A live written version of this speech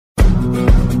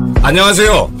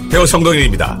안녕하세요. 배우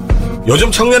성동일입니다.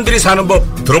 요즘 청년들이 사는 법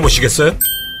들어보시겠어요?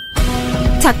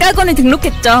 작가학원에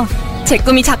등록했죠. 제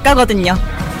꿈이 작가거든요.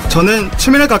 저는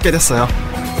취미를 갖게 됐어요.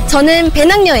 저는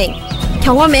배낭여행.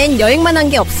 경험엔 여행만 한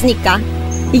게 없으니까.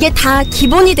 이게 다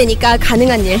기본이 되니까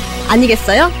가능한 일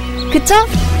아니겠어요? 그쵸?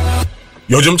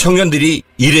 요즘 청년들이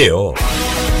이래요.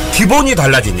 기본이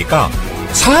달라지니까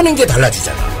사는 게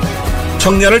달라지잖아.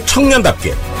 청년을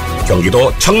청년답게.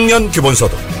 경기도 청년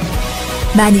기본소득.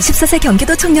 만 24세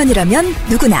경기도 청년이라면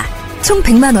누구나 총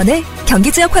 100만 원을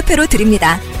경기지역 화폐로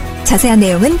드립니다. 자세한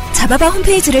내용은 자바바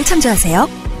홈페이지를 참조하세요.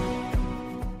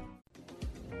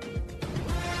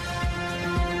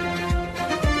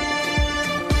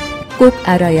 꼭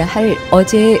알아야 할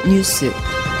어제의 뉴스.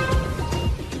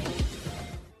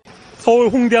 서울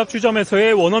홍대 앞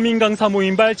주점에서의 원어민 강사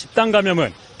모임발 집단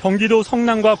감염은 경기도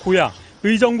성남과 고양,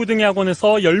 의정부 등의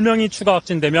학원에서 10명이 추가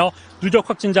확진되며 누적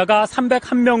확진자가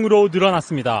 301명으로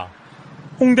늘어났습니다.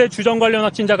 홍대 주점 관련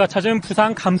확진자가 찾은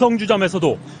부산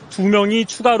감성주점에서도 2명이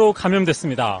추가로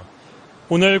감염됐습니다.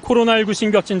 오늘 코로나19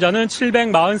 신규 확진자는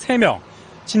 743명,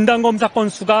 진단검사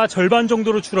건수가 절반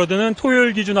정도로 줄어드는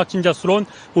토요일 기준 확진자 수론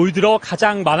올 들어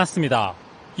가장 많았습니다.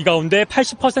 이 가운데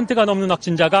 80%가 넘는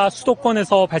확진자가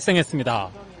수도권에서 발생했습니다.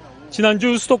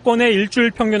 지난주 수도권의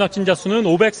일주일 평균 확진자 수는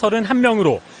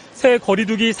 531명으로 새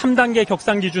거리두기 3단계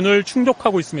격상 기준을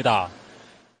충족하고 있습니다.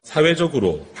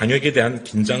 사회적으로 방역에 대한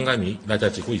긴장감이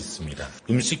낮아지고 있습니다.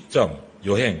 음식점,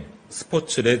 여행,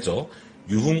 스포츠 레저,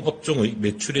 유흥업종의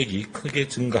매출액이 크게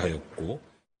증가하였고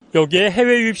여기에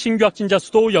해외 유입 신규 확진자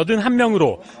수도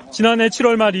 81명으로 지난해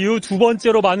 7월 말 이후 두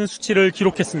번째로 많은 수치를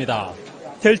기록했습니다.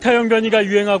 델타형 변이가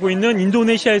유행하고 있는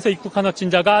인도네시아에서 입국한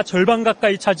확진자가 절반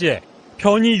가까이 차지해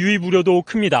변이 유입 우려도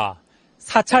큽니다.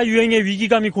 4차 유행의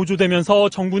위기감이 고조되면서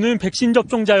정부는 백신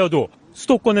접종자여도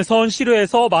수도권에선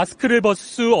실외에서 마스크를 벗을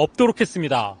수 없도록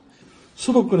했습니다.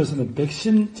 수도권에서는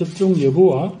백신 접종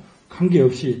여부와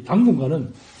관계없이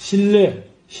당분간은 실내,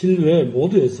 실외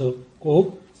모두에서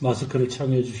꼭 마스크를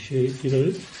착용해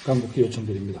주시기를 간곡히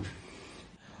요청드립니다.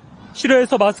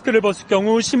 실외에서 마스크를 벗을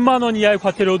경우 10만 원 이하의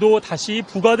과태료도 다시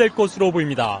부과될 것으로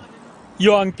보입니다.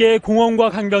 이와 함께 공원과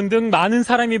강변 등 많은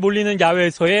사람이 몰리는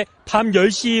야외에서의 밤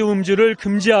 10시 이후 음주를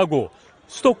금지하고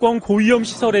수도권 고위험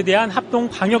시설에 대한 합동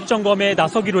방역 점검에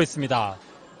나서기로 했습니다.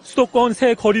 수도권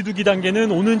새 거리두기 단계는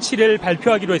오는 7일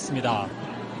발표하기로 했습니다.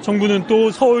 정부는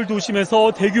또 서울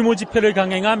도심에서 대규모 집회를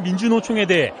강행한 민주노총에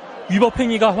대해 위법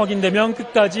행위가 확인되면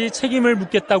끝까지 책임을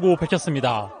묻겠다고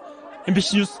밝혔습니다.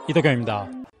 MBC 뉴스 이덕영입니다.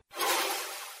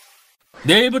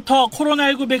 내일부터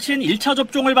코로나19 백신 1차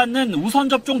접종을 받는 우선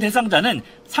접종 대상자는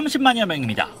 30만여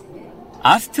명입니다.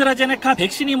 아스트라제네카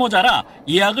백신이 모자라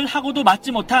예약을 하고도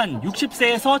맞지 못한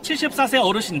 60세에서 74세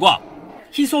어르신과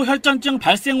희소혈전증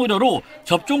발생 우려로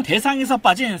접종 대상에서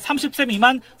빠진 30세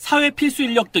미만 사회 필수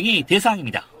인력 등이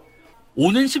대상입니다.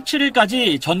 오는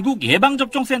 17일까지 전국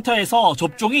예방접종센터에서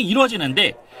접종이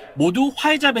이루어지는데 모두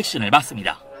화이자 백신을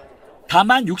맞습니다.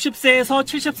 다만 60세에서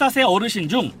 74세 어르신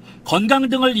중 건강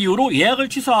등을 이유로 예약을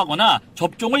취소하거나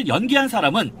접종을 연기한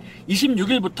사람은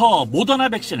 26일부터 모더나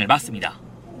백신을 맞습니다.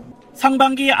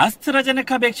 상반기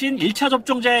아스트라제네카 백신 1차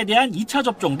접종자에 대한 2차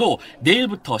접종도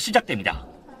내일부터 시작됩니다.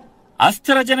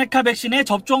 아스트라제네카 백신의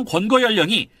접종 권고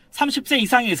연령이 30세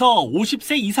이상에서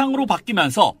 50세 이상으로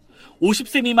바뀌면서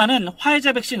 50세 미만은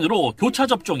화이자 백신으로 교차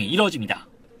접종이 이뤄집니다.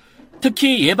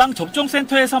 특히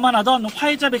예방접종센터에서만 하던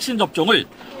화이자 백신 접종을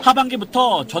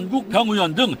하반기부터 전국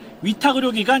병의원 등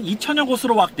위탁의료기관 2천여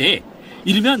곳으로 확대해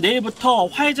이르면 내일부터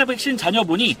화이자 백신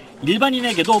잔여분이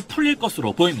일반인에게도 풀릴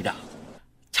것으로 보입니다.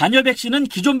 잔여 백신은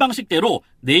기존 방식대로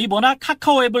네이버나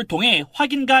카카오 앱을 통해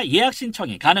확인과 예약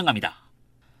신청이 가능합니다.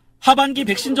 하반기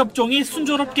백신 접종이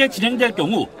순조롭게 진행될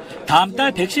경우 다음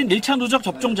달 백신 1차 누적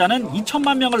접종자는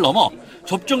 2천만 명을 넘어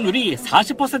접종률이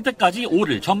 40%까지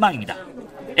오를 전망입니다.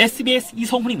 SBS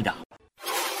이성훈입니다.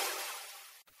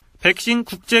 백신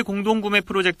국제 공동구매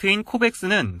프로젝트인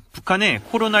코백스는 북한에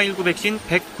코로나19 백신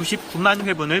 199만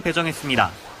회분을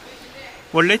배정했습니다.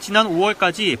 원래 지난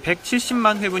 5월까지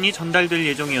 170만 회분이 전달될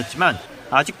예정이었지만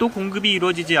아직도 공급이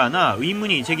이루어지지 않아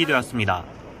의문이 제기되었습니다.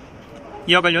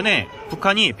 이와 관련해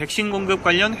북한이 백신 공급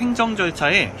관련 행정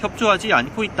절차에 협조하지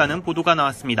않고 있다는 보도가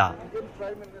나왔습니다.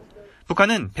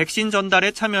 북한은 백신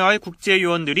전달에 참여할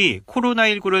국제요원들이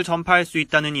코로나19를 전파할 수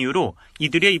있다는 이유로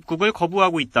이들의 입국을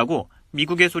거부하고 있다고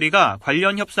미국의 소리가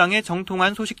관련 협상에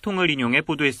정통한 소식통을 인용해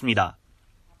보도했습니다.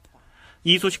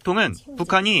 이 소식통은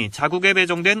북한이 자국에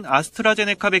배정된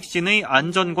아스트라제네카 백신의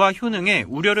안전과 효능에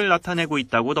우려를 나타내고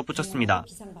있다고 덧붙였습니다.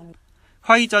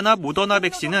 화이자나 모더나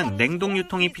백신은 냉동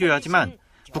유통이 필요하지만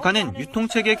북한은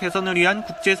유통체계 개선을 위한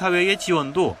국제사회의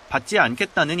지원도 받지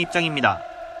않겠다는 입장입니다.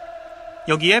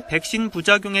 여기에 백신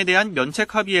부작용에 대한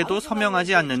면책 합의에도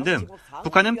서명하지 않는 등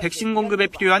북한은 백신 공급에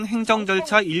필요한 행정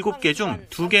절차 7개 중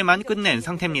 2개만 끝낸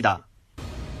상태입니다.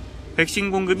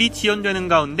 백신 공급이 지연되는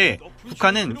가운데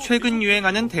북한은 최근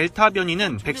유행하는 델타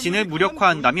변이는 백신을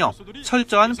무력화한다며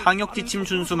철저한 방역 지침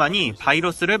준수만이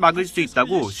바이러스를 막을 수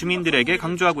있다고 주민들에게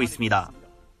강조하고 있습니다.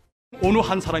 어느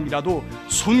한 사람이라도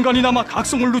순간이나마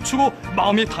각성을 늦추고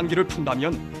마음의 단계를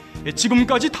푼다면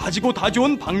지금까지 다지고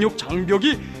다져온 방역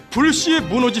장벽이 불시에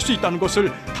무너질 수 있다는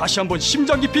것을 다시 한번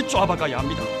심장 깊이 쫌박아야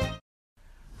합니다.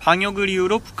 방역을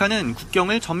이유로 북한은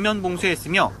국경을 전면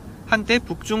봉쇄했으며 한때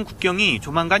북중 국경이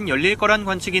조만간 열릴 거란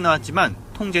관측이 나왔지만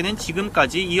통제는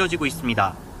지금까지 이어지고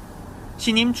있습니다.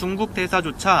 신임 중국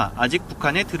대사조차 아직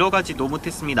북한에 들어가지도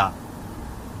못했습니다.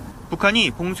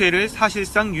 북한이 봉쇄를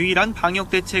사실상 유일한 방역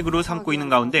대책으로 삼고 있는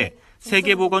가운데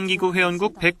세계보건기구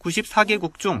회원국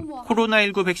 194개국 중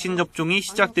코로나19 백신 접종이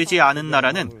시작되지 않은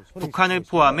나라는 북한을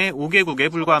포함해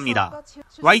 5개국에 불과합니다.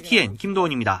 YTN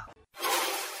김도원입니다.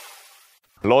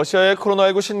 러시아의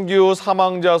코로나19 신규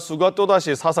사망자 수가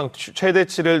또다시 사상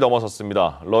최대치를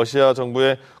넘어섰습니다. 러시아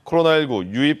정부의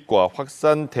코로나19 유입과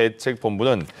확산 대책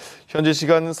본부는 현지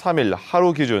시간 3일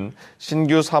하루 기준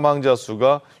신규 사망자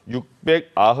수가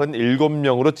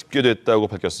 697명으로 집계됐다고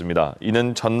밝혔습니다.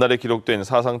 이는 전날에 기록된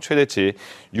사상 최대치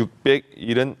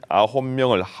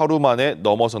 679명을 하루 만에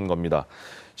넘어선 겁니다.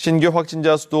 신규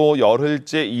확진자 수도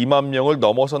열흘째 2만 명을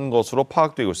넘어선 것으로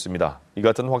파악되고 있습니다. 이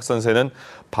같은 확산세는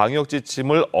방역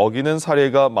지침을 어기는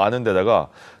사례가 많은 데다가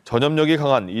전염력이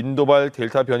강한 인도발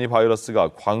델타 변이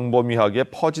바이러스가 광범위하게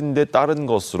퍼진 데 따른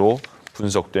것으로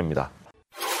분석됩니다.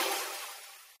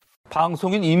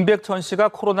 방송인 임백천 씨가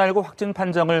코로나19 확진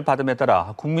판정을 받음에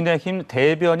따라 국민의힘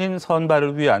대변인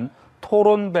선발을 위한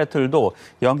토론 배틀도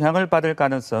영향을 받을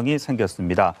가능성이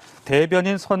생겼습니다.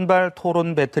 대변인 선발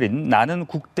토론 배틀인 나는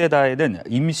국대다에는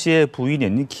임 씨의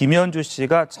부인인 김현주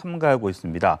씨가 참가하고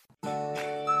있습니다.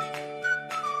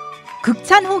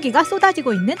 극찬 후기가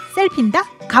쏟아지고 있는 셀핀다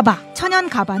가바. 천연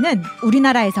가바는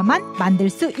우리나라에서만 만들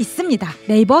수 있습니다.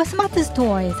 네이버 스마트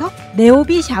스토어에서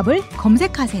네오비샵을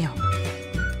검색하세요.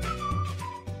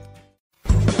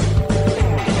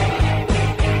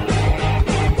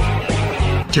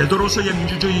 제도로서의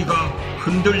민주주의가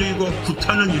흔들리고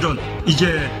불타는 일은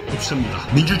이제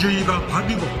없습니다. 민주주의가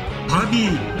밥이고 밥이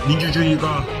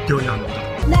민주주의가 되어야 합니다.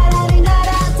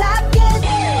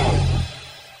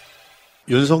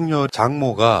 윤석열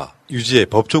장모가 유죄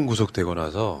법정 구속되고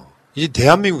나서 이제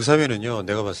대한민국 사회는요,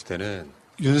 내가 봤을 때는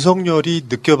윤석열이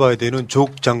느껴봐야 되는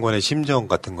조국 장관의 심정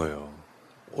같은 거예요.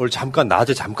 오늘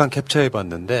낮에 잠깐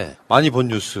캡처해봤는데 많이 본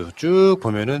뉴스 쭉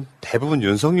보면은 대부분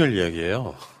윤석열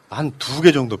이야기예요. 한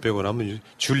 2개 정도 빼고 나면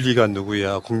줄리가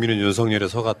누구야, 국민은 윤석열에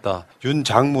서갔다, 윤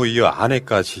장모 이어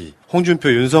아내까지, 홍준표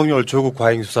윤석열 조국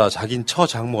과잉수사 자긴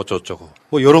처장모 어쩌고저쩌고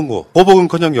뭐 이런 거,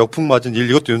 보복은커녕 역풍 맞은 일,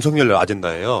 이것도 윤석열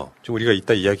아젠다예요. 지금 우리가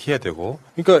이따 이야기해야 되고.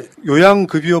 그러니까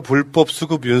요양급여 불법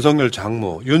수급 윤석열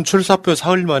장모, 윤 출사표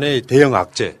사흘 만에 대형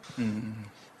악재.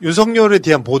 윤석열에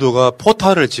대한 보도가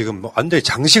포탈을 지금 완전히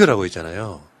장식을 하고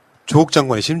있잖아요. 조국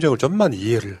장관의 심정을 좀만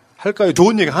이해를 할까요?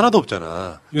 좋은 얘기 하나도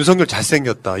없잖아. 윤석열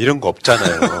잘생겼다 이런 거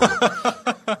없잖아요.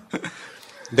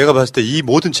 내가 봤을 때 이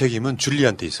모든 책임은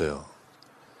줄리한테 있어요.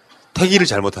 태기를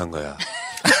잘못한 거야.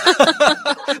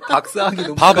 박사학위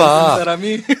너무 봐봐.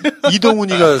 사람이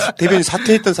이동훈이가 대변인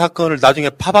사퇴했던 사건을 나중에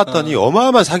파봤더니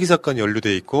어마어마한 사기 사건이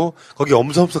연루돼 있고 거기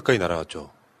엄선수까지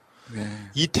날아갔죠. 네.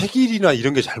 이 태길이나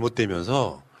이런 게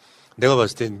잘못되면서 내가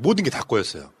봤을 때 모든 게 다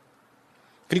꼬였어요.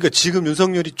 그러니까 지금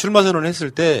윤석열이 출마 선언을 했을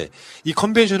때 이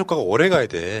컨벤션 효과가 오래 가야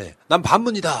돼. 난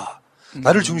반문이다.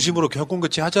 나를 중심으로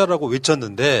경공교체 하자라고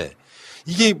외쳤는데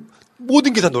이게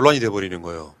모든 게 다 논란이 돼버리는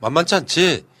거예요. 만만치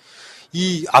않지?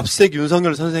 이 압색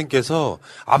윤석열 선생께서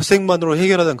압색만으로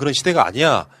해결하던 그런 시대가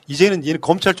아니야. 이제는 얘는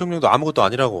검찰총장도 아무것도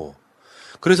아니라고.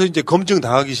 그래서 이제 검증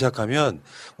당하기 시작하면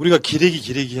우리가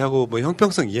기레기 하고 뭐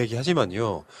형평성 이야기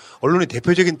하지만요. 언론의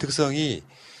대표적인 특성이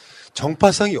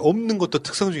정파성이 없는 것도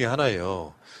특성 중에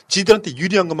하나예요. 지들한테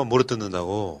유리한 것만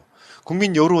물어뜯는다고.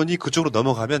 국민 여론이 그쪽으로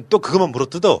넘어가면 또 그것만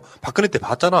물어뜯어. 박근혜 때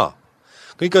봤잖아.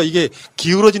 그러니까 이게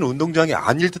기울어진 운동장이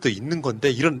아닐 때도 있는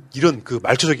건데 이런 그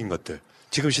말초적인 것들.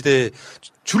 지금 시대에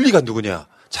줄리가 누구냐,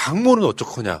 장모는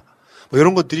어쩌거냐, 뭐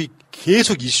이런 것들이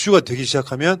계속 이슈가 되기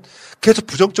시작하면 계속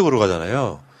부정적으로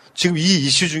가잖아요. 지금 이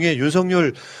이슈 중에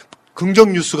윤석열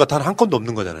긍정 뉴스가 단 한 건도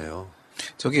없는 거잖아요.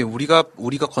 저기 우리가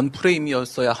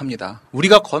건프레임이었어야 합니다.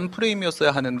 우리가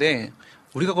건프레임이었어야 하는데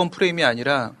우리가 건프레임이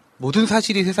아니라 모든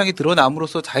사실이 세상에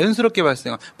드러남으로써 자연스럽게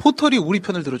발생한 포털이 우리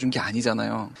편을 들어준 게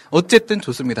아니잖아요. 어쨌든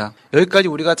좋습니다. 여기까지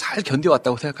우리가 잘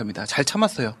견뎌왔다고 생각합니다. 잘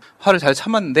참았어요. 화를 잘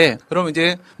참았는데 그럼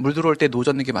이제 물 들어올 때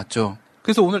노젓는 게 맞죠.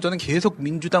 그래서 오늘 저는 계속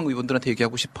민주당 의원들한테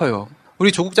얘기하고 싶어요.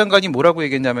 우리 조국 장관이 뭐라고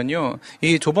얘기했냐면요.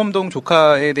 이 조범동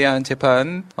조카에 대한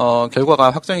재판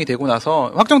결과가 확정이 되고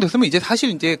나서 확정됐으면 이제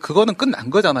사실 이제 그거는 끝난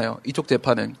거잖아요. 이쪽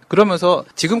재판은. 그러면서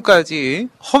지금까지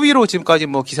허위로 지금까지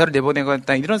뭐 기사를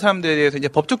내보내거나 이런 사람들에 대해서 이제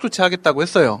법적 조치하겠다고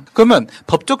했어요. 그러면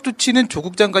법적 조치는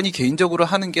조국 장관이 개인적으로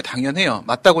하는 게 당연해요.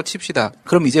 맞다고 칩시다.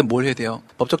 그럼 이제 뭘 해야 돼요?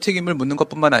 법적 책임을 묻는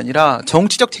것뿐만 아니라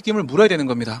정치적 책임을 물어야 되는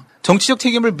겁니다. 정치적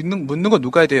책임을 묻는 건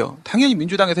누가 해야 돼요? 당연히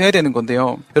민주당에서 해야 되는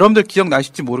건데요. 여러분들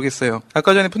기억나실지 모르겠어요.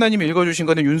 아까 전에 푸나님이 읽어주신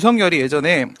거는 윤석열이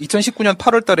예전에 2019년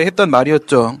 8월 달에 했던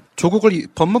말이었죠. 조국을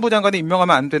법무부 장관에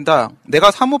임명하면 안 된다.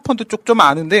 내가 사모펀드 쪽 좀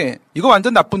아는데 이거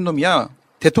완전 나쁜 놈이야.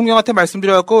 대통령한테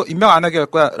말씀드려갖고 임명 안 하게 할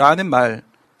거야. 라는 말.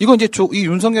 이건 이제 이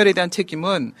윤석열에 대한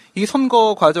책임은 이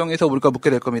선거 과정에서 우리가 묻게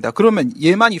될 겁니다. 그러면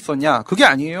얘만 있었냐? 그게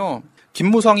아니에요.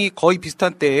 김무성이 거의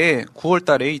비슷한 때에 9월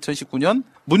달에 2019년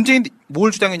문재인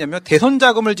뭘 주장했냐면 대선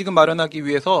자금을 지금 마련하기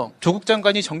위해서 조국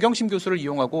장관이 정경심 교수를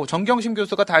이용하고 정경심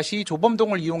교수가 다시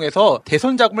조범동을 이용해서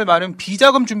대선 자금을 마련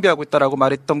비자금 준비하고 있다라고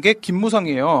말했던 게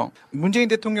김무성이에요. 문재인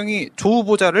대통령이 조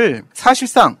후보자를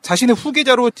사실상 자신의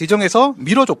후계자로 지정해서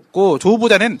밀어줬고 조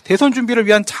후보자는 대선 준비를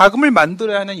위한 자금을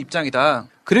만들어야 하는 입장이다.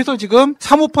 그래서 지금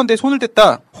사모펀드에 손을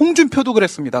댔다. 홍준표도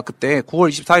그랬습니다. 그때 9월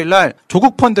 24일 날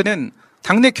조국 펀드는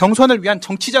당내 경선을 위한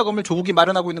정치 자금을 조국이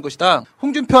마련하고 있는 것이다.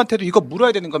 홍준표한테도 이거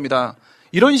물어야 되는 겁니다.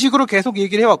 이런 식으로 계속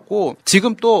얘기를 해왔고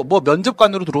지금 또 뭐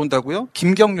면접관으로 들어온다고요?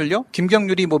 김경률요?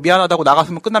 김경률이 뭐 미안하다고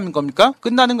나갔으면 끝나는 겁니까?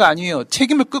 끝나는 거 아니에요.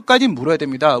 책임을 끝까지 물어야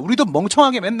됩니다. 우리도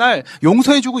멍청하게 맨날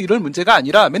용서해주고 이럴 문제가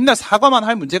아니라 맨날 사과만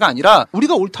할 문제가 아니라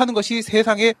우리가 옳다는 것이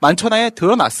세상에 만천하에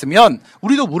드러났으면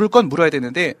우리도 물을 건 물어야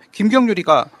되는데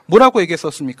김경률이가 뭐라고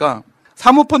얘기했었습니까?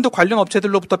 사모펀드 관련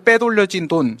업체들로부터 빼돌려진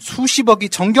돈 수십억이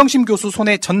정경심 교수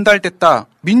손에 전달됐다.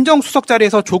 민정수석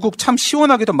자리에서 조국 참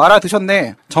시원하게도 말아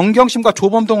드셨네. 정경심과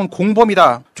조범동은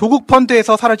공범이다. 조국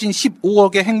펀드에서 사라진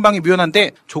 15억의 행방이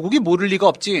묘연한데 조국이 모를 리가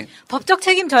없지. 법적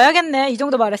책임 져야겠네. 이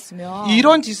정도 말했으면.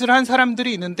 이런 짓을 한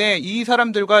사람들이 있는데 이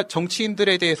사람들과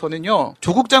정치인들에 대해서는요.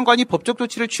 조국 장관이 법적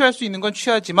조치를 취할 수 있는 건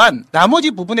취하지만 나머지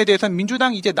부분에 대해서는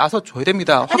민주당이 이제 나서줘야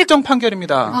됩니다. 확정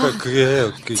판결입니다. 그러니까 그게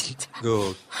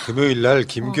금요일 날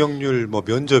김경률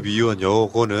면접위원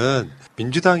요거는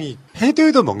민주당이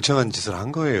해도 멍청한 짓을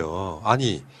한 거예요.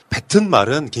 아니 뱉은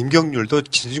말은 김경률도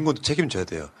진중권도 책임져야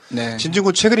돼요. 네.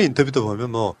 진중권 최근에 인터뷰도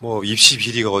보면 입시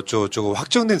비리가 어쩌고저쩌고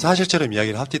확정된 사실처럼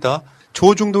이야기를 합니다.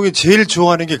 조중동이 제일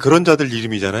좋아하는 게 그런 자들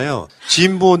이름이잖아요.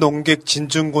 진보 농객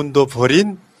진중권도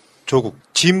버린 조국.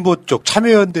 진보 쪽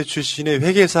참여연대 출신의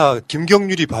회계사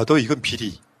김경률이 봐도 이건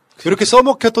비리. 이렇게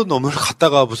써먹혔던 놈을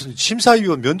갖다가 무슨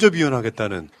심사위원, 면접위원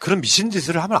하겠다는 그런 미친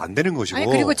짓을 하면 안 되는 것이고. 아니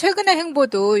그리고 최근의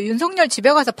행보도 윤석열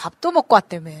집에 가서 밥도 먹고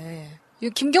왔다며.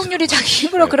 김경률이 자기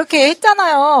힘으로 그렇게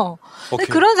했잖아요. 근데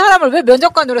그런 사람을 왜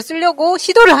면접관으로 쓰려고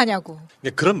시도를 하냐고.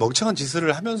 그런 멍청한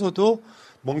짓을 하면서도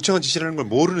멍청한 짓이라는 걸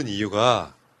모르는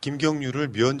이유가 김경률을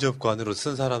면접관으로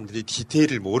쓴 사람들이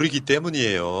디테일을 모르기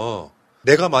때문이에요.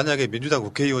 내가 만약에 민주당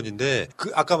국회의원인데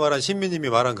아까 말한 신민님이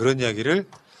말한 그런 이야기를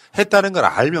했다는 걸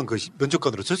알면 그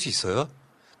면접관으로 쓸 수 있어요?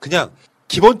 그냥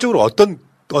기본적으로 어떤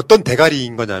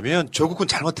대가리인 거냐면 조국은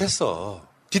잘못했어.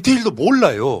 디테일도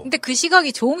몰라요. 근데 그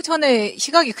시각이 조홍천의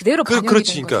시각이 그대로 반영이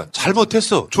그렇지. 된 그러니까 거죠.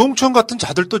 잘못했어. 조홍천 같은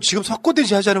자들도 지금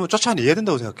석고대지 하지 않으면 쫓아내야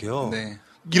된다고 생각해요. 네.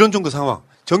 이런 정도 상황.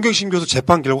 정경심 교수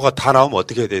재판 결과가 다 나오면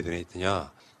어떻게 해야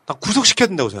되느냐. 난 구속시켜야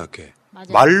된다고 생각해. 맞아요.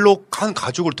 말로 한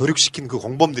가족을 도륙시킨 그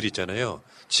공범들이 있잖아요.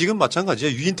 지금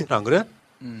마찬가지예요. 유인태는 안 그래?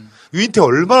 유인태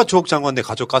얼마나 조국 장관대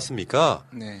가족 같습니까?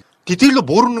 네. 디테일도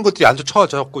모르는 것들이 앉아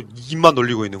쳐가지고 입만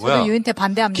놀리고 있는 거야. 저도 유인태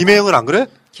반대합니다. 김혜영은 안 그래?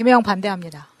 김혜영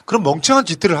반대합니다. 그럼 멍청한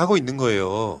짓들을 하고 있는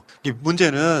거예요. 이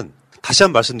문제는 다시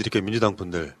한번 말씀드릴게요. 민주당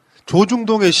분들.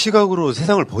 조중동의 시각으로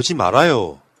세상을 보지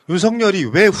말아요.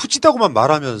 윤석열이 왜 후지다고만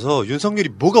말하면서 윤석열이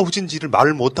뭐가 후진지를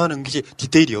말을 못하는 게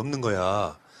디테일이 없는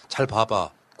거야. 잘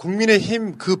봐봐.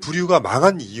 국민의힘 그 부류가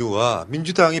망한 이유와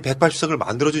민주당이 180석을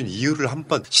만들어준 이유를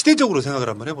한번 시대적으로 생각을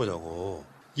한번 해보자고.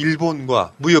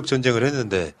 일본과 무역 전쟁을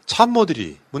했는데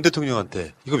참모들이 문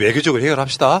대통령한테 이거 외교적으로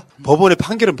해결합시다. 법원의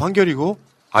판결은 판결이고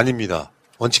아닙니다.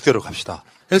 원칙대로 갑시다.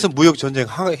 그래서 무역 전쟁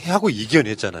하고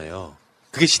이겨냈잖아요.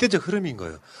 그게 시대적 흐름인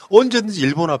거예요. 언제든지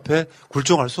일본 앞에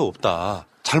굴종할 수 없다.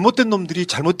 잘못된 놈들이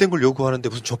잘못된 걸 요구하는데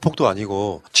무슨 조폭도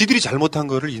아니고 지들이 잘못한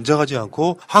거를 인정하지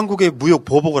않고 한국에 무역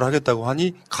보복을 하겠다고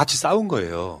하니 같이 싸운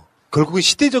거예요. 결국은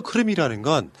시대적 흐름이라는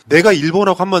건 내가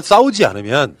일본하고 한번 싸우지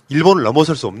않으면 일본을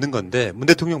넘어설 수 없는 건데 문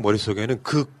대통령 머릿속에는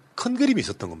그 큰 그림이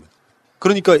있었던 겁니다.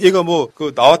 그러니까 얘가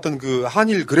나왔던 그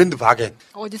한일 그랜드 바겐.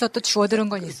 어디서 또 주워들은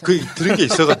건 있어요. 들은 게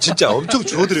있어가 진짜 엄청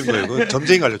주워들은 거예요. 그건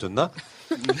점쟁이가 알려줬나?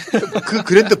 그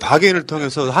그랜드 바게인을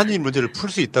통해서 한일 문제를 풀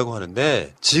수 있다고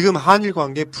하는데 지금 한일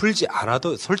관계 풀지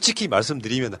않아도 솔직히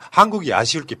말씀드리면 한국이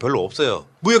아쉬울 게 별로 없어요.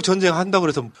 무역 전쟁 한다고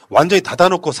해서 완전히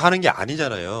닫아놓고 사는 게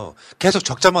아니잖아요. 계속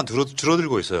적자만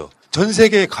줄어들고 있어요. 전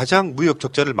세계에 가장 무역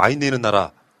적자를 많이 내는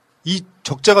나라. 이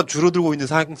적자가 줄어들고 있는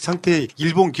상태에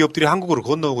일본 기업들이 한국으로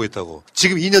건너오고 있다고.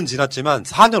 지금 2년 지났지만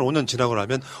 4년, 5년 지나고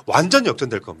나면 완전히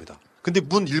역전될 겁니다. 근데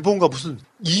일본과 무슨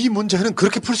이 문제는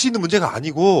그렇게 풀 수 있는 문제가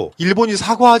아니고 일본이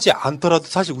사과하지 않더라도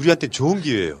사실 우리한테 좋은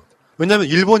기회예요. 왜냐하면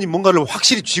일본이 뭔가를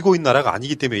확실히 쥐고 있는 나라가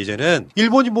아니기 때문에 이제는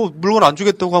일본이 뭐 물건 안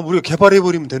주겠다고 하면 우리가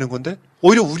개발해버리면 되는 건데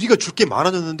오히려 우리가 줄 게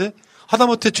많아졌는데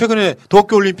하다못해 최근에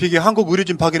도쿄올림픽에 한국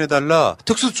의료진 파견해달라,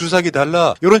 특수주사기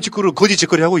달라 이런 짓거리를 거짓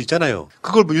짓거리 하고 있잖아요.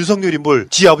 그걸 뭐 윤석열이 뭘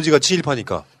지 아버지가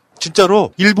친일파니까.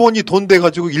 진짜로 일본이 돈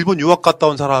대가지고 일본 유학 갔다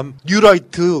온 사람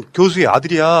뉴라이트 교수의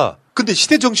아들이야. 근데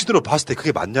시대 정신으로 봤을 때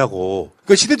그게 맞냐고.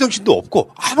 그러니까 시대 정신도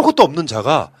없고 아무것도 없는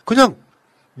자가 그냥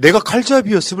내가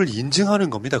칼잡이였음을 인증하는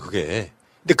겁니다. 그게.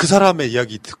 근데 그 사람의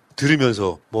이야기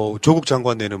들으면서 뭐 조국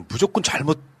장관네는 무조건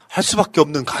잘못할 수밖에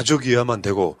없는 가족이어야만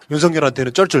되고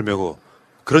윤석열한테는 쩔쩔매고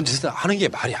그런 짓을 하는 게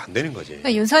말이 안 되는 거지.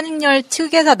 그러니까 윤석열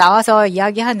측에서 나와서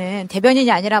이야기하는 대변인이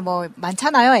아니라 뭐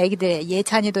많잖아요. 애기들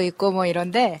예찬이도 있고 뭐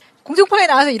이런데 공중파에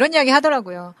나와서 이런 이야기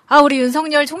하더라고요. 우리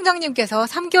윤석열 총장님께서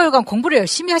 3개월간 공부를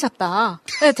열심히 하셨다.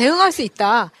 대응할 수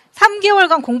있다.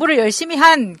 3개월간 공부를 열심히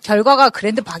한 결과가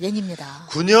그랜드 바겐입니다.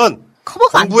 9년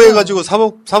공부해가지고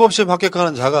사법시험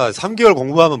합격하는 자가 3개월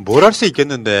공부하면 뭘 할 수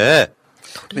있겠는데.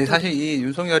 네, 사실 이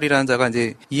윤석열이라는 자가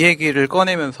이제 이 얘기를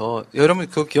꺼내면서 여러분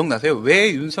그거 기억나세요?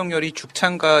 왜 윤석열이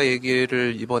죽창가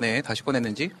얘기를 이번에 다시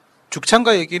꺼냈는지?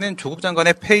 죽창가 얘기는 조국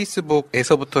장관의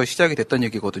페이스북에서부터 시작이 됐던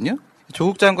얘기거든요.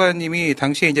 조국 장관님이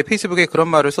당시에 이제 페이스북에 그런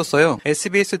말을 썼어요.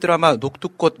 SBS 드라마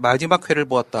녹두꽃 마지막 회를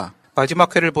보았다.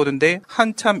 마지막 회를 보는데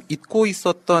한참 잊고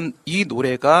있었던 이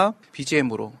노래가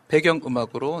BGM으로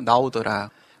배경음악으로 나오더라.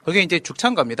 그게 이제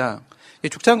죽창가입니다.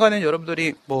 죽창가는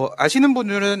여러분들이 뭐 아시는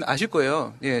분들은 아실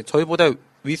거예요. 예, 저희보다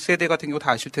윗세대 같은 경우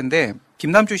다 아실 텐데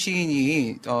김남주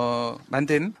시인이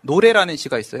만든 노래라는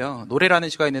시가 있어요. 노래라는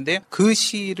시가 있는데 그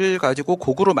시를 가지고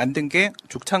곡으로 만든 게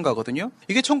죽창가거든요.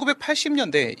 이게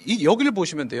 1980년대 여기를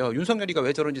보시면 돼요. 윤석열이가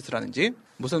왜 저런 짓을 하는지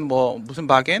무슨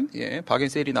바겐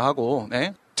세일이나 하고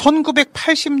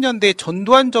 1980년대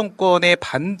전두환 정권에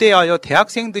반대하여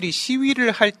대학생들이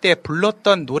시위를 할 때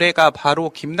불렀던 노래가 바로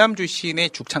김남주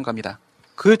시인의 죽창가입니다.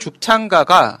 그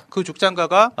죽창가가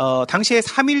당시에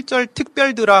 3.1절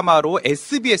특별 드라마로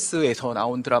SBS에서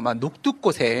나온 드라마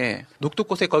녹두꽃에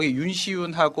거기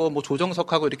윤시윤하고 뭐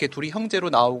조정석하고 이렇게 둘이 형제로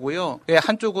나오고요.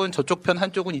 한쪽은 저쪽 편,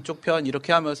 한쪽은 이쪽 편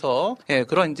이렇게 하면서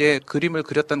그런 이제 그림을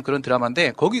그렸던 그런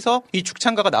드라마인데 거기서 이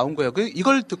죽창가가 나온 거예요.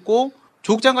 이걸 듣고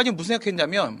조국 장관이 무슨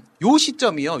생각했냐면 요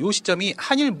시점이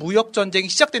한일 무역 전쟁이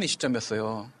시작되는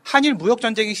시점이었어요. 한일 무역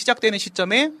전쟁이 시작되는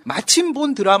시점에 마침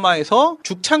본 드라마에서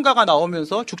죽창가가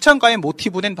나오면서 죽창가의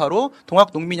모티브는 바로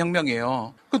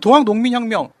동학농민혁명이에요. 그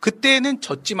동학농민혁명 그때는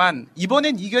졌지만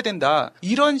이번엔 이겨야 된다.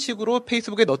 이런 식으로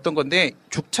페이스북에 넣었던 건데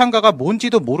죽창가가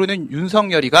뭔지도 모르는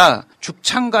윤석열이가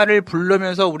죽창가를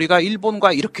부르면서 우리가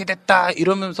일본과 이렇게 됐다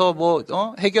이러면서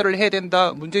해결을 해야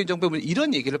된다. 문재인 정부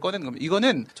이런 얘기를 꺼내는 겁니다.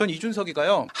 이거는 전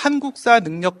이준석이가요. 한국사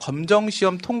능력 검정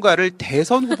시험 통과를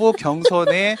대선 후보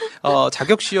경선의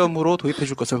자격 시험으로 도입해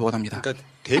줄 것을 원합니다. 그러니까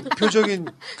대표적인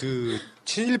그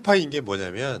친일파인 게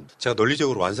뭐냐면 제가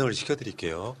논리적으로 완성을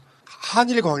시켜드릴게요.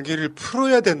 한일 관계를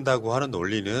풀어야 된다고 하는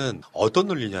논리는 어떤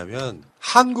논리냐면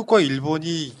한국과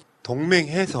일본이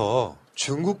동맹해서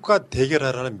중국과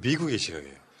대결하라는 미국의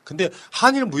시각이에요. 근데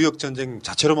한일 무역전쟁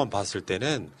자체로만 봤을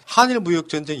때는 한일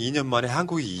무역전쟁 2년 만에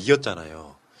한국이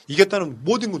이겼잖아요. 이겼다는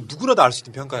모든 건 누구나 다 알 수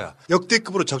있는 평가야.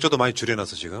 역대급으로 적자도 많이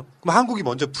줄여놔서 지금. 그럼 한국이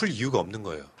먼저 풀 이유가 없는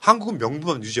거예요. 한국은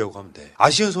명분만 유지하고 가면 돼.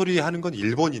 아쉬운 소리 하는 건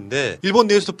일본인데 일본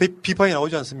내에서도 비판이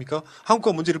나오지 않습니까?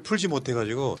 한국과 문제를 풀지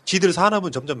못해가지고 지들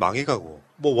산업은 점점 망해가고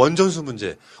뭐 원전수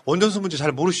문제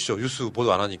잘 모르시죠? 뉴스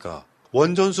보도 안 하니까.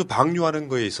 원전수 방류하는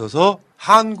거에 있어서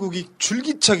한국이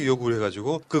줄기차게 요구를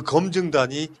해가지고 그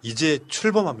검증단이 이제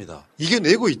출범합니다.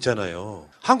 이겨내고 있잖아요.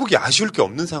 한국이 아쉬울 게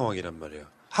없는 상황이란 말이에요.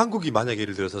 한국이 만약에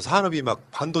예를 들어서 산업이 막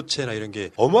반도체나 이런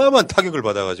게 어마어마한 타격을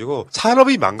받아가지고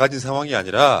산업이 망가진 상황이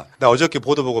아니라 나 어저께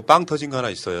보도 보고 빵 터진 거 하나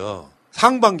있어요.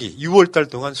 상반기 6월달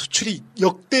동안 수출이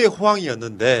역대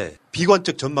호황이었는데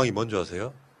비관적 전망이 뭔지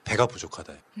아세요? 배가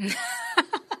부족하다.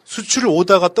 수출을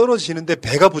오다가 떨어지는데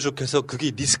배가 부족해서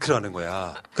그게 리스크라는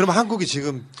거야. 그럼 한국이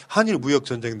지금 한일 무역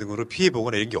전쟁 등으로 피해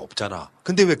보거나 이런 게 없잖아.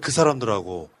 근데 왜 그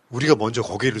사람들하고 우리가 먼저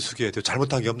고개를 숙여야 돼요?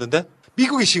 잘못한 게 없는데?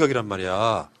 미국의 시각이란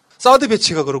말이야. 사드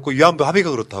배치가 그렇고 위안부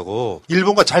합의가 그렇다고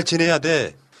일본과 잘 지내야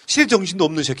돼. 실 정신도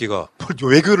없는 새끼가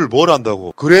외교를 뭘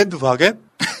한다고. 그랜드 바겐?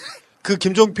 그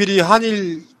김종필이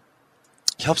한일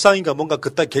협상인가 뭔가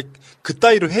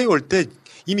그따위로 해올 때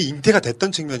이미 잉태가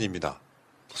됐던 측면입니다.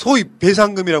 소위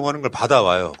배상금이라고 하는 걸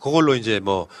받아와요. 그걸로 이제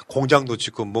뭐 공장도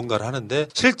짓고 뭔가를 하는데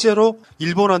실제로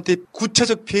일본한테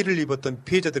구체적 피해를 입었던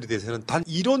피해자들에 대해서는 단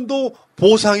 1원도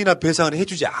보상이나 배상을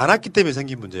해주지 않았기 때문에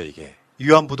생긴 문제예요, 이게.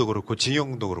 위안부도 그렇고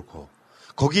징용도 그렇고.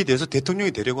 거기에 대해서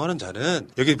대통령이 되려고 하는 자는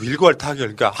여기 밀고할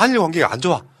타결, 그러니까 한일 관계가 안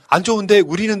좋아. 안 좋은데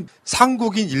우리는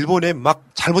상국인 일본에 막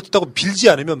잘못했다고 빌지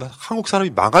않으면 한국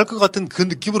사람이 망할 것 같은 그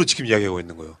느낌으로 지금 이야기하고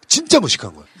있는 거예요. 진짜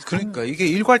무식한 거예요. 그러니까 이게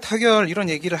일괄 타결 이런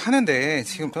얘기를 하는데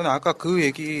지금 저는 아까 그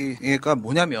얘기가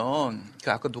뭐냐면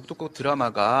그 아까 녹두꽃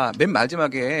드라마가 맨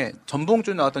마지막에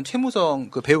전봉준 나왔던 최무성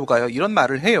그 배우가요 이런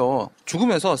말을 해요.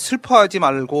 죽으면서 슬퍼하지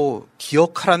말고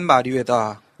기억하란 말이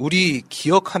왜다. 우리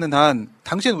기억하는 한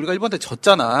당시엔 우리가 일본한테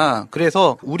졌잖아.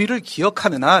 그래서 우리를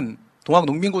기억하는 한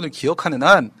동학농민군을 기억하는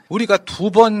한 우리가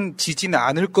 2번 지지는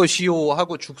않을 것이요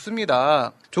하고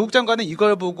죽습니다. 조국 장관은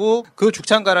이걸 보고 그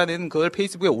죽창가라는 걸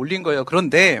페이스북에 올린 거예요.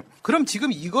 그런데 그럼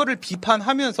지금 이거를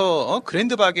비판하면서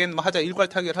그랜드 바겐 하자, 일괄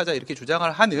타결하자 이렇게 주장을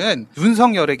하는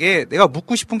윤석열에게 내가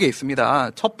묻고 싶은 게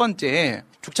있습니다. 첫 번째,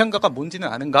 죽창가가 뭔지는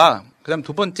아는가? 그다음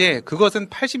두 번째, 그것은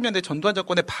 80년대 전두환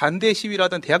정권의 반대 시위를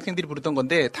하던 대학생들이 부르던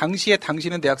건데 당시에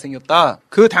당신은 대학생이었다.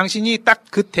 그 당신이 딱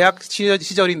그 대학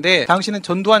시절인데 당신은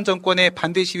전두환 정권의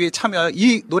반대 시위에 참여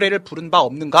이 노래를 부른 바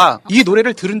없는가? 이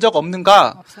노래를 들은 적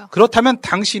없는가? 없어. 그렇다면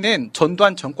당신은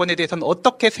전두환 정권에 대해서는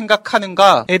어떻게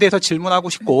생각하는가에 대해서 질문하고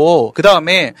싶고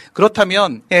그다음에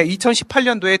그렇다면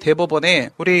 2018년도에 대법원에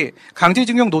우리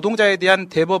강제징용 노동자에 대한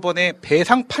대법원의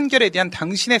배상 판결에 대한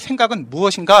당신의 생각은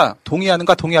무엇인가?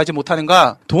 동의하는가 동의하지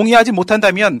못하는가? 동의하지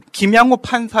못한다면 김양호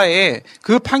판사의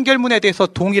그 판결문에 대해서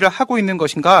동의를 하고 있는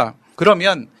것인가?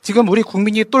 그러면 지금 우리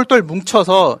국민이 똘똘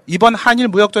뭉쳐서 이번 한일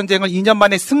무역전쟁을 2년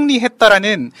만에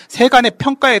승리했다라는 세간의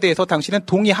평가에 대해서 당신은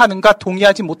동의하는가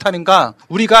동의하지 못하는가?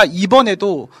 우리가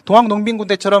이번에도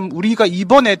동학농민군대처럼 우리가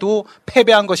이번에도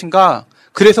패배한 것인가?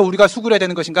 그래서 우리가 수그려야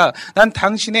되는 것인가? 난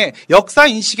당신의 역사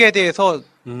인식에 대해서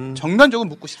정면적으로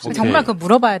묻고 싶습니다. 정말 그거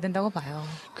물어봐야 된다고 봐요.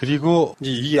 그리고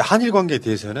이 한일 관계에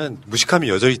대해서는 무식함이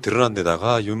여전히 드러난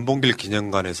데다가 윤봉길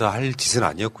기념관에서 할 짓은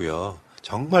아니었고요.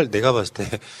 정말 내가 봤을 때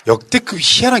역대급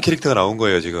희한한 캐릭터가 나온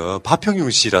거예요, 지금. 파평윤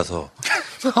씨라서.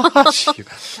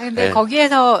 근데 네.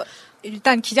 거기에서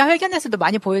일단 기자회견에서도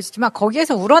많이 보여주지만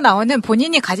거기에서 우러나오는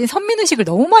본인이 가진 선민의식을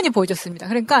너무 많이 보여줬습니다.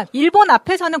 그러니까 일본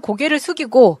앞에서는 고개를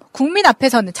숙이고 국민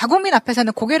앞에서는 자국민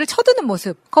앞에서는 고개를 쳐드는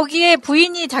모습. 거기에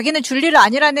부인이 자기는 줄리를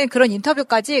아니라는 그런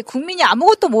인터뷰까지 국민이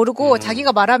아무것도 모르고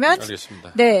자기가 말하면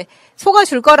알겠습니다. 네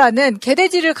속아줄 거라는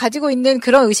개돼지를 가지고 있는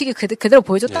그런 의식이 그대로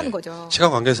보여줬다는 거죠. 시간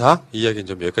관계상 이 이야기는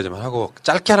좀 여기까지만 하고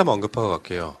짧게 하나만 언급하고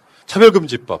갈게요.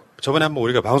 차별금지법. 저번에 한번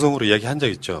우리가 방송으로 이야기한 적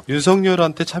있죠.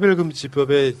 윤석열한테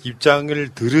차별금지법의 입장을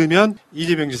들으면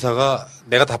이재명 지사가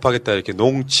내가 답하겠다 이렇게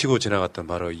농치고 지나갔던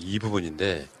바로 이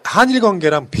부분인데 한일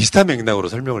관계랑 비슷한 맥락으로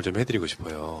설명을 좀 해드리고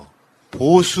싶어요.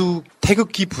 보수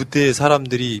태극기 부대의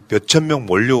사람들이 몇천 명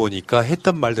몰려오니까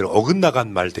했던 말들,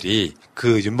 어긋나간 말들이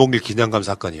그 윤봉길 기념관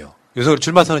사건이요. 윤석열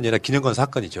출마 선언이 아니라 기념관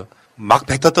사건이죠. 막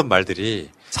뱉었던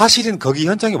말들이 사실은 거기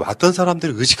현장에 왔던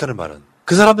사람들을 의식하는 말은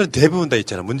그 사람들은 대부분 다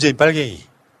있잖아. 문재인 빨갱이.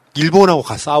 일본하고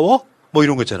싸워? 뭐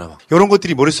이런 거 있잖아. 이런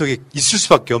것들이 머릿속에 있을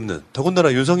수밖에 없는.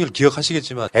 더군다나 윤석열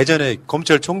기억하시겠지만 예전에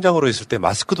검찰총장으로 있을 때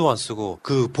마스크도 안 쓰고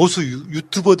그 보수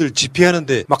유튜버들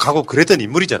집회하는데 막 가고 그랬던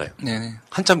인물이잖아요. 네.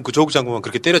 한참 그 조국 장관만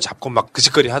그렇게 때려잡고 막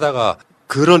그짓거리 하다가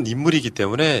그런 인물이기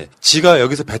때문에 지가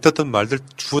여기서 뱉었던 말들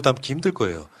주워 담기 힘들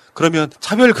거예요. 그러면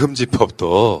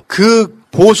차별금지법도 그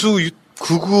보수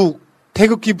극우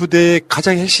태극기 부대의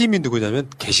가장 핵심이 누구냐면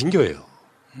개신교예요.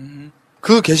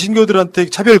 그 개신교들한테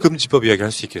차별금지법 이야기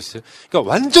할 수 있겠어요?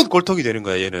 그러니까 완전 골통이 되는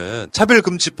거야, 얘는.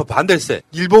 차별금지법 반댈세.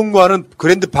 일본과는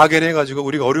그랜드 바겐 해가지고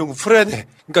우리가 어려운 거 풀어야 돼.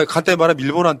 그러니까 간단히 말하면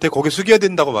일본한테 고개 숙여야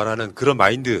된다고 말하는 그런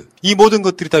마인드. 이 모든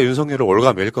것들이 다 윤석열을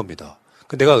올가맬 겁니다.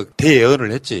 내가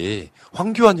대예언을 했지.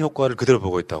 황교안 효과를 그대로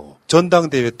보고 있다고.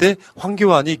 전당대회 때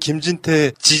황교안이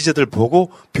김진태 지지자들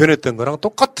보고 변했던 거랑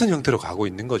똑같은 형태로 가고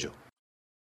있는 거죠.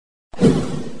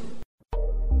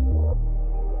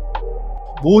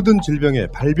 모든 질병의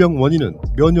발병 원인은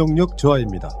면역력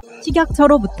저하입니다.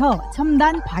 식약처로부터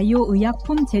첨단 바이오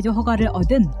의약품 제조 허가를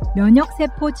얻은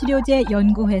면역세포 치료제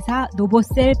연구회사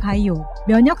노보셀 바이오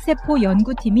면역세포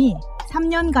연구팀이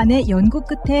 3년간의 연구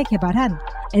끝에 개발한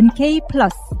NK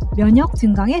플러스 면역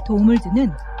증강에 도움을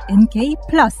주는 NK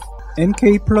플러스.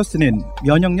 NK 플러스는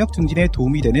면역력 증진에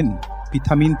도움이 되는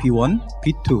비타민 B1,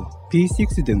 B2,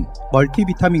 B6 등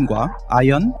멀티비타민과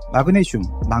아연, 마그네슘,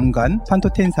 망간,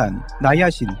 판토텐산,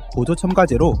 나이아신, 보조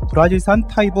첨가제로 브라질산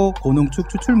타이보 고농축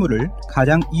추출물을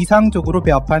가장 이상적으로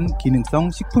배합한 기능성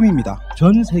식품입니다.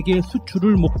 전 세계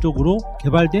수출을 목적으로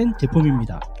개발된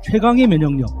제품입니다. 최강의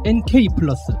면역력 NK+.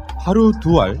 하루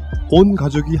 2알 온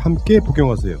가족이 함께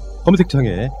복용하세요.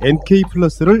 검색창에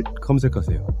NK+를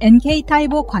검색하세요. NK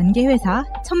타이보 관계회사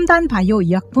첨단 바이오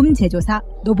의약품 제조사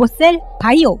노보셀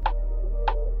바이오.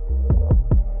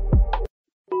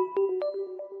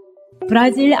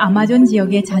 브라질 아마존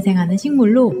지역에 자생하는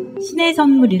식물로 신의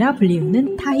선물이라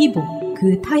불리우는 타히보.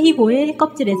 그 타히보의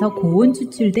껍질에서 고온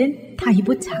추출된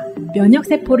타히보차.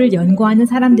 면역세포를 연구하는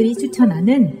사람들이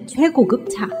추천하는 최고급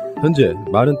차. 현재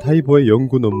많은 타이보의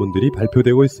연구 논문들이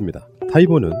발표되고 있습니다.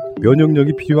 타이보는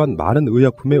면역력이 필요한 많은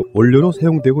의약품의 원료로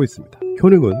사용되고 있습니다.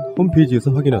 효능은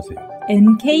홈페이지에서 확인하세요.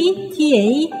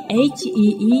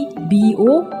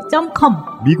 nktaheebo.com.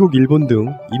 미국, 일본 등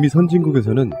이미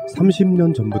선진국에서는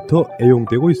 30년 전부터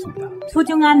애용되고 있습니다.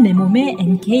 소중한 내 몸에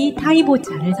NK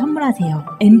타히보차를 선물하세요.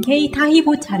 NK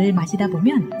타히보차를 마시다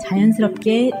보면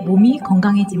자연스럽게 몸이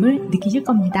건강해짐을 느끼실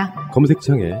겁니다.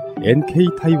 검색창에 NK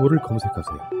타이보를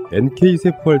검색하세요. NK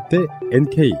세포할 때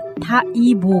NK.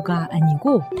 타이보가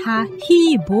아니고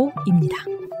타히보입니다.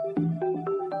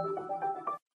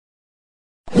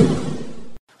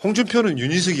 홍준표는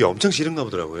윤희숙이 엄청 싫은가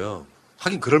보더라고요.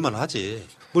 하긴 그럴만하지.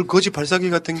 뭘 거지 발사기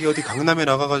같은 게 어디 강남에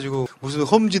나가가지고 무슨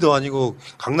험지도 아니고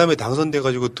강남에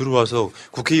당선돼가지고 들어와서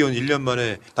국회의원 1년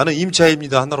만에 나는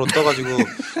임차입니다 하나로 떠가지고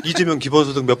이재명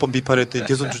기본소득 몇 번 비판했더니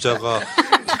대선 주자가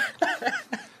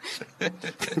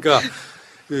그러니까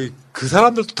그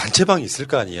사람들도 단체방이 있을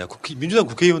거 아니야. 민주당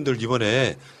국회의원들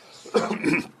이번에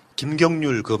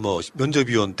김경률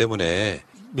면접위원 때문에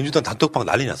민주당 단톡방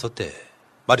난리 났었대.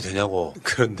 말이 되냐고.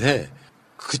 그런데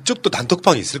그쪽도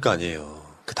단톡방이 있을 거 아니에요.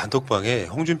 그 단톡방에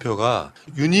홍준표가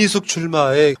윤희숙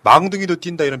출마에 망둥이도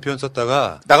뛴다 이런 표현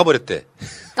썼다가 나가버렸대.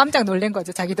 깜짝 놀란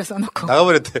거죠. 자기도 써놓고.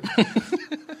 나가버렸대.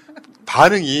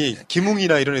 반응이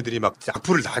김웅이나 이런 애들이 막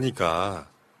악플을 다니까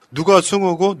누가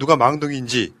숭어고 누가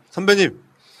망둥이인지 선배님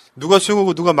누가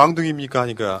숭어고 누가 망둥이입니까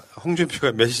하니까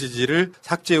홍준표가 메시지를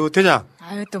삭제 후 퇴장.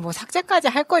 아유 또 뭐 삭제까지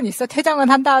할 건 있어. 퇴장은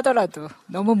한다 하더라도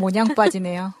너무 모냥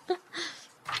빠지네요.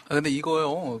 근데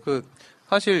이거요.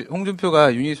 사실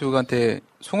홍준표가 윤희숙한테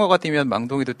숭어가 뛰면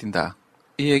망둥이도 뛴다.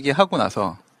 이 얘기하고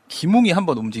나서 김웅이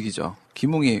한번 움직이죠.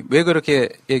 김웅이 왜 그렇게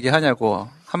얘기하냐고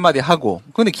한마디 하고.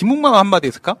 근데 김웅만 한마디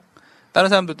했을까? 다른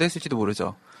사람들도 했을지도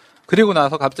모르죠. 그리고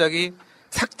나서 갑자기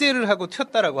삭제를 하고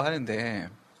튀었다라고 하는데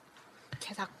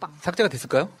개삭방. 삭제가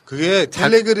됐을까요? 그게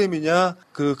텔레그램이냐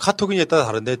그 카톡이냐에 따라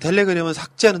다른데 텔레그램은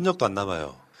삭제한 흔적도 안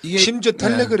남아요. 심지어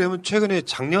텔레그램은 최근에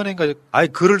작년인가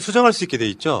글을 수정할 수 있게 돼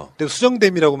있죠. 근데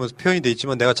수정됨이라고 하면서 표현이 돼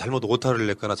있지만 내가 잘못 오타를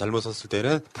냈거나 잘못 썼을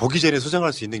때는 보기 전에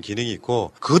수정할 수 있는 기능이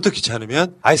있고 그것도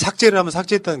귀찮으면 삭제를 하면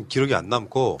삭제했다는 기록이 안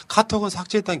남고 카톡은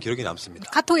삭제했다는 기록이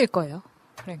남습니다. 카톡일 거예요.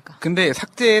 그러니까. 근데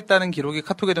삭제했다는 기록이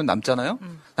카톡에도 남잖아요.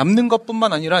 남는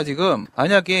것뿐만 아니라 지금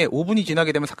만약에 5분이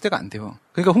지나게 되면 삭제가 안 돼요.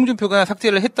 그러니까 홍준표가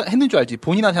삭제를 했는 줄 알지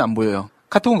본인한테는 안 보여요.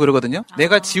 카톡은 그러거든요.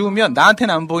 내가 지우면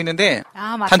나한테는 안 보이는데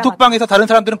단톡방에서 다른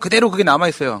사람들은 그대로 그게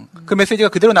남아있어요. 그 메시지가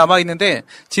그대로 남아있는데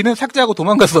지는 삭제하고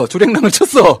도망갔어. 줄행랑을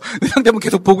쳤어. 그 상대는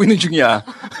계속 보고 있는 중이야.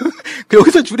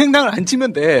 여기서 줄행랑을 안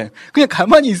치면 돼. 그냥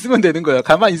가만히 있으면 되는 거야.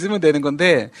 가만히 있으면 되는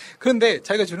건데 그런데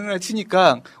자기가 줄행랑을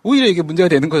치니까 오히려 이게 문제가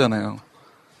되는 거잖아요.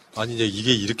 아니 이제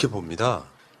이게 이렇게 봅니다.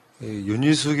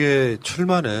 윤희숙의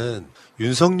출마는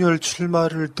윤석열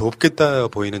출마를 돕겠다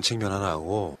보이는 측면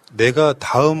하나하고 내가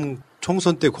다음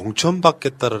총선 때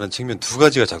공천받겠다라는 측면 두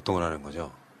가지가 작동을 하는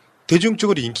거죠.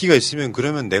 대중적으로 인기가 있으면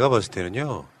그러면 내가 봤을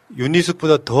때는요.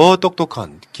 윤희숙보다 더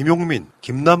똑똑한 김용민,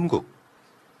 김남국,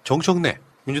 정청래,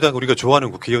 민주당 우리가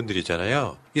좋아하는 국회의원들이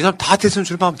있잖아요. 이 사람 다 대선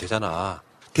출마하면 되잖아.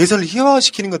 대선을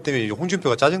희화화시키는 것 때문에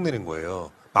홍준표가 짜증내는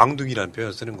거예요. 망둥이라는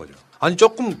표현을 쓰는 거죠. 아니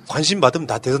조금 관심 받으면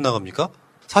다 대선 나갑니까?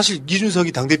 사실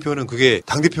이준석이 당대표는 그게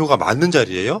당대표가 맞는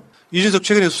자리예요? 이준석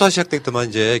최근에 수사 시작됐더만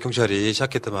이제 경찰이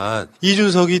시작했더만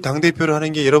이준석이 당대표를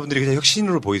하는 게 여러분들이 그냥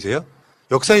혁신으로 보이세요?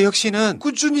 역사의 혁신은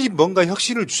꾸준히 뭔가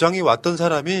혁신을 주장해 왔던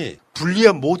사람이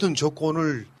불리한 모든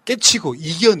조건을 깨치고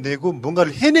이겨내고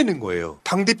뭔가를 해내는 거예요.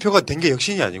 당대표가 된 게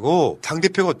혁신이 아니고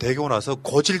당대표가 되고 나서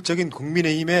고질적인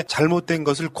국민의힘의 잘못된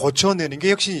것을 고쳐내는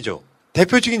게 혁신이죠.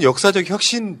 대표적인 역사적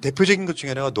혁신 대표적인 것 중에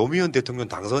하나가 노무현 대통령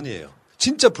당선이에요.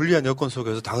 진짜 불리한 여건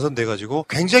속에서 당선돼가지고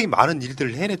굉장히 많은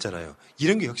일들을 해냈잖아요.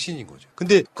 이런 게 혁신인 거죠.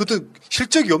 근데 그것도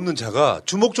실적이 없는 자가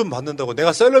주목 좀 받는다고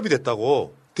내가 셀럽이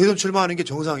됐다고 대선 출마하는 게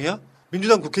정상이야?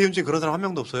 민주당 국회의원 중에 그런 사람 한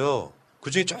명도 없어요.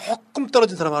 그중에 조금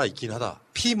떨어진 사람 하나 있긴 하다.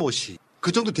 피모 씨.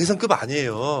 그 정도 대선급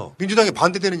아니에요. 민주당에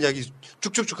반대되는 이야기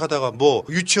쭉쭉쭉 하다가 뭐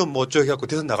유치원 뭐 어쩌고 해갖고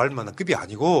대선 나갈 만한 급이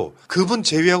아니고 그분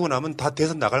제외하고 나면 다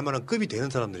대선 나갈 만한 급이 되는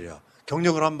사람들이야.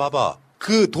 경력을 한번 봐봐.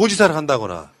 그 도지사를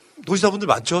한다거나 도지사분들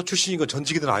많죠? 출신이건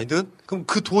전직이든 아니든 그럼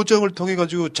그 도정을 통해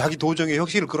가지고 자기 도정의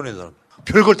혁신을 끌어낸 사람.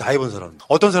 별걸 다 해본 사람.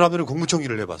 어떤 사람들은 국무총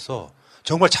일을 해봤어.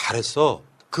 정말 잘했어.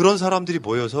 그런 사람들이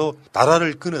모여서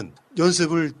나라를 끄는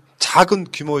연습을 작은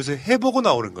규모에서 해보고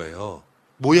나오는 거예요.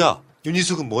 뭐야?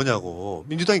 윤희숙은 뭐냐고.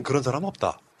 민주당이 그런 사람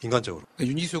없다. 인간적으로.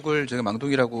 윤희숙을 제가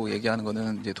망둥이라고 얘기하는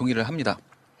거는 이제 동의를 합니다.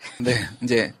 근데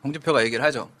이제 홍준표가 얘기를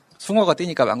하죠. 숭어가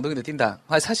뛰니까 망둥이도 뛴다.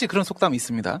 사실 그런 속담이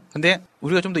있습니다. 근데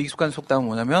우리가 좀 더 익숙한 속담은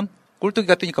뭐냐면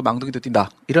꼴뚜기가 뛰니까 망둥이도 뛴다.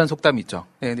 이런 속담이 있죠.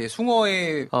 네, 근데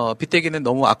숭어의 빗대기는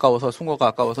너무 아까워서 숭어가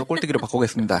아까워서 꼴뚜기로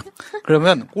바꾸겠습니다.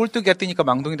 그러면 꼴뚜기가 뛰니까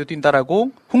망둥이도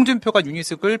뛴다라고 홍준표가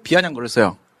윤희숙을 비아냥거를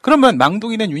써요. 그러면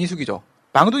망둥이는 윤희숙이죠.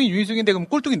 망둥이 윤희숙인데 그럼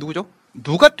꼴뚜기 누구죠?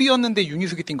 누가 뛰었는데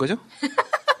윤희숙이 뛴 거죠?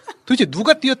 도대체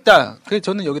누가 뛰었다? 그래서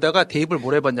저는 여기다가 대입을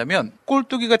뭘 해봤냐면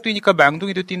꼴뚜기가 뛰니까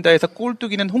망둥이도 뛴다 해서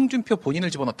꼴뚜기는 홍준표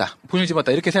본인을 집어넣었다. 본인을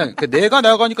집어넣었다. 이렇게 생각. 그러니까 내가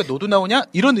나가니까 너도 나오냐?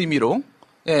 이런 의미로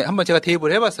예, 한번 제가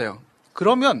대입을 해봤어요.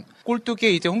 그러면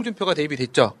꼴뚜기에 이제 홍준표가 대입이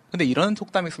됐죠. 근데 이런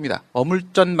속담이 있습니다.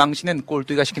 어물전 망신은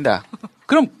꼴뚜기가 시킨다.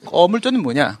 그럼 어물전은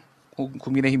뭐냐?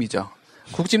 국민의힘이죠.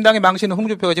 국진당의 망신은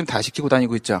홍준표가 지금 다 시키고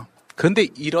다니고 있죠. 그런데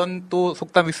이런 또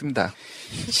속담이 있습니다.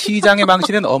 시장의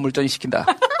망신은 어물전이 시킨다.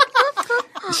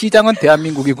 시장은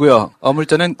대한민국이고요.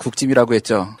 어물전은 국짐이라고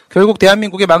했죠. 결국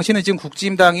대한민국의 망신은 지금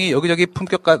국짐당이 여기저기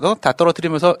품격 가서 다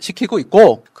떨어뜨리면서 시키고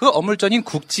있고 그 어물전인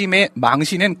국짐의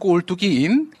망신은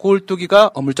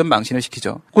꼴뚜기가 어물전 망신을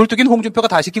시키죠. 꼴뚜기는 홍준표가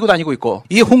다 시키고 다니고 있고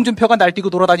이 홍준표가 날뛰고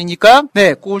돌아다니니까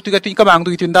네 꼴뚜기가 뛰니까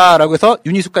망둥이 뛴다라고 해서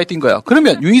윤희숙까지 뛴 거예요.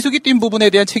 그러면 윤희숙이 뛴 부분에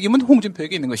대한 책임은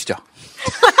홍준표에게 있는 것이죠.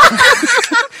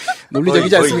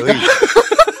 논리적이지 않습니까?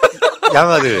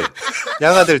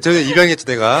 양아들, 저기 입양했죠,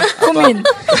 내가. 고민.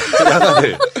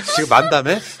 양아들, 지금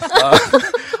만담해?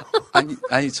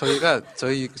 아니,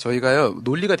 저희가요,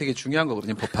 논리가 되게 중요한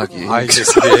거거든요, 법학이. 이제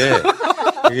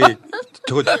그게,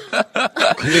 저거,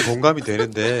 굉장히 공감이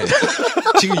되는데,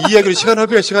 지금 이 이야기를 시간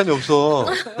허비할 시간이 없어.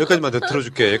 여기까지만 더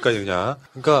들어줄게, 여기까지 그냥.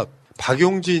 그러니까,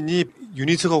 박용진이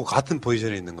윤희숙하고 같은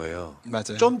포지션에 있는 거예요.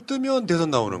 맞아요. 좀 뜨면 대선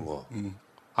나오는 거.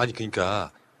 아니,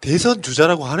 그러니까, 대선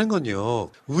주자라고 하는 건요.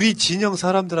 우리 진영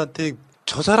사람들한테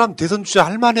저 사람 대선 주자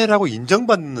할만해라고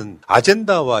인정받는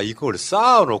아젠다와 이걸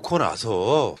쌓아놓고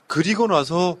나서 그리고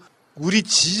나서 우리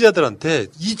지지자들한테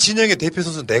이 진영의 대표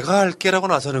선수 내가 할게라고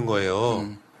나서는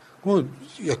거예요.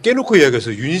 깨놓고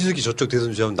이야기해서 윤희숙이 저쪽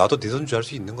대선 주자면 나도 대선 주자 할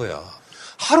수 있는 거야.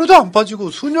 하루도 안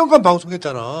빠지고 수년간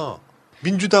방송했잖아.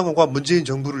 민주당과 문재인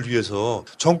정부를 위해서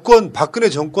박근혜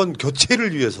정권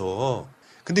교체를 위해서.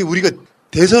 근데 우리가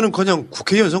대선은커녕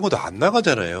국회의원 선거도 안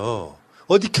나가잖아요.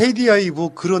 어디 KDI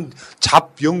뭐 그런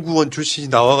잡연구원 출신이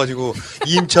나와가지고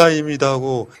임차입니다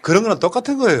하고 그런 거랑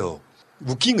똑같은 거예요.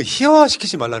 웃긴 거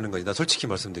희화화시키지 말라는 거지. 나 솔직히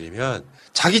말씀드리면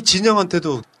자기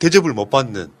진영한테도 대접을 못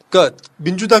받는. 그러니까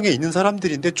민주당에 있는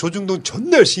사람들인데 조중동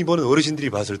존나 열심히 보는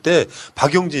어르신들이 봤을 때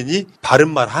박용진이 바른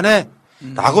말 하네.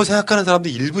 라고 생각하는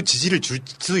사람들이 일부 지지를 줄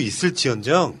수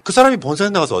있을지언정 그 사람이 본선에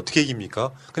나가서 어떻게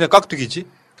이깁니까? 그냥 깍두기지?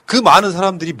 그 많은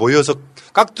사람들이 모여서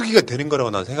깍두기가 되는 거라고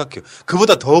난 생각해요.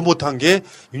 그보다 더 못한 게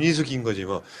윤희숙인 거지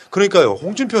뭐. 그러니까요.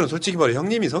 홍준표는 솔직히 말해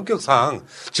형님이 성격상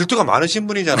질투가 많으신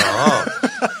분이잖아.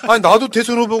 아니 나도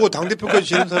대선 후보고 당대표까지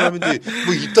지는 사람인데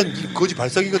뭐 일단 거지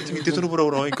발사기 같은 게 대선 후보라고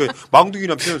그러니까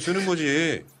망둥이란 표현 쓰는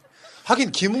거지.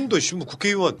 하긴 김웅도 뭐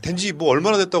국회의원 된지 뭐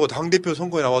얼마나 됐다고 당대표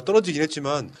선거에 나와 떨어지긴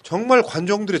했지만 정말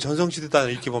관종들의 전성시대다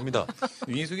이렇게 봅니다.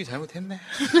 윤희숙이 잘못했네.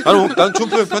 난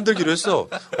준표 편들기로 했어.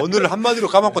 오늘 한마디로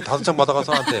까먹고 5장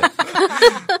받아가서 한테.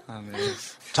 네.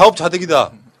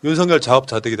 자업자득이다. 윤석열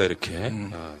자업자득이다 이렇게.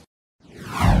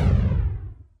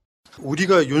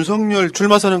 우리가 윤석열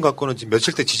출마 선언 갖고는 지금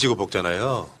며칠째 지지고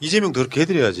볶잖아요. 이재명도 그렇게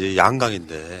해드려야지.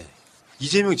 양강인데.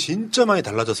 이재명 진짜 많이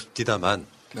달라졌습니다만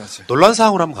논란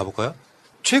사항으로 한번 가볼까요?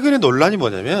 최근에 논란이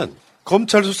뭐냐면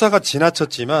검찰 수사가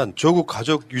지나쳤지만 조국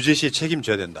가족 유죄 시에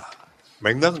책임져야 된다.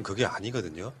 맥락은 그게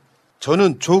아니거든요.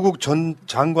 저는 조국 전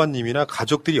장관님이나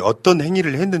가족들이 어떤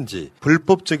행위를 했는지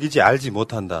불법적이지 알지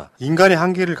못한다. 인간의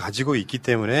한계를 가지고 있기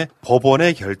때문에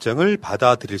법원의 결정을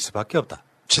받아들일 수밖에 없다.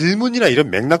 질문이나 이런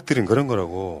맥락들은 그런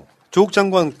거라고. 조국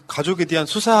장관 가족에 대한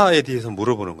수사에 대해서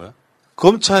물어보는 거야.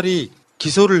 검찰이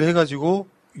기소를 해가지고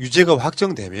유죄가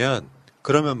확정되면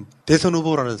그러면 대선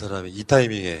후보라는 사람이 이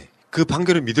타이밍에 그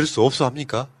판결을 믿을 수 없어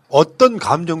합니까? 어떤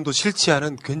감정도 싫지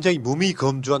않은 굉장히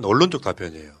무미검주한 언론적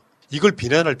답변이에요. 이걸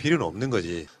비난할 필요는 없는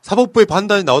거지. 사법부의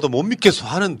판단이 나와도 못 믿겠어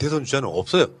하는 대선 주자는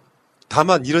없어요.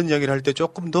 다만 이런 이야기를 할 때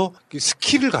조금 더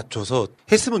스킬을 갖춰서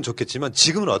했으면 좋겠지만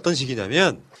지금은 어떤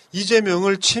시기냐면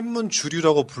이재명을 친문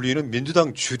주류라고 불리는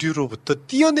민주당 주류로부터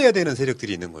띄어내야 되는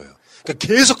세력들이 있는 거예요. 그러니까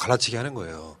계속 갈라치기 하는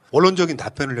거예요. 원론적인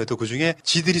답변을 해도 그중에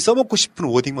지들이 써먹고 싶은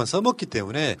워딩만 써먹기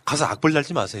때문에 가서 악플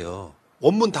달지 마세요.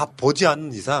 원문 다 보지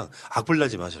않는 이상 악플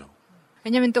달지 마세요.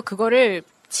 왜냐면 또 그거를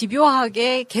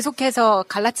집요하게 계속해서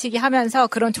갈라치기 하면서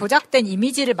그런 조작된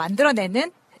이미지를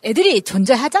만들어내는 애들이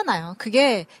존재하잖아요.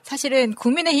 그게 사실은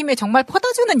국민의힘에 정말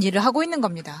퍼다주는 일을 하고 있는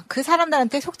겁니다. 그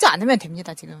사람들한테 속지 않으면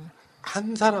됩니다, 지금.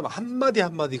 한 사람 한마디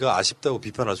한마디가 아쉽다고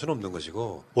비판할 수는 없는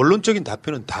것이고 원론적인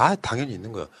답변은 다 당연히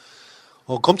있는 거야.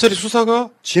 검찰이 수사가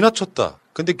지나쳤다.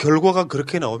 근데 결과가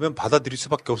그렇게 나오면 받아들일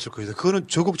수밖에 없을 거예요. 그거는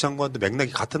조국 장관도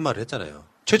맥락이 같은 말을 했잖아요.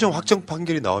 최종 확정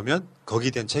판결이 나오면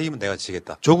거기에 대한 책임은 내가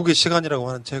지겠다. 조국의 시간이라고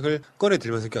하는 책을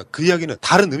꺼내들면서 그 이야기는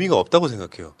다른 의미가 없다고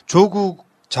생각해요. 조국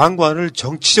장관을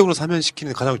정치적으로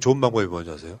사면시키는 가장 좋은 방법이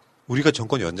뭔지 아세요? 우리가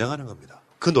정권 연장하는 겁니다.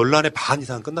 그 논란의 반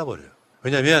이상은 끝나버려요.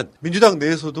 왜냐하면 민주당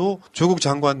내에서도 조국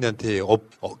장관한테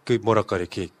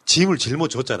이렇게 짐을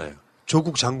짊어졌잖아요.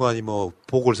 조국 장관이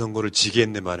보궐선거를 지게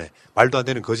했네 만에 말도 안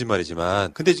되는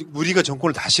거짓말이지만 근데 우리가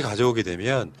정권을 다시 가져오게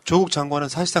되면 조국 장관은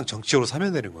사실상 정치적으로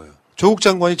사면되는 거예요. 조국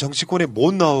장관이 정치권에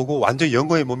못 나오고 완전히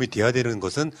영광의 몸이 돼야 되는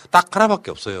것은 딱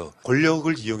하나밖에 없어요.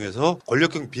 권력을 이용해서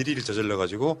권력형 비리를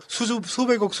저질러가지고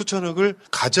수백억 수천억을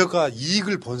가져가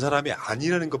이익을 본 사람이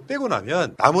아니라는 거 빼고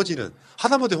나면 나머지는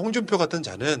하다못해 홍준표 같은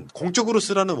자는 공적으로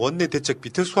쓰라는 원내 대책비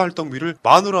특수활동비를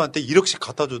마누라한테 1억씩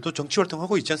갖다 줘도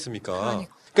정치활동하고 있지 않습니까?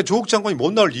 그러니까 조국 장관이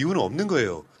못 나올 이유는 없는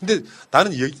거예요. 근데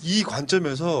나는 이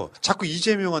관점에서 자꾸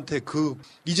이재명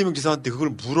지사한테 그걸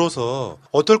물어서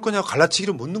어떨 거냐고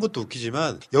갈라치기를 묻는 것도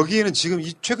웃기지만 여기에는 지금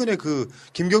최근에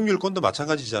김경률 건도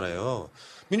마찬가지잖아요.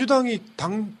 민주당이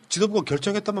당 지도부가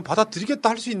결정했다면 받아들이겠다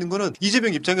할 수 있는 거는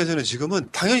이재명 입장에서는 지금은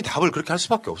당연히 답을 그렇게 할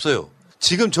수밖에 없어요.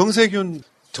 지금 정세균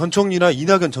전 총리나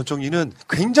이낙연 전 총리는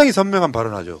굉장히 선명한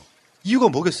발언하죠. 이유가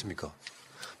뭐겠습니까?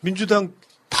 민주당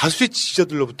다수의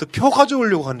지지자들로부터 표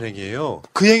가져오려고 하는 행위예요.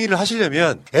 그 행위를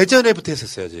하시려면 예전에부터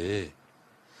했었어야지.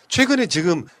 최근에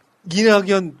지금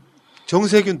이낙연,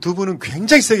 정세균 두 분은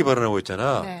굉장히 세게 발언하고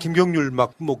있잖아. 네. 김경률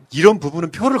이런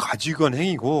부분은 표를 가지고 한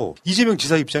행위고 이재명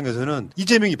지사 입장에서는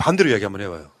이재명이 반대로 이야기 한번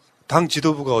해봐요. 당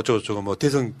지도부가 어쩌고저쩌고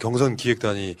대선 경선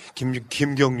기획단이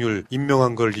김경률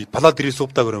임명한 걸 받아들일 수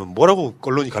없다 그러면 뭐라고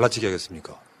언론이 갈라치기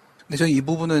하겠습니까? 근데 저는 이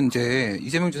부분은 이제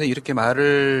이재명 지사 이렇게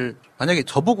말을 만약에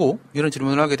저보고 이런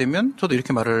질문을 하게 되면 저도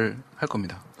이렇게 말을 할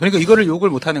겁니다. 그러니까 이거를 욕을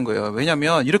못 하는 거예요.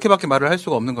 왜냐하면 이렇게밖에 말을 할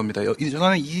수가 없는 겁니다.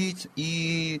 저는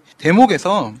이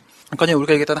대목에서 아까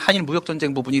우리가 얘기했던 한일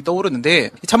무역전쟁 부분이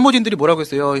떠오르는데 참모진들이 뭐라고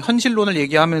했어요. 현실론을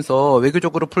얘기하면서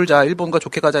외교적으로 풀자, 일본과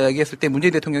좋게 가자 얘기했을 때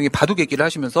문재인 대통령이 바둑 얘기를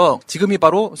하시면서 지금이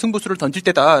바로 승부수를 던질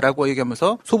때다라고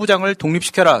얘기하면서 소부장을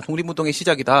독립시켜라. 독립운동의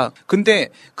시작이다. 근데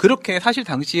그렇게 사실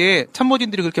당시에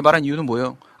참모진들이 그렇게 말한 이유는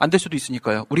뭐예요? 안 될 수도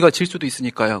있으니까요. 우리가 질 수도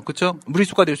있으니까요. 그렇죠?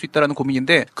 무리수가 될 수 있다라는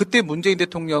고민인데 그때 문재인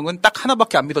대통령은 딱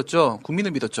하나밖에 안 믿었죠.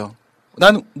 국민을 믿었죠.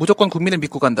 난 무조건 국민을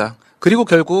믿고 간다. 그리고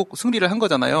결국 승리를 한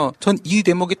거잖아요. 전 이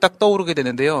대목이 딱 떠오르게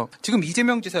되는데요. 지금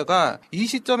이재명 지사가 이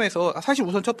시점에서 사실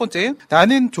우선 첫 번째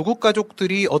나는 조국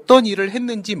가족들이 어떤 일을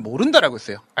했는지 모른다라고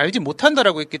했어요. 알지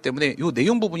못한다라고 했기 때문에 이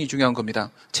내용 부분이 중요한 겁니다.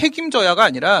 책임져야가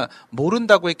아니라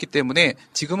모른다고 했기 때문에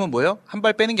지금은 뭐예요? 한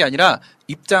발 빼는 게 아니라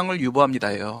입장을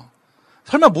유보합니다예요.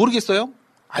 설마 모르겠어요?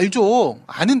 알죠.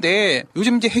 아는데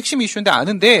요즘 이제 핵심 이슈인데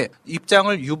아는데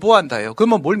입장을 유보한다예요.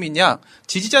 그러면 뭘 믿냐?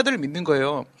 지지자들을 믿는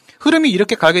거예요. 흐름이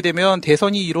이렇게 가게 되면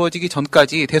대선이 이루어지기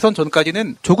전까지 대선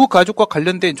전까지는 조국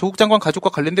장관 가족과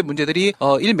관련된 문제들이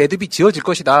매듭이 지어질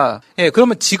것이다. 예,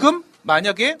 그러면 지금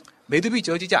만약에 매듭이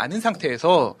지어지지 않은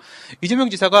상태에서 이재명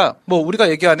지사가 우리가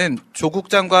얘기하는 조국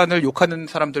장관을 욕하는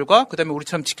사람들과 그다음에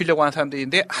우리처럼 지키려고 하는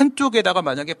사람들인데 한쪽에다가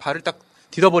만약에 발을 딱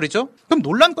디뎌버리죠? 그럼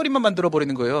논란거리만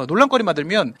만들어버리는 거예요. 논란거리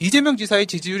만들면 이재명 지사의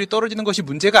지지율이 떨어지는 것이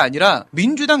문제가 아니라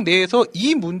민주당 내에서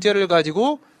이 문제를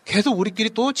가지고 계속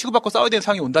우리끼리 또 치고받고 싸워야 되는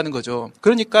상황이 온다는 거죠.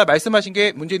 그러니까 말씀하신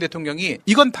게 문재인 대통령이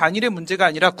이건 단일의 문제가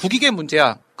아니라 국익의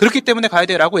문제야. 그렇기 때문에 가야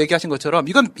돼라고 얘기하신 것처럼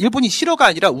이건 일본이 싫어가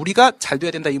아니라 우리가 잘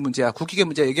돼야 된다 이 문제야. 국익의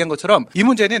문제야 얘기한 것처럼 이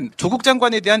문제는 조국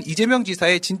장관에 대한 이재명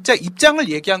지사의 진짜 입장을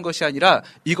얘기한 것이 아니라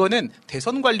이거는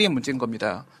대선 관리의 문제인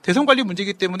겁니다. 대선 관리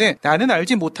문제이기 때문에 나는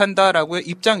알지 못한다라고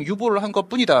입장 유보를 한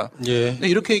것뿐이다. 예.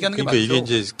 이렇게 얘기하는 게 맞죠. 이게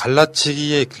이제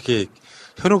갈라치기에 그렇게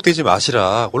현혹되지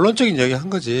마시라. 원론적인 이야기 한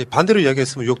거지. 반대로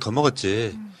이야기했으면 욕 더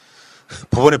먹었지.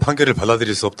 법원의 판결을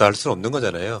받아들일 수 없다 할 수는 없는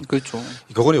거잖아요. 그렇죠.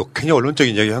 그거는 괜히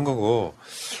언론적인 이야기 한 거고.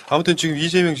 아무튼 지금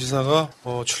이재명 지사가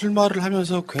출마를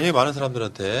하면서 굉장히 많은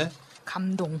사람들한테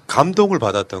감동을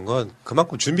받았던 건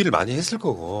그만큼 준비를 많이 했을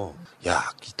거고. 야,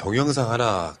 이 동영상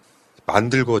하나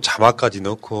만들고 자막까지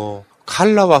넣고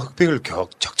칼라와 흑백을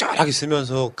적절히 적절하게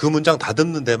쓰면서 그 문장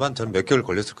다듬는 데만 저는 몇 개월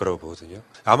걸렸을 거라고 보거든요.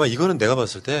 아마 이거는 내가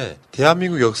봤을 때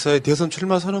대한민국 역사의 대선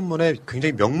출마 선언문에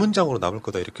굉장히 명문장으로 남을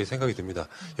거다 이렇게 생각이 듭니다.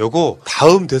 요거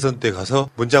다음 대선 때 가서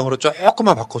문장으로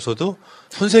조금만 바꿔서도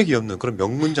손색이 없는 그런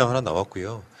명문장 하나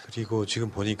나왔고요. 그리고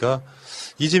지금 보니까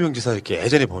이재명 지사 이렇게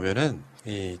예전에 보면은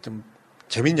좀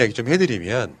재밌는 이야기 좀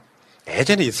해드리면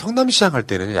예전에 성남시장 할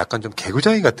때는 약간 좀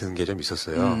개구장이 같은 게 좀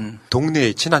있었어요.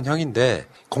 동네의 친한 형인데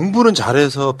공부는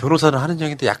잘해서 변호사를 하는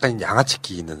형인데 약간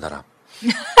양아치기 있는 사람.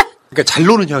 그러니까 잘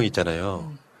노는 형이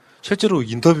있잖아요. 실제로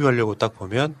인터뷰하려고 딱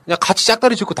보면 그냥 같이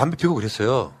짝다리 짚고 담배 피우고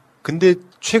그랬어요. 근데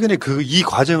최근에 이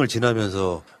과정을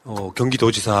지나면서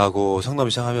경기도지사하고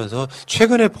성남시장 하면서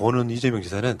최근에 보는 이재명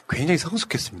지사는 굉장히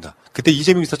성숙했습니다. 그때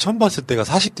이재명 지사 처음 봤을 때가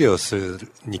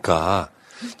 40대였으니까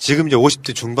지금 이제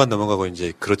 50대 중반 넘어가고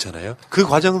이제 그렇잖아요. 그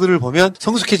과정들을 보면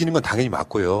성숙해지는 건 당연히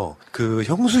맞고요. 그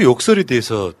형수 욕설에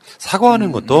대해서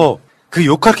사과하는 것도 그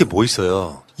욕할 게 뭐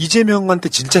있어요. 이재명한테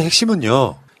진짜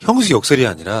핵심은요. 형수 욕설이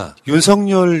아니라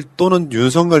윤석열 또는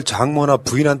윤석열 장모나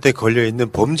부인한테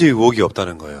걸려있는 범죄 의혹이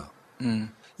없다는 거예요.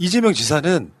 이재명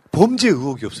지사는 범죄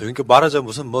의혹이 없어요. 그러니까 말하자면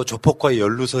무슨 뭐 조폭과의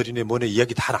연루설이네 뭐네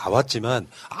이야기 다 나왔지만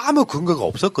아무 근거가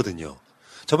없었거든요.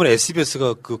 저번에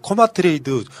SBS가 그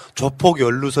코마트레이드 조폭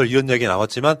연루설 이런 이야기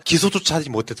나왔지만 기소조차 하지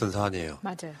못했던 사안이에요.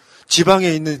 맞아요.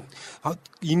 지방에 있는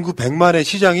인구 100만의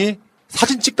시장이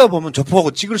사진 찍다 보면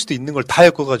조폭하고 찍을 수도 있는 걸 다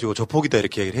엮어가지고 조폭이다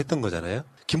이렇게 얘기를 했던 거잖아요.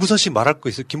 김부선 씨 말할 거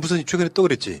있어요. 김부선이 최근에 또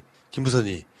그랬지.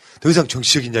 김부선이 더 이상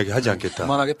정치적인 이야기 하지 않겠다.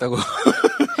 그만하겠다고.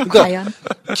 그러니까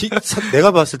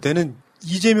내가 봤을 때는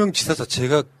이재명 지사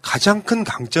자체가 가장 큰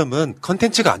강점은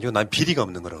컨텐츠가 아니고 난 비리가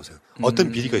없는 거라고 생각해요.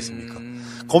 어떤 비리가 있습니까?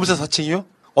 검사 사칭이요?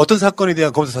 어떤 사건에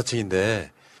대한 검사 사칭인데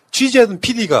취재하던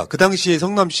PD가 그 당시에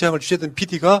성남시장을 취재하던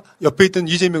PD가 옆에 있던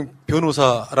이재명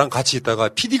변호사랑 같이 있다가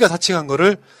PD가 사칭한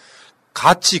거를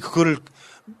같이 그거를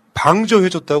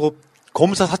방조해줬다고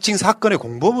검사 사칭 사건의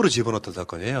공범으로 집어넣었던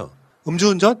사건이에요.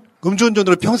 음주운전?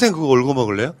 음주운전으로 평생 그거 얼고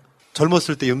먹을래요?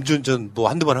 젊었을 때 음주운전 뭐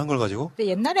한두 번 한 걸 가지고?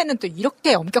 근데 옛날에는 또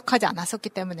이렇게 엄격하지 않았었기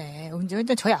때문에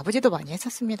음주운전 저희 아버지도 많이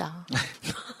했었습니다.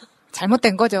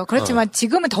 잘못된 거죠. 그렇지만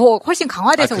지금은 더 훨씬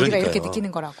강화돼서 우리가 이렇게 느끼는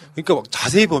거라고. 그러니까 막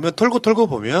자세히 보면 털고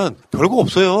보면 별거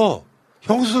없어요.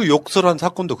 형수 욕설한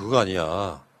사건도 그거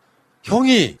아니야.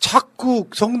 형이 자꾸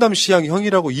성남시장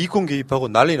형이라고 이권 개입하고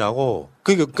난리 나고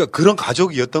그러니까 그런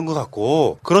가족이었던 것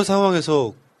같고 그런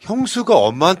상황에서 형수가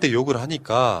엄마한테 욕을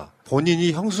하니까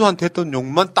본인이 형수한테 했던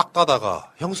욕만 딱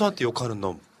따다가 형수한테 욕하는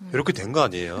놈 이렇게 된 거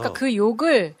아니에요. 그러니까 그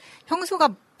욕을 형수가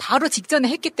바로 직전에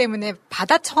했기 때문에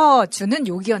받아쳐주는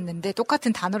욕이었는데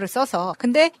똑같은 단어를 써서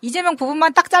근데 이재명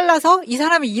부분만 딱 잘라서 이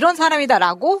사람이 이런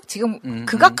사람이다라고 지금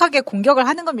극악하게 공격을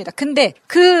하는 겁니다. 근데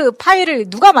그 파일을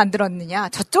누가 만들었느냐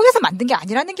저쪽에서 만든 게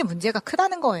아니라는 게 문제가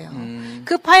크다는 거예요.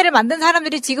 그 파일을 만든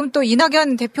사람들이 지금 또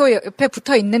이낙연 대표 옆에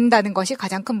붙어 있는다는 것이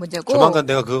가장 큰 문제고 조만간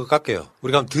내가 그거 깎게요.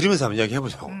 우리가 한번 들으면서 한번 이야기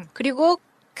해보자고. 그리고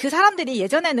그 사람들이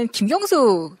예전에는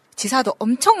김경수 지사도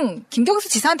엄청 김경수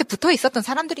지사한테 붙어 있었던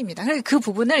사람들입니다. 그래서 그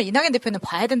부분을 이낙연 대표는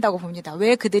봐야 된다고 봅니다.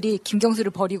 왜 그들이 김경수를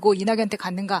버리고 이낙연한테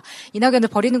갔는가? 이낙연을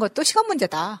버리는 것도 시간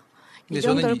문제다. 이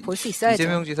정도를 볼 수 있어야죠.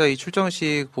 이재명 지사 이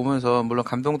출정식 보면서 물론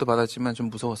감동도 받았지만 좀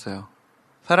무서웠어요.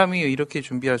 사람이 이렇게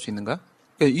준비할 수 있는가?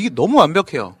 이게 너무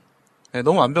완벽해요. 네,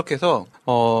 너무 완벽해서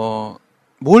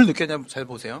뭘 느꼈냐면 잘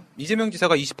보세요. 이재명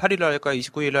지사가 28일 날 할까,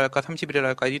 29일 날 할까, 30일 날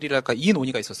할까, 1일 날 할까 이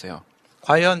논의가 있었어요.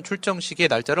 과연 출정식의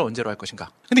날짜를 언제로 할 것인가.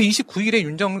 근데 29일에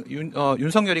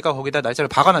윤석열이가 거기다 날짜를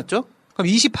박아놨죠? 그럼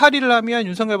 28일을 하면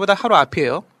윤석열보다 하루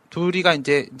앞이에요. 둘이가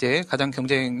이제 가장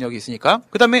경쟁력이 있으니까.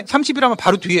 그 다음에 30일 하면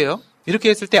바로 뒤에요.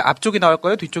 이렇게 했을 때 앞쪽이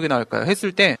나올까요? 뒤쪽이 나올까요?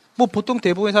 했을 때, 뭐 보통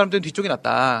대부분의 사람들은 뒤쪽이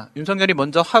낫다. 윤석열이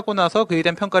먼저 하고 나서 그에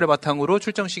대한 평가를 바탕으로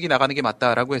출정식이 나가는 게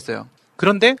맞다라고 했어요.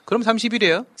 그런데, 그럼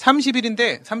 30일이에요.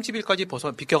 30일인데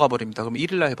 30일까지 비껴가 버립니다. 그럼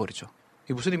 1일 날 해버리죠.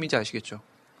 이게 무슨 의미인지 아시겠죠?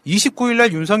 29일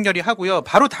날 윤석열이 하고요.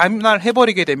 바로 다음 날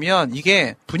해버리게 되면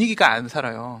이게 분위기가 안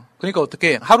살아요. 그러니까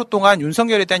어떻게 하루 동안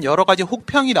윤석열에 대한 여러 가지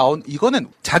혹평이 이거는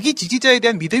자기 지지자에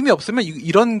대한 믿음이 없으면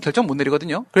이런 결정 못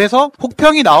내리거든요. 그래서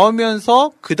혹평이 나오면서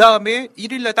그 다음에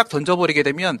 1일 날 딱 던져버리게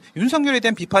되면 윤석열에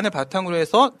대한 비판을 바탕으로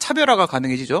해서 차별화가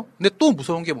가능해지죠. 근데 또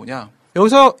무서운 게 뭐냐.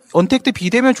 여기서 언택트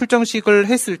비대면 출정식을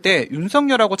했을 때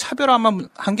윤석열하고 차별화만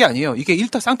한 게 아니에요. 이게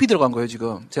일타 쌍피 들어간 거예요,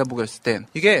 지금. 제가 보고 했을 땐.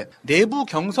 이게 내부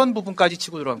경선 부분까지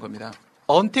치고 들어간 겁니다.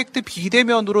 언택트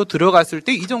비대면으로 들어갔을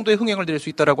때 이 정도의 흥행을 낼 수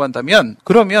있다라고 한다면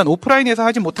그러면 오프라인에서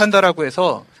하지 못한다라고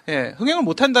해서 흥행을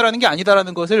못한다라는 게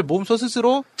아니다라는 것을 몸소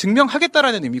스스로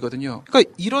증명하겠다라는 의미거든요.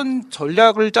 그러니까 이런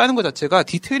전략을 짜는 것 자체가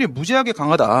디테일이 무지하게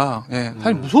강하다.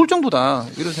 사실 무서울 정도다.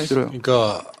 이런 생각이 들어요.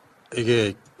 그러니까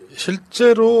이게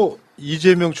실제로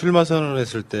이재명 출마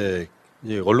선언했을 때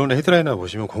이제 언론의 헤드라인을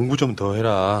보시면 공부 좀 더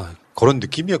해라 그런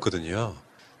느낌이었거든요.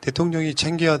 대통령이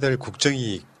챙겨야 될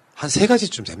국정이 한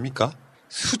 3가지쯤 됩니까?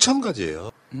 수천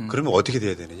가지예요. 그러면 어떻게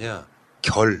돼야 되느냐?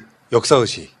 결,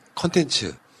 역사의식,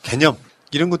 컨텐츠, 개념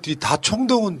이런 것들이 다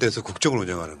총동원돼서 국정을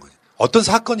운영하는 거예요. 어떤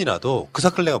사건이 나도 그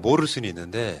사건을 내가 모를 수는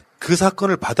있는데 그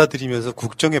사건을 받아들이면서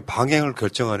국정의 방향을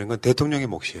결정하는 건 대통령의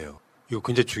몫이에요. 이거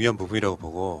굉장히 중요한 부분이라고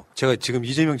보고 제가 지금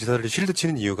이재명 지사를 쉴드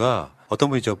치는 이유가 어떤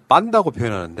분이 저 빤다고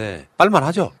표현하는데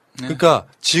빨만하죠. 그러니까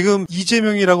지금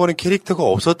이재명이라고 하는 캐릭터가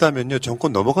없었다면요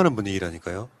정권 넘어가는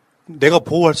분위기라니까요. 내가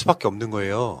보호할 수밖에 없는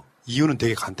거예요. 이유는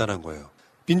되게 간단한 거예요.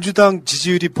 민주당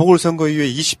지지율이 보궐선거 이후에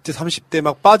 20대, 30대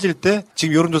막 빠질 때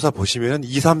지금 여론조사 보시면은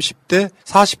 20, 30대,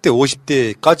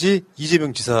 40대, 50대까지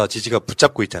이재명 지사 지지가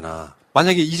붙잡고 있잖아.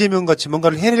 만약에 이재명 같이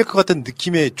뭔가를 해낼 것 같은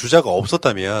느낌의 주자가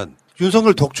없었다면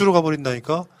윤석열 독주로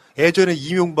가버린다니까? 예전에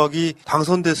이명박이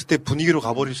당선됐을 때 분위기로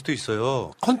가버릴 수도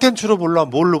있어요. 컨텐츠로 몰라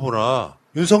뭘로 보나.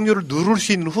 윤석열을 누를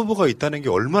수 있는 후보가 있다는 게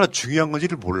얼마나 중요한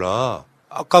건지를 몰라.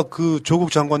 아까 그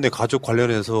조국 장관의 가족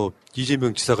관련해서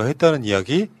이재명 지사가 했다는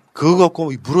이야기? 그거 갖고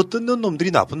물어뜯는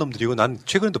놈들이 나쁜 놈들이고 난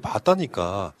최근에도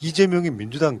봤다니까. 이재명이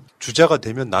민주당 주자가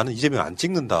되면 나는 이재명 안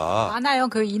찍는다. 많아요.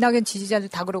 그 이낙연 지지자들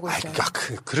다 그러고 있어요.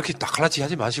 그렇게 갈라치기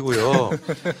하지 마시고요.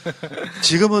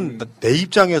 지금은 내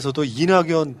입장에서도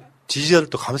이낙연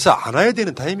지지자들도 감싸 안아야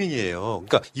되는 타이밍이에요.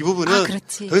 그러니까 이 부분은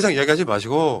더 이상 이야기하지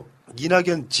마시고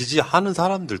이낙연 지지하는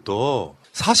사람들도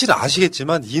사실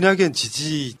아시겠지만 이낙연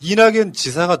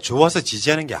지사가 좋아서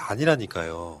지지하는 게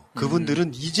아니라니까요.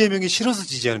 그분들은 이재명이 싫어서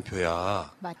지지하는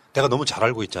표야. 내가 너무 잘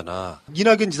알고 있잖아.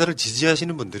 이낙연 지사를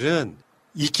지지하시는 분들은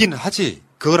있긴 하지.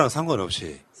 그거랑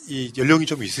상관없이. 이 연령이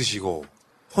좀 있으시고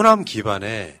호남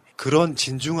기반의 그런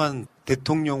진중한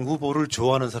대통령 후보를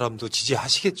좋아하는 사람도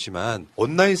지지하시겠지만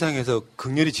온라인상에서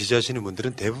극렬히 지지하시는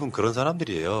분들은 대부분 그런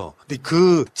사람들이에요. 근데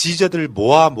그 지지자들을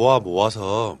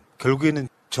모아서 결국에는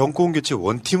정권 교체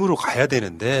원팀으로 가야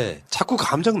되는데 자꾸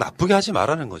감정 나쁘게 하지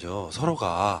말라는 거죠.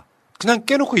 서로가. 그냥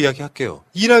깨놓고 이야기할게요.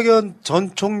 이낙연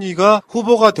전 총리가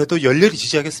후보가 돼도 열렬히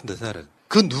지지하겠습니다. 저는.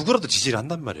 그 누구라도 지지를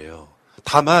한단 말이에요.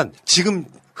 다만 지금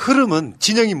흐름은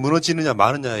진영이 무너지느냐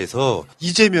마느냐에서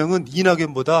이재명은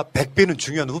이낙연보다 100배는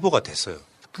중요한 후보가 됐어요.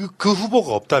 그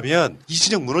후보가 없다면 이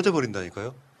진영 무너져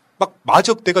버린다니까요. 막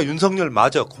마적대가 윤석열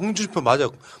마적, 홍준표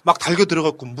마적 막 달겨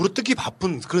들어갔고 물어뜯기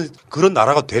바쁜 그런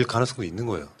나라가 될 가능성도 있는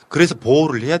거예요. 그래서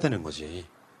보호를 해야 되는 거지.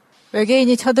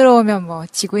 외계인이 쳐들어오면 뭐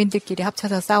지구인들끼리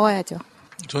합쳐서 싸워야죠.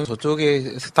 저는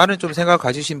저쪽에 다른 좀 생각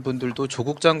가지신 분들도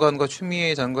조국 장관과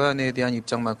추미애 장관에 대한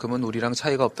입장만큼은 우리랑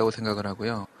차이가 없다고 생각을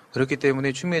하고요. 그렇기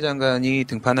때문에 추미애 장관이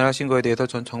등판을 하신 거에 대해서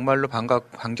전 정말로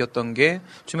반겼던 게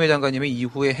추미애 장관님의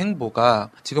이후의 행보가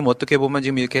지금 어떻게 보면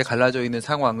지금 이렇게 갈라져 있는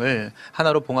상황을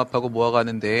하나로 봉합하고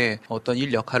모아가는데 어떤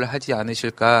일 역할을 하지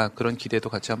않으실까 그런 기대도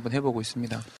같이 한번 해보고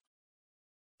있습니다.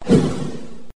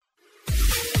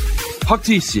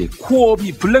 박지희 씨,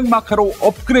 코업이 블랙마카로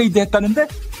업그레이드 했다는데?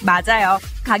 맞아요.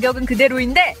 가격은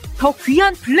그대로인데 더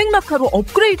귀한 블랙마카로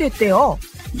업그레이드 했대요.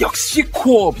 역시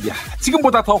코업이야.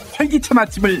 지금보다 더 활기찬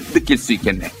아침을 느낄 수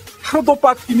있겠네. 하루도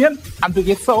빠뜨리면 안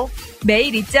되겠어.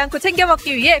 매일 잊지 않고 챙겨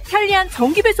먹기 위해 편리한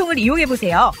정기 배송을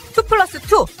이용해보세요.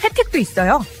 2+2 혜택도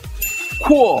있어요.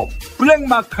 코업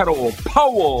블랙마카로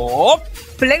파워업.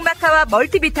 블랙마카와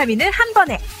멀티비타민을 한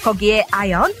번에. 거기에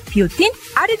아연, 비오틴,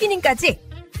 아르기닌까지.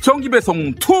 정기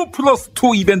배송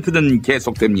 2+2 이벤트는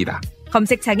계속됩니다.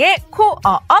 검색창에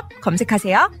코어업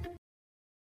검색하세요.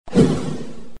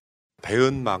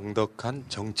 배은망덕한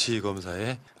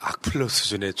정치검사의 악플러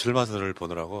수준의 출마선을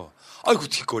보느라고 아이고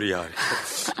뒷골이야.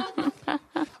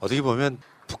 어떻게 보면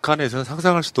북한에서는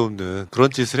상상할 수도 없는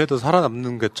그런 짓을 해도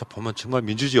살아남는 게 보면 정말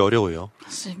민주주의 어려워요.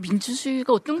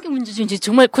 민주주의가 어떤 게 민주주의인지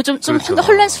정말 좀 그렇죠.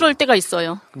 혼란스러울 때가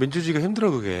있어요. 민주주의가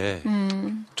힘들어 그게.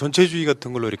 전체주의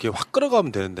같은 걸로 이렇게 확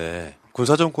끌어가면 되는데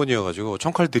군사정권이어가지고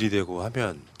총칼 들이대고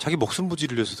하면 자기 목숨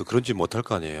부지를 위해서도 그런 짓 못할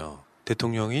거 아니에요.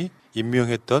 대통령이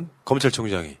임명했던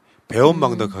검찰총장이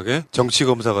배은망덕하게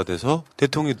정치검사가 돼서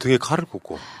대통령 등에 칼을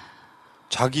꽂고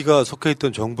자기가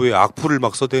속해있던 정부의 악플을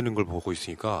막 써대는 걸 보고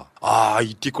있으니까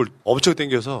이 뒷골 엄청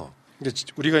땡겨서 근데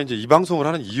우리가 이제 이 방송을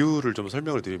하는 이유를 좀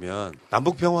설명을 드리면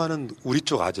남북평화는 우리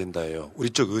쪽 아젠다예요. 우리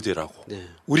쪽 의제라고. 네.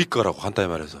 우리 거라고 간단히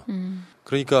말해서.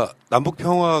 그러니까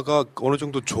남북평화가 어느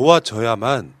정도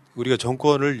좋아져야만 우리가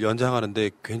정권을 연장하는 데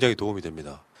굉장히 도움이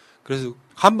됩니다. 그래서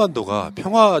한반도가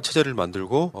평화 체제를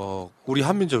만들고 우리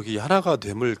한민족이 하나가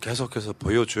됨을 계속해서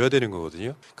보여줘야 되는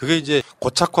거거든요. 그게 이제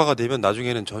고착화가 되면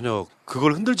나중에는 전혀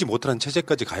그걸 흔들지 못하는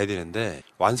체제까지 가야 되는데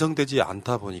완성되지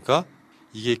않다 보니까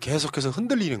이게 계속해서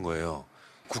흔들리는 거예요.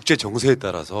 국제 정세에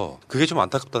따라서 그게 좀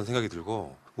안타깝다는 생각이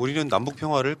들고 우리는 남북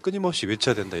평화를 끊임없이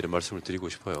외쳐야 된다 이런 말씀을 드리고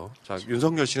싶어요. 자,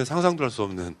 윤석열 씨는 상상도 할 수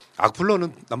없는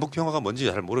악플러는 남북 평화가 뭔지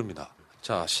잘 모릅니다.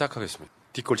 자, 시작하겠습니다.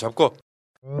 뒷골 잡고.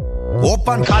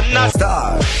 오빤 갓나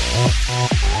스타일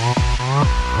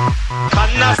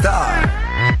갓나 스타일.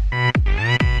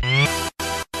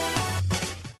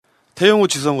 태영호,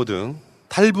 지성호 등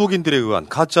탈북인들에 의한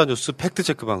가짜뉴스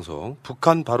팩트체크 방송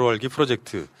북한 바로 알기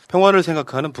프로젝트 평화를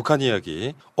생각하는 북한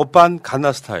이야기 오빤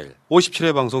갓나 스타일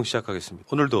 57회 방송 시작하겠습니다.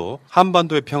 오늘도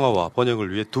한반도의 평화와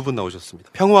번영을 위해 두 분 나오셨습니다.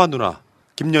 평화 누나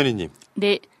김연희님.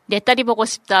 네, 내 딸이 보고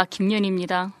싶다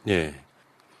김연희입니다. 예,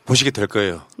 보시게 될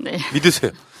거예요. 네.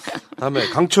 믿으세요. 다음에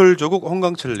강철 조국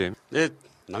홍강철님. 네,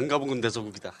 남가분군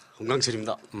대조국이다.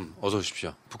 홍강철입니다. 어서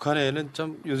오십시오. 북한에는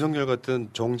좀 윤석열 같은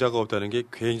종자가 없다는 게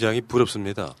굉장히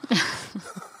부럽습니다.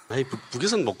 아니,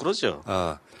 북에서는 못 그러죠.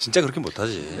 아, 진짜 그렇게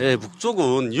못하지. 네,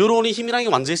 북쪽은 여론이 힘이라는 게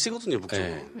완전히 세거든요, 북쪽은.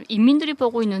 네. 인민들이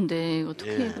보고 있는데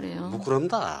어떻게 그래요? 못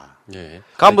그런다. 예.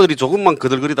 간부들이 조금만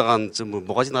그들거리다가 뭐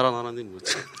뭐가지 날아나는 뭐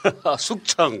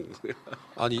숙청.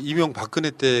 아니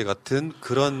이명박근혜 때 같은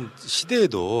그런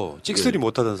시대에도 찍소리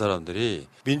못하던 사람들이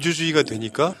민주주의가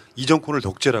되니까 이 정권을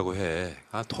독재라고 해.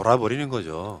 아, 돌아버리는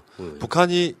거죠.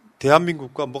 북한이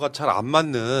대한민국과 뭐가 잘 안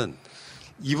맞는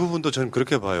이 부분도 저는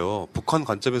그렇게 봐요. 북한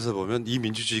관점에서 보면 이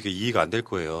민주주의가 이해가 안 될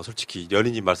거예요. 솔직히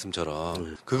연인님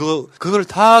말씀처럼. 그걸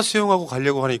다 수용하고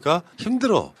가려고 하니까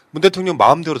힘들어. 문 대통령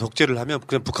마음대로 독재를 하면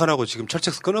그냥 북한하고 지금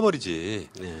철책서 끊어버리지.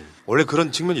 네. 원래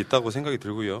그런 측면이 있다고 생각이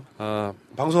들고요. 아,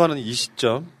 방송하는 이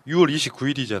시점 6월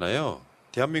 29일이잖아요.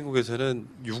 대한민국에서는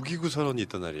 6.29 선언이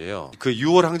있던 날이에요. 그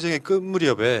 6월 항쟁의 끝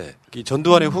무렵에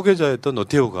전두환의 후계자였던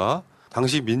노태우가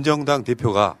당시 민정당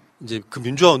대표가 이제 그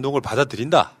민주화 운동을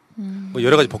받아들인다. 뭐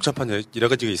여러 가지 복잡한 여러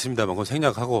가지가 있습니다만 그건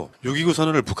생략하고 6.29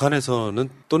 선언을 북한에서는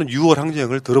또는 6월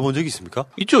항쟁을 들어본 적이 있습니까?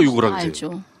 있죠, 6월 항쟁.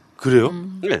 알죠. 그래요?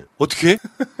 네. 어떻게?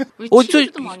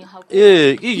 TV도 많이 하고.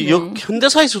 예, 이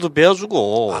현대사에서도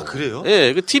배워주고. 아, 그래요?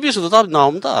 예, 그 TV에서도 다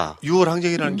나옵니다. 6월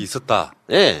항쟁이라는 게 있었다.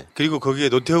 예. 그리고 거기에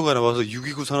노태우가 나와서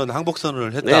 6.29 선언, 항복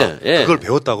선언을 했다. 예, 예. 그걸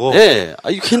배웠다고? 예.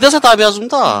 아, 현대사 다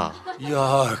배워줍니다.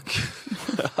 이야.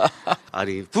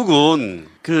 아니, 북은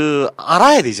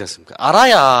알아야 되지 않습니까?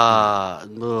 알아야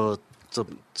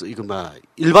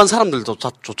일반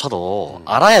사람들조차도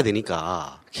알아야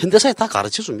되니까 현대사에 다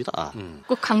가르쳐 줍니다.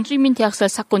 그 광주인민 대학살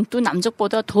사건도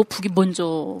남쪽보다 더 북이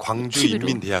먼저. 광주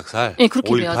인민 대학살? 네,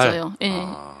 그렇게 5.18? 배워져요. 예. 네.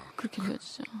 그렇게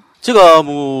배워지죠. 제가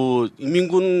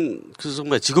인민군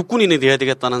직업군인이 돼야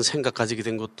되겠다는 생각 가지게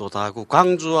된 것도 다고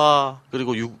광주와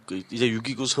그리고 이제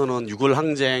 6.29 선언, 6월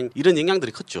항쟁 이런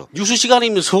영향들이 컸죠. 뉴스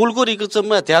시간이면 서울거리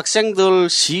대학생들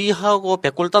시하고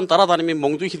백골단 따라다니면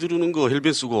몽둥이 휘두르는 거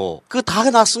헬멧 쓰고 그거 다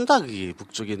났습니다. 그게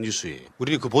북쪽의 뉴스에.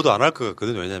 우리는 그 보도 안 할 것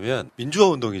같거든. 왜냐면 민주화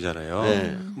운동이잖아요.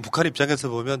 네. 북한 입장에서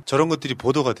보면 저런 것들이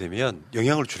보도가 되면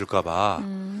영향을 줄까 봐.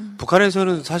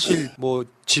 북한에서는 사실 뭐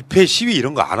집회 시위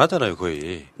이런 거 안 하잖아요,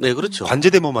 거의. 네, 그렇죠. 관제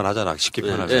데모만 하잖아, 쉽게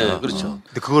표현하면. 네, 그렇죠.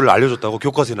 근데 그걸 알려줬다고?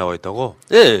 교과서에 나와 있다고?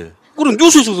 네. 그럼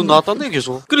뉴스에서도 나왔단데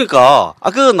계속. 그러니까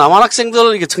남한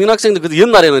학생들 이게 청년 학생들 그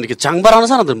옛날에는 이렇게 장발하는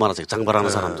사람들 많았어요. 장발하는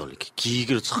사람들 이렇게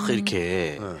기기를 쫙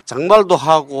이렇게 장발도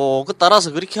하고 그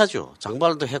따라서 그렇게 하죠.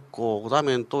 장발도 했고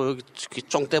그다음에 또 여기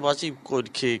쫑대바지 입고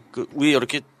이렇게 위에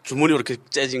이렇게 주머니 이렇게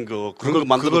째진 거 그런 거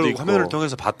만들어도 그걸 있고. 화면을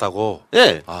통해서 봤다고. 예.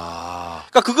 네. 아.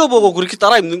 그러니까 그거 보고 그렇게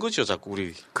따라 입는 거죠, 자꾸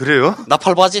우리. 그래요?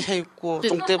 나팔바지 해 입고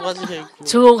쫑대바지 해 입고.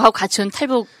 저하고 같이 온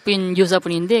탈북민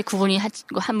여자분인데 그분이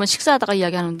한번 식사하다가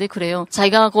이야기하는데 그래요.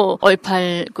 자기가 그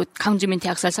 5.18 강주민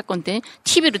대학살 사건 때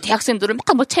TV로 대학생들을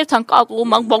막 뭐 체류탄 까고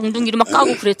막 멍둥이를 막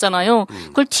까고 그랬잖아요.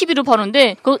 그걸 TV로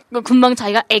보는데 금방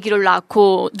자기가 아기를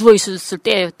낳고 누워 있었을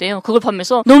때였대요. 그걸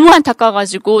보면서 너무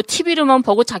안타까워가지고 TV로만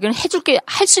보고 자기는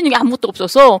할 수 있는 게 아무것도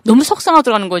없어서 너무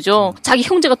속상하더라는 거죠. 자기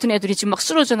형제 같은 애들이 지금 막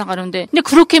쓰러져 나가는데 근데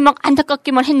그렇게 막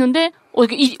안타깝게만 했는데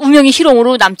이 운명의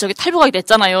희롱으로 남쪽에 탈북하게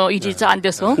됐잖아요. 일이 잘 안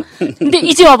돼서. 근데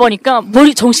이제 와보니까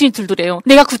정신이 들더래요.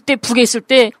 내가 그때 북에 있을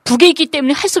때 북에 있기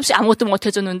때문에 할 수 없이 아무것도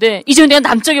못해줬는데 이제 내가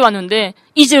남쪽에 왔는데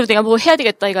이제로 내가 뭐 해야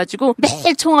되겠다 해가지고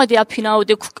매일 청와대 앞이나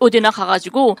어디나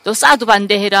가가지고 너 사드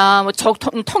반대해라, 뭐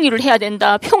통일을 해야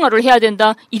된다, 평화를 해야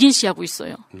된다 이런 시하고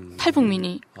있어요.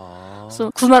 탈북민이. 그래서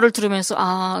그 말을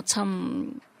들으면서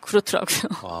참 그렇더라고요.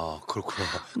 아, 그렇구나.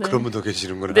 네. 그런 분도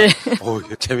계시는구나. 네.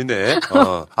 재밌네.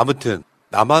 아무튼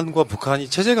남한과 북한이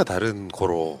체제가 다른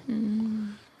고로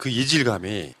그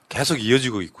이질감이 계속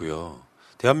이어지고 있고요.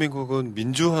 대한민국은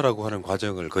민주화라고 하는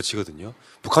과정을 거치거든요.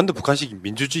 북한도 북한식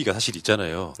민주주의가 사실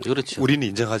있잖아요. 그렇죠. 우리는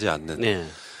인정하지 않는. 네.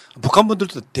 북한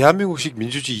분들도 대한민국식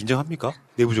민주주의 인정합니까?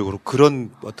 내부적으로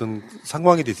그런 어떤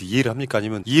상황에 대해서 이해를 합니까?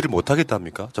 아니면 이해를 못하겠다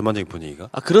합니까? 전반적인 분위기가?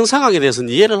 그런 상황에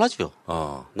대해서는 이해를 하죠.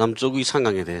 남쪽의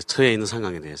상황에 대해서, 처해 있는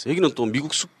상황에 대해서. 여기는 또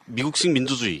미국식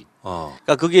민주주의.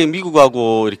 그러니까 그게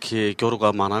미국하고 이렇게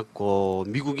교류가 많았고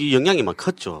미국이 영향이 막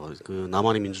컸죠. 그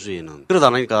남한의 민주주의는.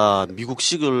 그러다 보니까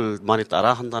미국식을 많이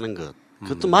따라 한다는 것.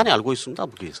 그것도 많이 알고 있습니다,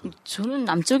 북에서. 저는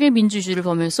남쪽의 민주주의를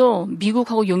보면서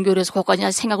미국하고 연결해서 그것까지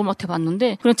아직 생각을 못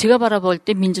해봤는데, 그럼 제가 바라볼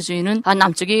때 민주주의는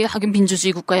남쪽이 하긴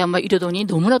민주주의 국가야 막 이러더니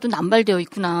너무나도 남발되어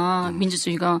있구나,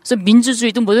 민주주의가. 그래서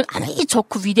민주주의도 뭐든 아무리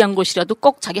좋고 위대한 것이라도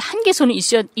꼭 자기 한계선이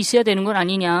있어야 되는 건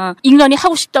아니냐. 인간이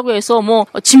하고 싶다고 해서 뭐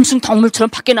짐승 동물처럼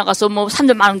밖에 나가서 뭐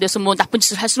사람들 많은 데서 뭐 나쁜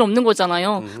짓을 할 수는 없는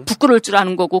거잖아요. 부끄러울 줄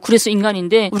아는 거고. 그래서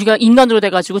인간인데 우리가 인간으로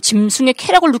돼가지고 짐승의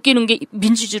쾌락을 느끼는 게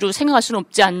민주주의로 생각할 수는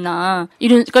없지 않나.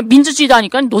 그러니까 민주주의다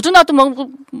하니까 너도 나도 막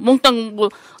몽땅 뭐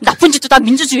나쁜 짓도 다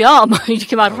민주주의야 막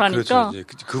이렇게 말을 하니까.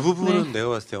 그렇죠. 그 부분은 내가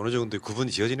봤을 때 어느 정도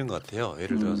구분이 지어지는 것 같아요.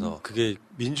 예를 들어서 그게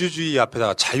민주주의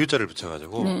앞에다가 자유자를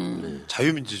붙여가지고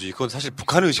자유민주주의, 그건 사실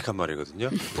북한을 의식한 말이거든요.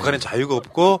 북한엔 자유가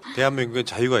없고 대한민국엔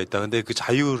자유가 있다. 근데 그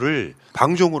자유를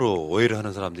방종으로 오해를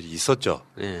하는 사람들이 있었죠.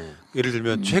 예를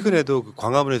들면 최근에도 그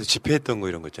광화문에서 집회했던 거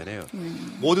이런 거 있잖아요.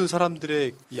 모든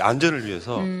사람들의 이 안전을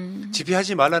위해서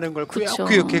집회하지 말라는 걸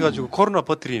꾸역꾸역 해가지고 코로나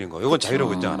퍼뜨리는 거. 이건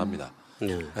자유라고 인정 안 합니다.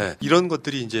 이런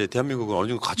것들이 이제 대한민국은 어느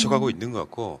정도 갖춰가고 있는 것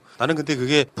같고, 나는 근데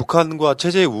그게 북한과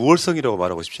체제의 우월성이라고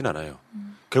말하고 싶진 않아요.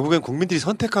 결국엔 국민들이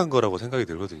선택한 거라고 생각이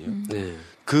들거든요.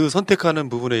 그 선택하는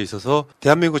부분에 있어서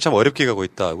대한민국 참 어렵게 가고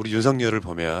있다. 우리 윤석열을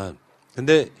보면.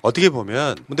 근데 어떻게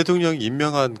보면 문 대통령이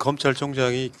임명한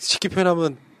검찰총장이 쉽게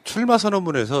표현하면 출마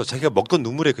선언문에서 자기가 먹던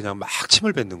눈물에 그냥 막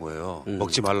침을 뱉는 거예요.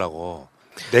 먹지 말라고.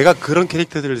 내가 그런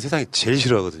캐릭터들을 세상에 제일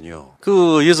싫어하거든요.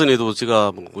 그 예전에도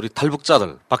제가 우리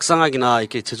탈북자들, 박상학이나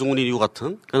이렇게 최종훈 이후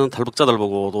같은 그런 탈북자들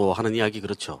보고도 하는 이야기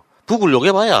그렇죠. 북을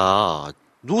욕해봐야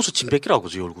누워서 침 뱉기라고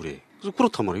제 얼굴에. 그래서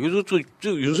그렇단 말이에요. 저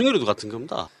윤석열이도 같은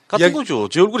겁니다. 같은 거죠.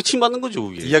 제 얼굴에 침 맞는 거죠.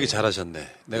 그게. 이야기 잘하셨네.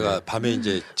 내가 밤에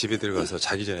이제 집에 들어가서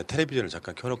자기 전에 텔레비전을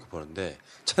잠깐 켜놓고 보는데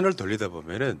채널 돌리다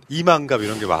보면은 이만갑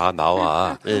이런 게 막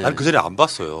나와. 난 그 전에 안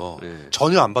봤어요.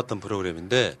 전혀 안 봤던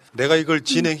프로그램인데 내가 이걸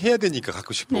진행해야 되니까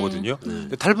가끔씩 보거든요.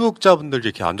 근데 탈북자분들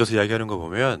이렇게 앉아서 이야기하는 거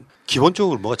보면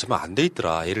기본적으로 뭐가 참 안 돼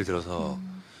있더라. 예를 들어서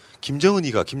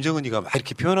김정은이가 막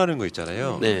이렇게 표현하는 거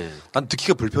있잖아요. 난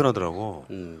듣기가 불편하더라고.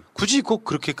 굳이 꼭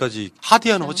그렇게까지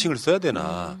하드한 호칭을 써야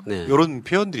되나. 이런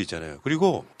표현들이 있잖아요.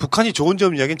 그리고 북한이 좋은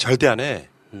점 이야기는 절대 안 해.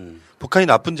 북한이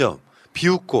나쁜 점,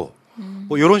 비웃고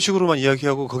뭐 이런 식으로만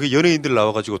이야기하고 거기에 연예인들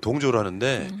나와가지고 동조를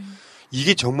하는데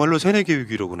이게 정말로 세뇌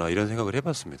교육이로구나 이런 생각을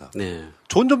해봤습니다.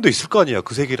 좋은 점도 있을 거 아니야.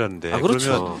 그 세계라는데.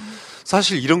 그렇죠. 그러면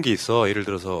사실 이런 게 있어. 예를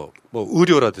들어서 뭐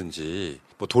의료라든지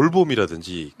뭐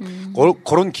돌봄이라든지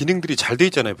그런 기능들이 잘 돼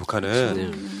있잖아요,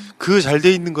 북한은. 그 잘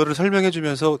돼 있는 거를 설명해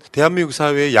주면서 대한민국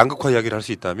사회의 양극화 이야기를 할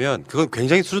수 있다면 그건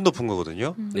굉장히 수준 높은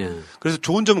거거든요. 그래서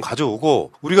좋은 점은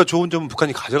가져오고 우리가 좋은 점은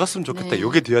북한이 가져갔으면 좋겠다.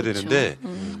 이게 돼야 되는데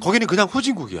거기는 그냥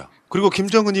후진국이야. 그리고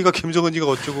김정은이가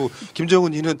어쩌고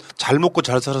김정은이는 잘 먹고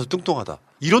잘 살아서 뚱뚱하다.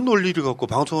 이런 논리를 갖고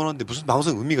방송하는데 무슨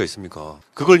방송 의미가 있습니까?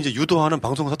 그걸 이제 유도하는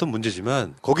방송사도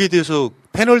문제지만 거기에 대해서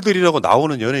패널들이라고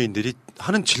나오는 연예인들이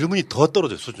하는 질문이 더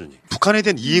떨어져요, 수준이. 북한에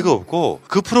대한 이해가 없고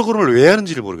그 프로그램을 왜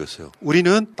하는지를 모르겠어요.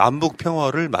 우리는 남북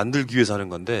평화를 만들기 위해서 하는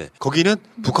건데 거기는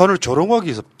북한을 조롱하기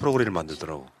위해서 프로그램을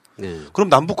만들더라고. 그럼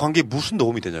남북 관계에 무슨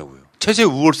도움이 되냐고요. 체제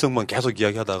우월성만 계속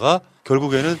이야기하다가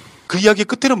결국에는 그 이야기의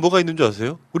끝에는 뭐가 있는 줄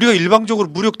아세요? 우리가 일방적으로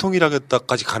무력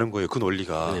통일하겠다까지 가는 거예요. 그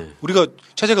논리가. 우리가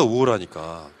체제가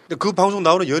우월하니까. 근데 그 방송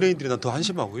나오는 연예인들이 난 더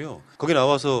한심하고요. 거기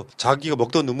나와서 자기가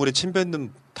먹던 눈물에 침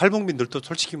뱉는 탈북민들도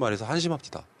솔직히 말해서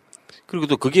한심합니다. 그리고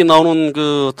또 거기에 나오는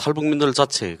그 탈북민들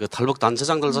자체, 그 탈북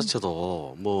단체장들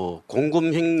자체도 뭐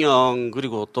공금 횡령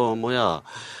그리고 또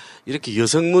이렇게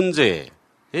여성 문제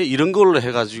이런 걸로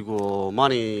해가지고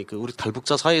많이 그 우리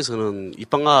탈북자 사이에서는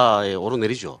입방아에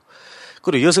오르내리죠.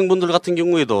 그리고 여성분들 같은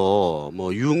경우에도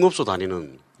뭐 유흥업소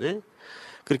다니는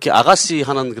그렇게 아가씨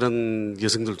하는 그런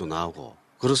여성들도 나오고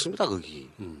그렇습니다. 거기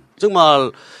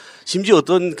정말 심지어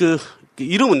어떤 그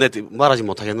이름은 내 말하지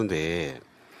못하겠는데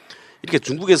이렇게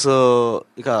중국에서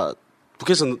그러니까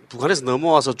북한에서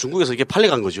넘어와서 중국에서 이게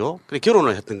팔려간 거죠. 그래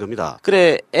결혼을 했던 겁니다.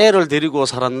 그래 애를 데리고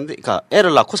살았는데, 그러니까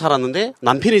애를 낳고 살았는데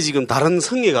남편이 지금 다른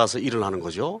성에 가서 일을 하는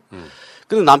거죠.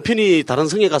 근데 남편이 다른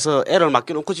성에 가서 애를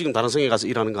맡겨놓고 지금 다른 성에 가서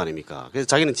일하는 거 아닙니까? 그래서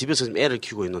자기는 집에서 지금 애를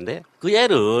키우고 있는데 그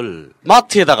애를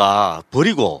마트에다가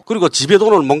버리고 그리고 집에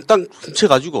돈을 몽땅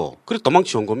훔쳐가지고 그래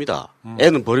도망치 온 겁니다.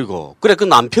 애는 버리고 그래 그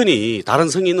남편이 다른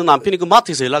성에 있는 남편이 그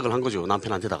마트에서 연락을 한 거죠.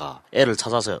 남편한테다가 애를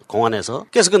찾아서 공안에서.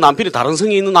 그래서 그 남편이 다른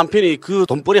성에 있는 남편이 그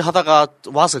돈벌이 하다가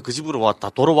와서 그 집으로 왔다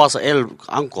돌아와서 애를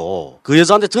안고 그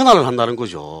여자한테 전화를 한다는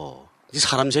거죠. 이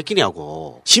사람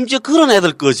새끼냐고. 심지어 그런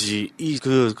애들까지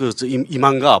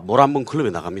이만가 뭘 한번 클럽에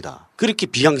나갑니다. 그렇게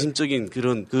비양심적인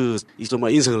그런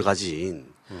정말 인성을 가진.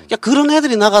 그런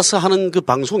애들이 나가서 하는 그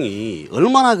방송이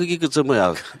얼마나 그게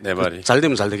내 말이 잘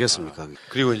되면 잘 되겠습니까?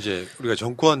 그리고 이제 우리가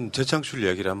정권 재창출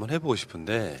이야기를 한번 해보고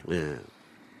싶은데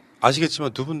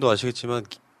아시겠지만 두 분도 아시겠지만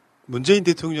문재인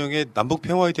대통령의 남북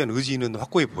평화에 대한 의지는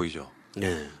확고해 보이죠. 네.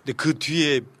 근데 그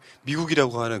뒤에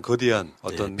미국이라고 하는 거대한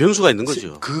어떤 변수가 있는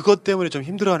거죠. 그것 때문에 좀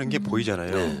힘들어하는 게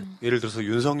보이잖아요. 예를 들어서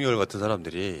윤석열 같은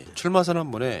사람들이 출마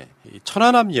선언문에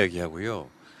천안함 이야기하고요,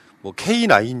 뭐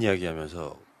K9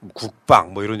 이야기하면서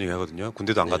국방 뭐 이런 얘기 하거든요.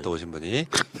 군대도 안 갔다 오신 분이.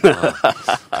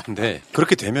 근데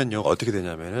그렇게 되면요, 어떻게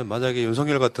되냐면은 만약에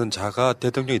윤석열 같은 자가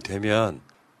대통령이 되면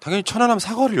당연히 천안함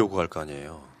사과를 요구할 거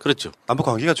아니에요. 그렇죠. 남북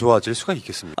관계가 좋아질 수가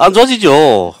있겠습니까? 안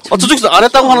좋아지죠. 저쪽에서 안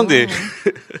했다고 하는데.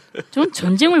 전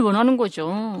전쟁을 원하는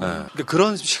거죠. 네. 그러니까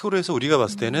그런 식으로 해서 우리가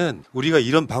봤을 때는 우리가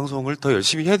이런 방송을 더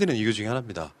열심히 해야 되는 이유 중에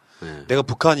하나입니다. 내가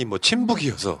북한이 뭐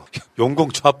친북이어서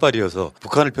용공 좌빨이어서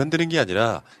북한을 편드는 게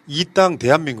아니라 이 땅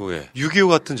대한민국에 6.25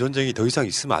 같은 전쟁이 더 이상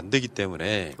있으면 안 되기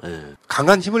때문에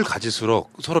강한 힘을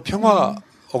가질수록 서로 평화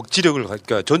억지력을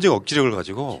그러니까 전쟁 억지력을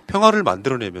가지고 평화를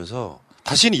만들어내면서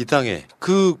다시는 이 땅에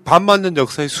그 반만년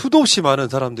역사에 수도 없이 많은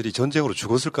사람들이 전쟁으로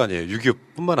죽었을 거 아니에요.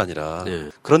 6.25뿐만 아니라.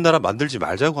 그런 나라 만들지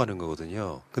말자고 하는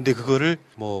거거든요. 근데 그거를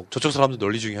뭐 저쪽 사람들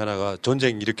논리 중에 하나가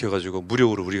전쟁 일으켜가지고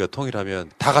무력으로 우리가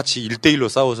통일하면 다 같이 1대1로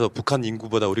싸워서 북한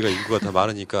인구보다 우리가 인구가 더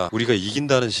많으니까 우리가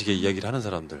이긴다는 식의 이야기를 하는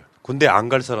사람들. 군대 안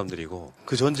갈 사람들이고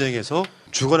그 전쟁에서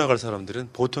죽어나갈 사람들은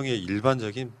보통의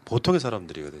일반적인 보통의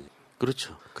사람들이거든요.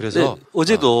 그렇죠. 그래서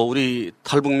어제도 우리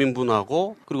탈북민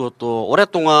분하고 그리고 또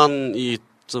오랫동안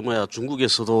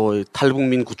중국에서도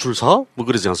탈북민 구출사 뭐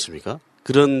그러지 않습니까?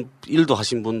 그런 일도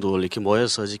하신 분들 이렇게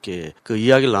모여서 이렇게 그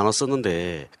이야기를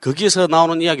나눴었는데 거기에서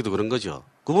나오는 이야기도 그런 거죠.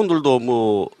 그분들도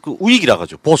뭐 그 우익이라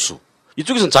가지고 보수.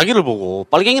 이쪽에서는 자기를 보고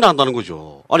빨갱이라 한다는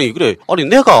거죠. 아니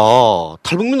내가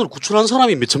탈북민으로 구출한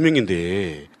사람이 몇천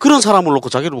명인데 그런 사람을 놓고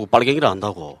자기를 보고 빨갱이라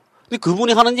한다고. 근데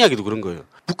그분이 하는 이야기도 그런 거예요.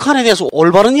 북한에 대해서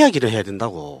올바른 이야기를 해야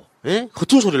된다고. 예?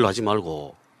 허튼 소리를 하지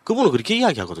말고. 그분은 그렇게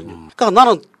이야기하거든요. 그러니까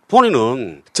나는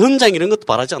본인은 전쟁 이런 것도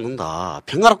바라지 않는다.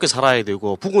 평화롭게 살아야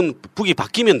되고 북이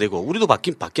바뀌면 되고 우리도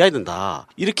바뀌어야 된다.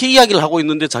 이렇게 이야기를 하고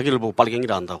있는데 자기를 보고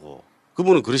빨갱이라 한다고.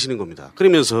 그분은 그러시는 겁니다.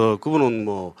 그러면서 그분은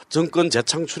뭐 정권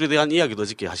재창출에 대한 이야기도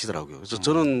어저께 하시더라고요. 그래서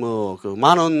저는 뭐 그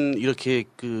많은 이렇게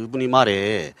그분이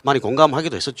말에 많이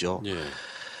공감하기도 했었죠. 예.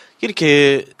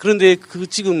 이렇게 그런데 그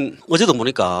지금 어제도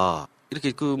보니까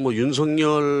이렇게 그 뭐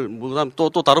윤석열 뭐 그다음 또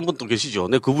다른 분도 계시죠.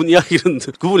 네, 그분 이야기는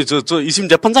그분이 저 2심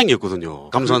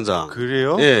재판장이었거든요. 감사원장.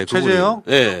 그래요? 예, 최재형?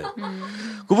 예.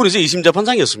 그분이 이제 2심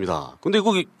재판장이었습니다. 근데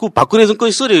그 박근혜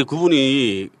정권 시절에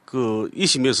그분이 그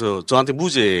 2심에서 저한테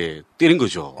무죄 때린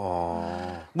거죠.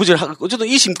 무죄를 어쨌든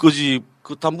 2심까지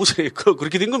다 무죄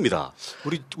그렇게 된 겁니다.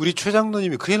 우리 최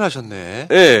장로님이 큰일 나셨네.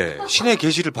 예. 신의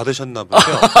계시를 받으셨나 보죠.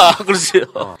 그렇지.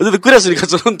 어쨌든 그랬으니까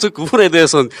저는 그분에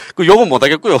대해서는 그 욕은 못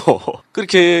하겠고요.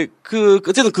 그렇게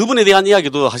어쨌든 그분에 대한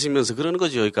이야기도 하시면서 그러는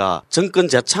거죠. 그러니까 정권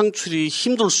재창출이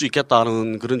힘들 수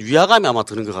있겠다는 그런 위화감이 아마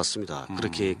드는 것 같습니다.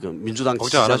 그렇게 그 민주당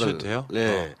걱정 안 지지자들, 하셔도 돼요.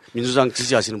 네. 민주당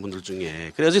지지하시는 분들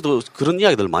중에. 그래서 그런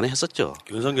이야기들 많이 했었죠.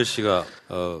 윤석열 씨가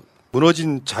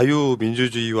무너진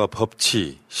자유민주주의와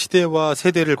법치, 시대와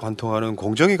세대를 관통하는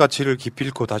공정의 가치를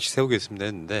기필코 다시 세우겠습니다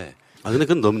했는데 근데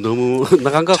그건 너무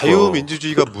나간 것 같고.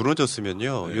 자유민주주의가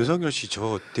무너졌으면요. 윤석열 씨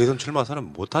저 대선 출마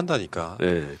선언 못 한다니까.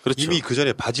 네, 그렇죠. 이미 그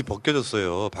전에 바지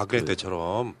벗겨졌어요. 박근혜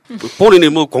때처럼. 본인이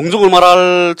뭐 공정을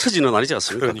말할 처지는 아니지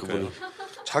않습니까? 그러니까요.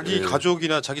 자기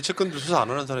가족이나 자기 측근들 수사 안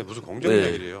하는 사람이 무슨 공정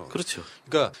이야기를 해요. 그렇죠.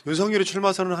 그러니까 윤석열이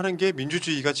출마 선언을 하는 게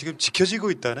민주주의가 지금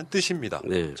지켜지고 있다는 뜻입니다.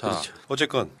 네, 자, 그렇죠.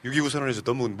 어쨌건 6.25 선언에서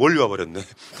너무 몰려와 버렸네.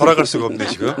 돌아갈 수가 없네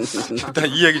지금. 일단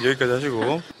이 이야기 여기까지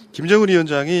하시고 김정은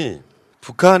위원장이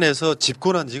북한에서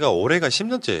집권한 지가 올해가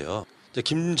 10년째예요.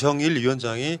 김정일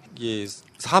위원장이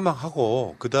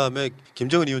사망하고 그 다음에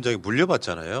김정은 위원장이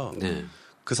물려받잖아요. 네.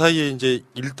 그 사이에 이제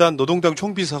일단 노동당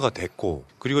총비서가 됐고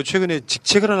그리고 최근에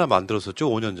직책을 하나 만들었었죠.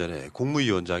 5년 전에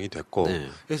국무위원장이 됐고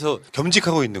그래서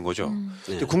겸직하고 있는 거죠.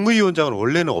 근데 국무위원장은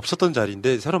원래는 없었던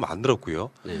자리인데 새로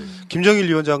만들었고요. 김정일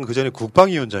위원장은 그 전에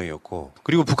국방위원장이었고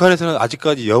그리고 북한에서는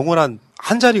아직까지 영원한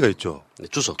한 자리가 있죠.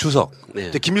 주석.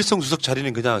 근데 김일성 주석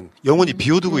자리는 그냥 영원히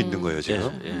비워두고 있는 거예요,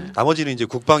 지금. 나머지는 이제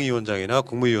국방위원장이나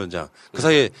국무위원장. 그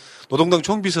사이에 노동당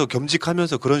총비서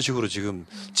겸직하면서 그런 식으로 지금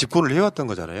집권을 해왔던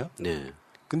거잖아요. 네.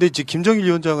 근데 이제 김정일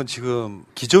위원장은 지금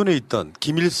기존에 있던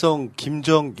김일성,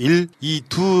 김정일 이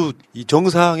두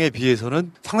정상에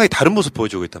비해서는 상당히 다른 모습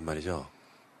보여주고 있단 말이죠.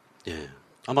 예.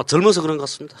 아마 젊어서 그런 것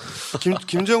같습니다.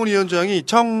 김정은 위원장이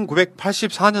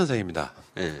 1984년생입니다.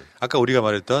 예. 아까 우리가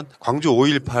말했던 광주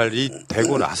 5.18이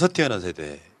되고 나서 태어난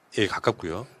세대에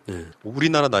가깝고요.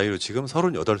 우리나라 나이로 지금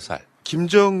 38살.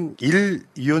 김정일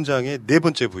위원장의 네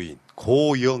번째 부인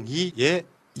고영희의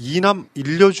이남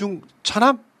일녀 중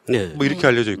차남? 뭐 이렇게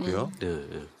알려져 있고요.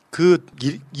 그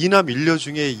이남 일녀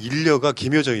중에 일녀가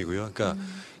김여정이고요. 그러니까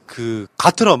그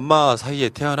같은 엄마 사이에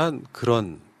태어난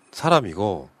그런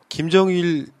사람이고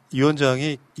김정일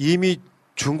위원장이 이미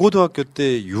중고등학교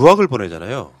때 유학을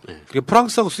보내잖아요. 그러니까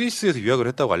프랑스하고 스위스에서 유학을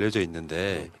했다고 알려져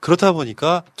있는데 그렇다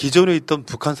보니까 기존에 있던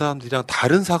북한 사람들이랑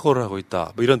다른 사고를 하고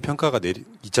있다. 뭐 이런 평가가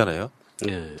있잖아요.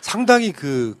 상당히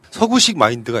그 서구식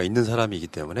마인드가 있는 사람이기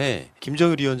때문에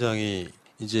김정일 위원장이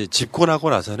이제 집권하고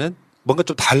나서는 뭔가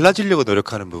좀 달라지려고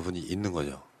노력하는 부분이 있는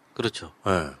거죠. 그렇죠.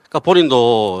 그러니까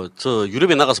본인도 저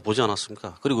유럽에 나가서 보지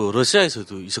않았습니까? 그리고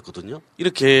러시아에서도 있었거든요.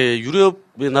 이렇게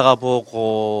유럽에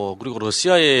나가보고 그리고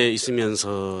러시아에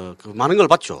있으면서 그 많은 걸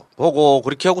봤죠. 보고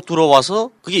그렇게 하고 들어와서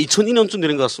그게 2002년쯤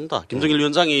되는 것 같습니다. 김정일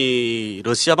위원장이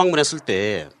러시아 방문했을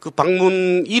때 그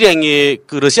방문 일행이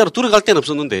그 러시아로 들어갈 때는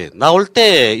없었는데 나올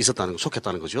때 있었다는 거,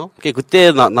 속했다는 거죠.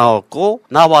 그때 나왔고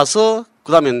나와서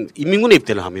그다음에 인민군에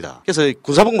입대를 합니다. 그래서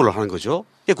군사복무를 하는 거죠.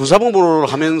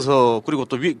 군사복무를 하면서 그리고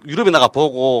또 유럽에 나가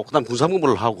보고 그다음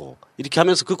군사복무를 하고 이렇게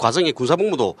하면서 그 과정에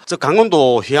군사복무도 저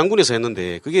강원도 해양군에서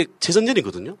했는데 그게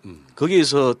최전전이거든요.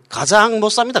 거기에서 가장 못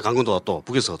삽니다. 강원도가 또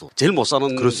북에서도 제일 못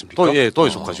사는 도에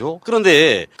속하죠.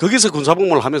 그런데 거기서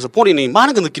군사복무를 하면서 본인이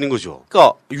많은 걸 느끼는 거죠.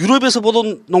 그러니까 유럽에서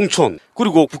보던 농촌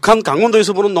그리고 북한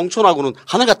강원도에서 보는 농촌하고는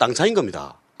하늘과 땅 차이인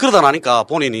겁니다. 그러다 나니까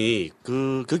본인이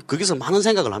거기서 많은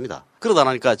생각을 합니다. 그러다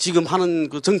나니까 지금 하는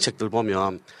그 정책들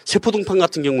보면 세포등판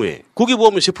같은 경우에 거기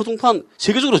보면 세포등판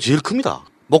세계적으로 제일 큽니다.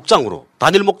 목장으로.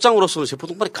 단일 목장으로서는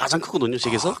세포등판이 가장 크거든요.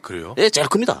 세계에서. 아, 그래요? 예, 제일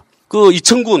큽니다. 그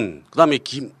이천군, 그다음에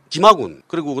김하군,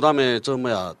 그리고 그다음에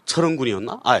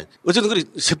철원군이었나? 어쨌든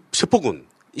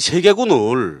세포군. 이 세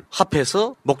개군을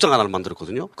합해서 목장 하나를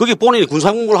만들었거든요. 거기 본인이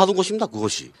군사공부를 하던 곳입니다.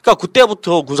 그것이. 그러니까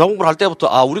그때부터 군사공부를 할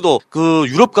때부터 우리도 그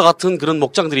유럽과 같은 그런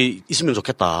목장들이 있으면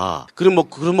좋겠다. 그런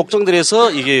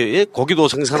목장들에서 이게 고기도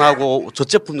생산하고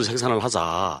젖제품도 생산을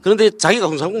하자. 그런데 자기가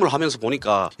군사공부를 하면서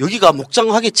보니까 여기가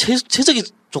목장하기 최적의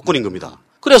조건인 겁니다.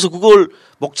 그래서 그걸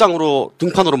목장으로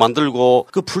등판으로 만들고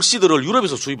그 풀씨들을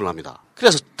유럽에서 수입을 합니다.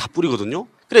 그래서 다 뿌리거든요.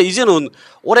 그래 이제는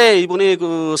올해 이번에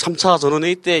그 3차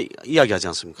전원회의 때 이야기하지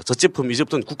않습니까? 젖제품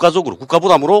이제부터는 국가적으로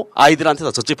국가부담으로 아이들한테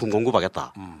다 젖제품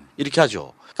공급하겠다. 이렇게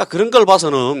하죠. 그러니까 그런 걸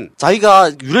봐서는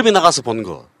자기가 유럽에 나가서 본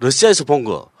거, 러시아에서 본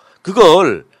거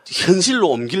그걸 현실로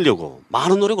옮기려고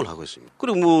많은 노력을 하고 있습니다.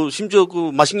 그리고 뭐 심지어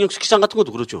그 마식령 스키장 같은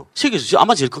것도 그렇죠. 세계에서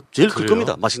아마 제일 클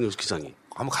겁니다. 마식령 스키장이.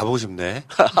 한번 가보고 싶네.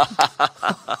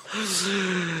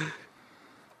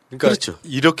 그러니까 그렇죠.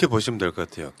 이렇게 보시면 될 것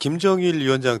같아요. 김정일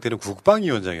위원장 때는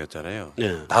국방위원장이었잖아요.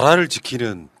 네. 나라를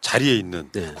지키는 자리에 있는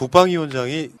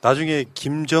국방위원장이 나중에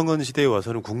김정은 시대에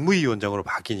와서는 국무위원장으로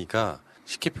바뀌니까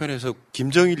쉽게 표현해서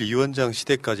김정일 위원장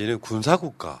시대까지는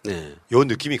군사국가 요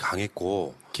느낌이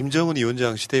강했고 김정은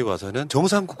위원장 시대에 와서는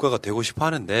정상국가가 되고 싶어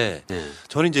하는데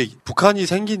저는 이제 북한이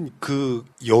생긴 그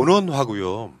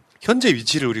연원하고요. 현재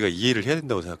위치를 우리가 이해를 해야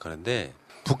된다고 생각하는데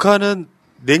북한은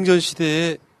냉전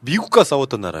시대에 미국과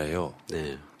싸웠던 나라예요.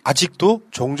 아직도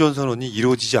종전선언이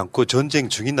이루어지지 않고 전쟁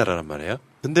중인 나라란 말이에요.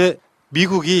 근데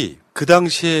미국이 그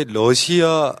당시에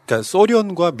그러니까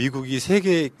소련과 미국이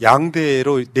세계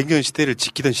양대로 냉전 시대를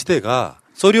지키던 시대가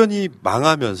소련이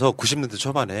망하면서 90년대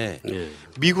초반에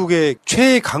미국의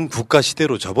최강 국가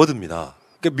시대로 접어듭니다.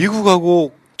 그러니까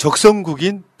미국하고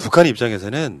적성국인 북한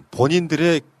입장에서는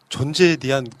본인들의 존재에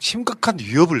대한 심각한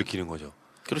위협을 느끼는 거죠.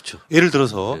 그렇죠. 예를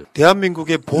들어서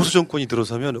대한민국의 보수 정권이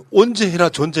들어서면 언제 해나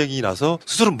전쟁이 나서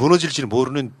스스로 무너질지를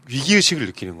모르는 위기의식을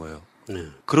느끼는 거예요.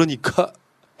 그러니까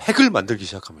핵을 만들기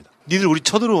시작합니다. 니들 우리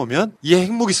쳐들어오면 얘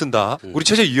핵무기 쓴다. 우리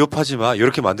체제 위협하지 마.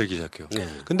 이렇게 만들기 시작해요.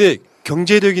 근데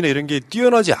경제력이나 이런 게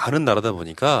뛰어나지 않은 나라다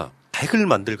보니까 핵을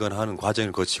만들거나 하는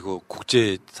과정을 거치고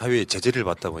국제사회의 제재를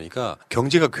받다 보니까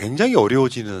경제가 굉장히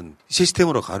어려워지는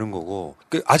시스템으로 가는 거고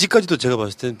아직까지도 제가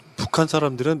봤을 땐 북한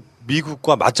사람들은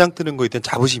미국과 맞짱 뜨는 거에 대한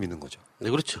자부심이 있는 거죠.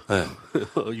 네, 그렇죠. 네.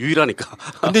 유일하니까.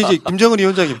 근데 이제 김정은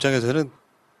위원장 입장에서는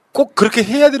꼭 그렇게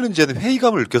해야 되는지 하는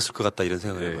회의감을 느꼈을 것 같다 이런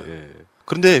생각을 해봐요.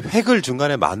 그런데 핵을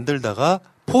중간에 만들다가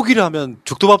포기를 하면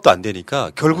죽도 밥도 안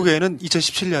되니까 결국에는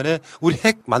 2017년에 우리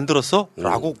핵 만들었어?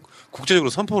 라고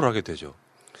국제적으로 선포를 하게 되죠.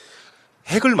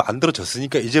 핵을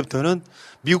만들어졌으니까 이제부터는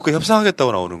미국과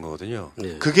협상하겠다고 나오는 거거든요.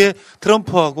 그게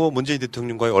트럼프하고 문재인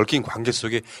대통령과의 얽힌 관계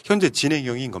속에 현재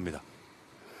진행형인 겁니다.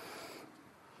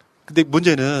 근데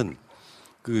문제는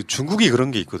그 중국이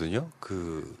그런 게 있거든요.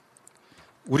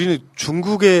 우리는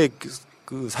중국의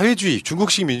그 사회주의,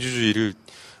 중국식 민주주의를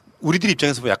우리들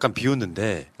입장에서 보면 약간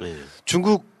비웃는데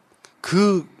중국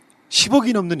그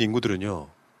 10억이 넘는 인구들은요.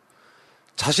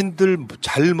 자신들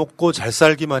잘 먹고 잘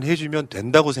살기만 해주면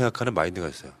된다고 생각하는 마인드가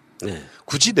있어요.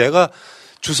 굳이 내가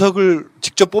주석을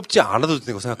직접 뽑지 않아도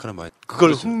된다고 생각하는 마인드.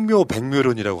 그걸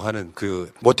흥묘백묘론이라고 하는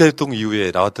그 모태동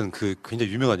이후에 나왔던 그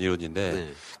굉장히 유명한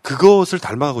이론인데 그것을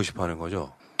닮아가고 싶어 하는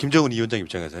거죠. 김정은 위원장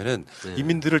입장에서는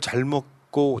인민들을 잘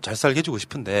먹고 잘 살게 해주고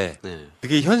싶은데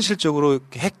그게 현실적으로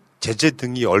핵 제재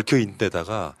등이 얽혀 있는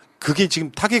데다가 그게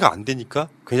지금 타개가 안 되니까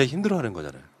굉장히 힘들어하는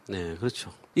거잖아요. 네,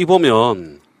 그렇죠. 이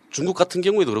보면 중국 같은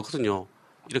경우에도 그렇거든요.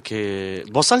 이렇게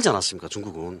못 살지 않았습니까?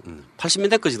 중국은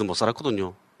 80년대까지도 못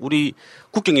살았거든요. 우리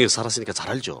국경에서 살았으니까 잘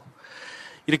알죠.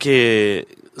 이렇게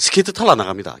스케이트 타러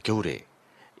나갑니다. 겨울에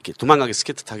이렇게 도망가게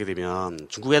스케이트 타게 되면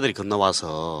중국 애들이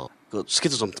건너와서 그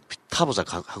스케이트 좀 타보자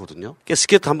하거든요.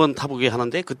 스케이트 한번 타보게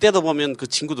하는데 그때도 보면 그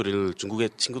친구들을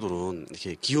중국의 친구들은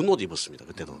이렇게 기운 옷 입었습니다.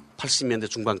 그때도 80년대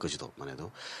중반까지도만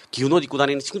해도 기운 옷 입고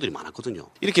다니는 친구들이 많았거든요.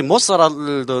 이렇게 못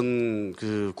살던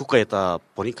그 국가에다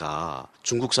보니까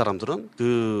중국 사람들은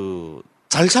그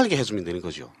잘 살게 해주면 되는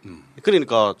거죠.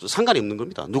 그러니까 상관이 없는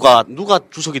겁니다. 누가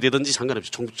주석이 되든지 상관없이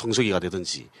정석이가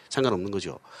되든지 상관없는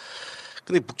거죠.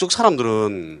 근데 북쪽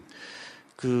사람들은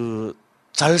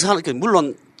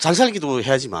물론 잘 살기도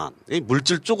해야지만,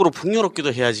 물질적으로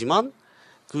풍요롭기도 해야지만,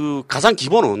 가장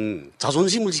기본은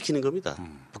자존심을 지키는 겁니다.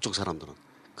 북쪽 사람들은.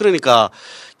 그러니까,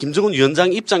 김정은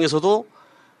위원장 입장에서도,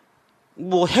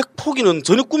 핵 포기는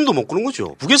전혀 꿈도 못 꾸는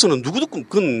거죠. 북에서는 누구도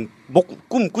꿈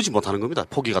꾸지 못하는 겁니다.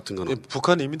 포기 같은 거는.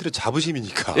 북한 인민들의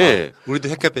자부심이니까. 예. 우리도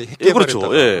핵 개발했다.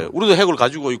 그렇죠. 예. 우리도 핵을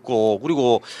가지고 있고,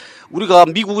 그리고 우리가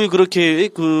미국이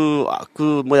그렇게,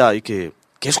 이렇게,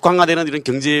 계속 강화되는 이런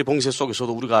경제 봉쇄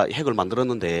속에서도 우리가 핵을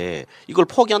만들었는데 이걸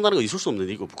포기한다는 건 있을 수 없는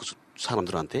일이고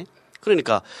사람들한테.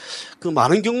 그러니까 그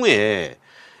많은 경우에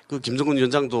그 김정은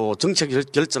위원장도 정책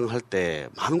결정할 때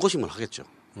많은 고심을 하겠죠.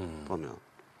 보면.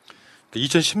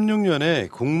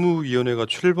 2016년에 국무위원회가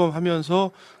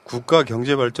출범하면서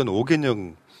국가경제발전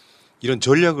 5개년 이런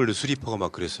전략을 수립하고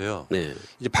막 그랬어요. 네.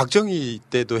 이제 박정희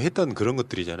때도 했던 그런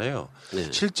것들이잖아요. 네.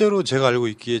 실제로 제가 알고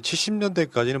있기에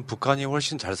 70년대까지는 북한이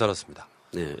훨씬 잘 살았습니다.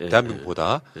 네,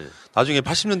 대한민국보다. 나중에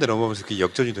 80년대 넘어오면서 그게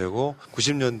역전이 되고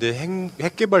 90년대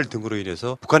핵 개발 등으로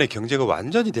인해서 북한의 경제가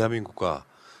완전히 대한민국과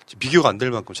비교가 안 될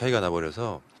만큼 차이가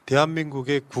나버려서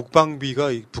대한민국의 국방비가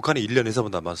북한의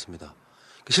 1년에서보다 많습니다.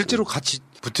 실제로 같이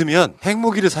붙으면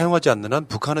핵무기를 사용하지 않는 한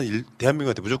북한은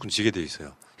대한민국한테 무조건 지게 돼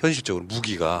있어요. 현실적으로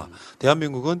무기가.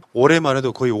 대한민국은 올해만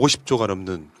해도 거의 50조가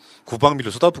넘는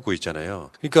국방비를 쏟아붓고 있잖아요.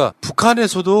 그러니까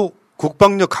북한에서도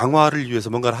국방력 강화를 위해서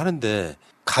뭔가를 하는데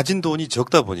가진 돈이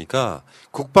적다 보니까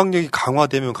국방력이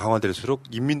강화되면 강화될수록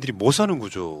인민들이 못 사는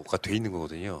구조가 돼 있는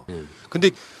거거든요. 근데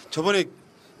저번에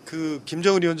그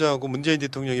김정은 위원장하고 문재인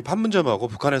대통령이 판문점하고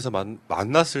북한에서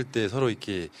만났을 때 서로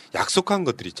이렇게 약속한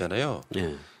것들 있잖아요.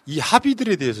 이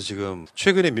합의들에 대해서 지금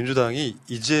최근에 민주당이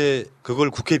이제 그걸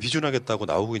국회에 비준하겠다고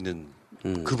나오고 있는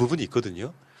그 부분이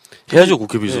있거든요. 해야죠,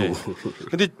 국회 비준.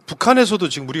 근데 북한에서도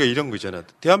지금 우리가 이런 거 있잖아요.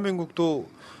 대한민국도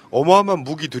어마어마한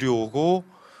무기 들여오고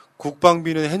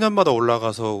국방비는 해년마다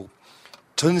올라가서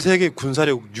전 세계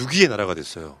군사력 6위의 나라가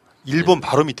됐어요. 일본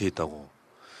바로 밑에 있다고.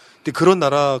 근데 그런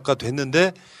나라가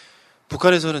됐는데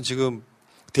북한에서는 지금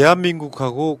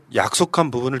대한민국하고 약속한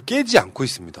부분을 깨지 않고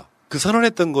있습니다. 그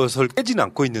선언했던 것을 깨지는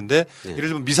않고 있는데 예를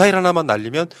들면 미사일 하나만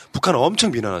날리면 북한은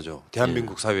엄청 비난하죠.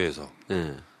 대한민국 사회에서.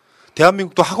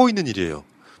 대한민국도 하고 있는 일이에요.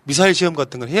 미사일 시험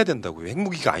같은 걸 해야 된다고요.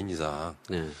 핵무기가 아닌 이상.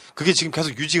 그게 지금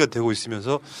계속 유지가 되고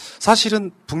있으면서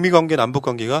사실은 북미 관계, 남북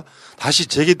관계가 다시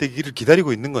재개되기를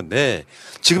기다리고 있는 건데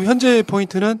지금 현재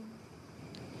포인트는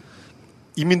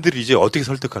이민들을 이제 어떻게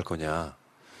설득할 거냐.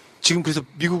 지금 그래서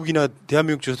미국이나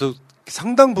대한민국 쪽에서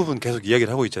상당 부분 계속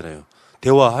이야기를 하고 있잖아요.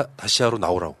 대화 다시 하러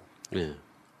나오라고.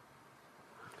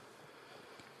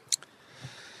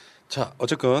 자,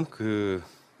 어쨌건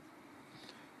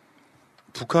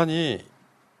북한이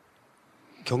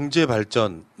경제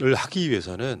발전을 하기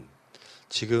위해서는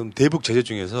지금 대북 제재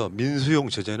중에서 민수용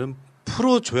제재는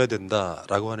풀어줘야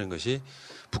된다라고 하는 것이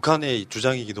북한의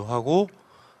주장이기도 하고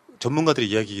전문가들의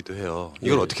이야기이기도 해요.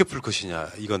 이걸 어떻게 풀 것이냐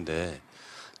이건데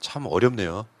참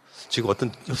어렵네요. 지금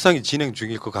어떤 협상이 진행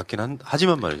중일 것 같긴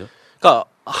하지만 말이죠. 그러니까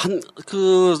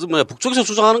북쪽에서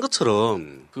주장하는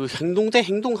것처럼 행동 대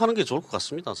행동하는 게 좋을 것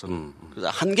같습니다. 저는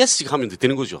한 개씩 하면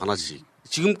되는 거죠. 하나씩.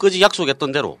 지금까지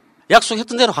약속했던 대로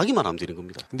하기만 하면 되는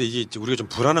겁니다. 근데 이게 우리가 좀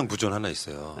불안한 구조는 하나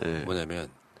있어요. 뭐냐면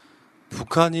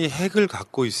북한이 핵을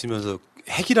갖고 있으면서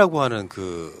핵이라고 하는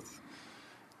그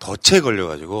덫에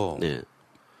걸려가지고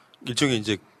일종의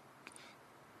이제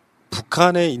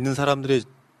북한에 있는 사람들의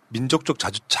민족적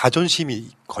자존심이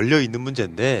걸려 있는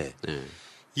문제인데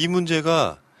이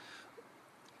문제가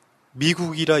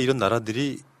미국이라 이런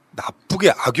나라들이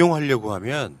나쁘게 악용하려고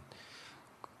하면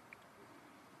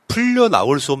풀려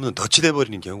나올 수 없는 덫이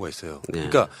돼버리는 경우가 있어요.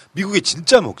 그러니까 미국의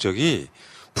진짜 목적이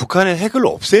북한의 핵을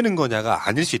없애는 거냐가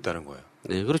아닐 수 있다는 거예요.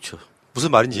 네, 그렇죠.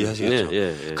 무슨 말인지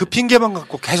이해하시겠죠? 그 핑계만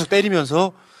갖고 계속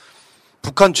때리면서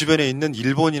북한 주변에 있는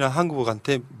일본이나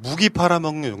한국한테 무기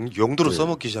팔아먹는 용도로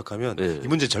써먹기 시작하면 이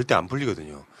문제 절대 안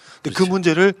풀리거든요. 근데 그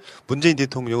문제를 문재인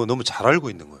대통령은 너무 잘 알고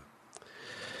있는 거예요.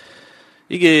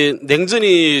 이게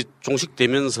냉전이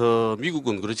종식되면서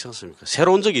미국은 그렇지 않습니까?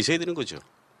 새로운 적이 있어야 되는 거죠.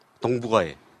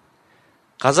 동북아에.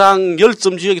 가장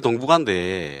열점 지역이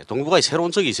동북아인데 동북아에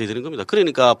새로운 적이 있어야 되는 겁니다.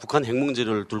 그러니까 북한 핵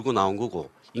문제를 들고 나온 거고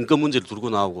인권 문제를 들고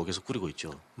나오고 계속 꾸리고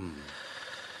있죠.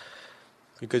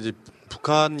 그러니까 이제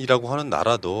북한이라고 하는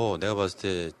나라도 내가 봤을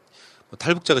때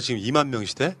탈북자가 지금 2만 명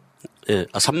시대? 예,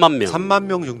 3만 명. 3만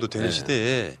명 정도 되는 네.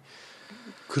 시대에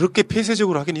그렇게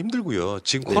폐쇄적으로 하긴 힘들고요.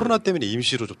 지금 네. 코로나 때문에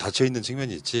임시로 좀 닫혀 있는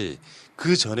측면이 있지.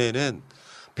 그 전에는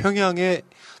평양에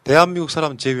대한민국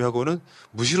사람 제외하고는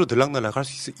무시로 들락날락 할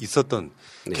수 있었던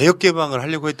네. 개혁 개방을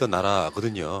하려고 했던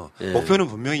나라거든요. 네. 목표는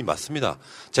분명히 맞습니다.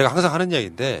 제가 항상 하는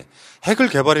이야기인데 핵을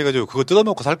개발해가지고 그거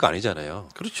뜯어먹고 살 거 아니잖아요.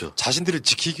 그렇죠. 자신들을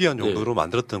지키기 위한 용도로 네.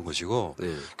 만들었던 것이고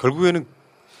네. 결국에는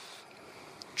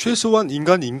최소한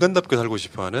인간답게 살고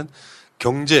싶어하는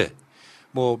경제,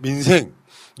 뭐 민생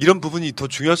이런 부분이 더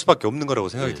중요할 수밖에 없는 거라고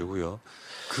생각이 들고요.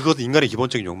 그것도 인간의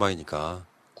기본적인 욕망이니까.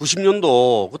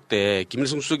 90년도 그때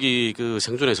김일성 수석이 그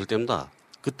생존했을 때입니다.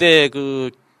 그때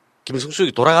그 김일성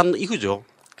수석이 돌아간 이후죠.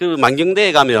 그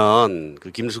만경대에 가면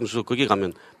그 김일성 수석 거기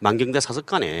가면 만경대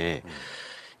사석관에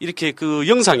이렇게 그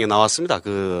영상에 나왔습니다.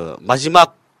 그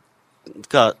마지막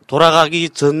그러니까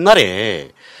돌아가기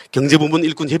전날에 경제부문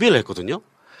일꾼 협의를 했거든요.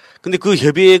 근데 그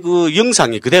협의의 그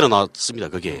영상이 그대로 나왔습니다.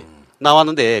 그게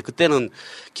나왔는데 그때는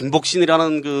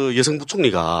김복신이라는 그 여성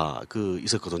부총리가 그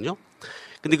있었거든요.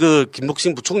 근데 그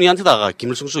김복신 부총리한테다가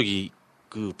김일성 수석이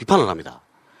그 비판을 합니다.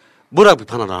 뭐라고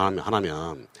비판을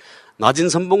하냐면 낮은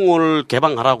선봉을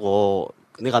개방하라고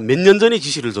내가 몇 년 전에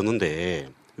지시를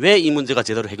줬는데 왜 이 문제가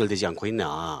제대로 해결되지 않고 있냐.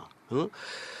 어?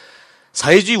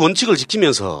 사회주의 원칙을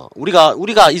지키면서 우리가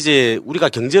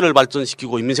경제를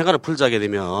발전시키고 인민생활을 풀자게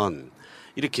되면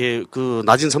이렇게 그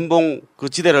낮은 선봉 그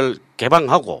지대를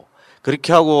개방하고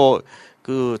그렇게 하고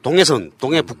그 동해선,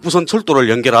 동해 북부선 철도를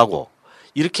연결하고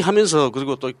이렇게 하면서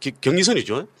그리고 또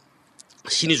경의선이죠.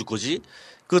 신의주까지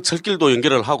그 철길도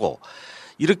연결을 하고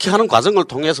이렇게 하는 과정을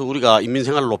통해서 우리가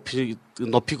인민생활을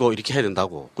높이고 이렇게 해야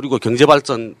된다고. 그리고 경제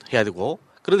발전해야 되고.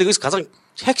 그런데 거기서 가장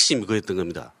핵심이 그였던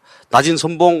겁니다. 낮은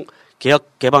선봉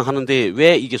개방하는데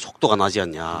왜 이게 속도가 나지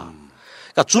않냐.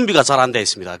 그러니까 준비가 잘 안 돼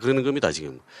있습니다. 그러는 겁니다,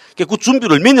 지금. 그러니까 그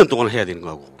준비를 몇 년 동안 해야 되는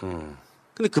거고.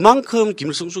 근데 그만큼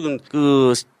김일성 수석은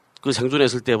그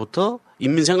생존했을 때부터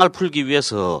인민생활 풀기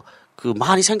위해서 그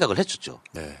많이 생각을 했었죠.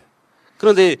 네.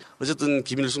 그런데 어쨌든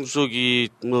김일성 수석이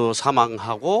뭐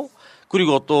사망하고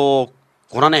그리고 또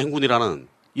고난의 행군이라는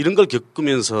이런 걸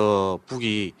겪으면서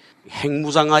북이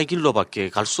핵무장화의 길로밖에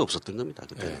갈 수 없었던 겁니다.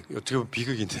 그때. 네. 어떻게 보면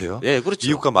비극인데요. 네, 그렇죠.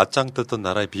 미국과 맞짱 떴던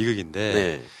나라의 비극인데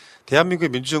네. 대한민국의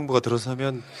민주정부가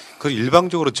들어서면 그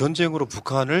일방적으로 전쟁으로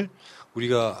북한을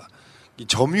우리가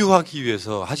점유하기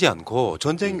위해서 하지 않고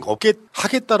전쟁 없게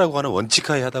하겠다라고 하는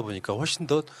원칙하에 하다 보니까 훨씬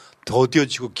더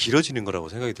더뎌지고 길어지는 거라고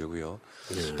생각이 들고요.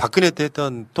 네. 박근혜 때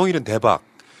했던 통일은 대박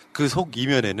그 속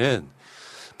이면에는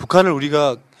북한을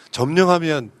우리가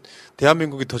점령하면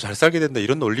대한민국이 더 잘 살게 된다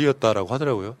이런 논리였다라고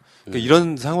하더라고요. 그러니까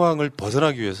이런 상황을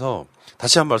벗어나기 위해서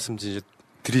다시 한 말씀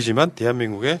드리지만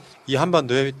대한민국에 이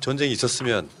한반도에 전쟁이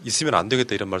있으면 안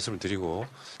되겠다 이런 말씀을 드리고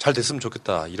잘 됐으면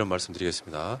좋겠다 이런 말씀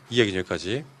드리겠습니다. 이 이야기는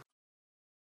여기까지.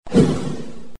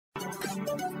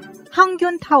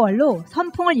 항균 타월로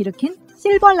선풍을 일으킨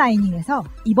실버라이닝에서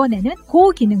이번에는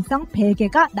고기능성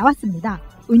베개가 나왔습니다.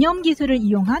 은염 기술을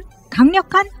이용한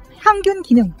강력한 항균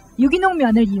기능, 유기농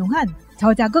면을 이용한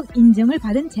저자극 인증을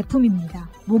받은 제품입니다.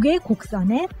 목의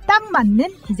곡선에 딱 맞는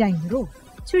디자인으로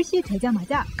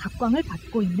출시되자마자 각광을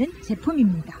받고 있는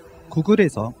제품입니다.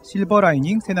 구글에서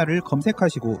실버라이닝 세나를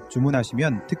검색하시고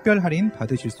주문하시면 특별 할인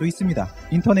받으실 수 있습니다.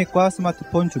 인터넷과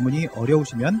스마트폰 주문이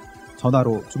어려우시면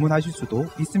전화로 주문하실 수도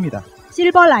있습니다.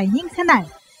 실버라이닝 새날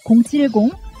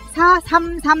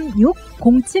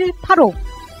 070-4336-0785.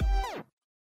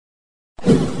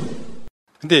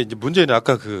 근데 이제 문제는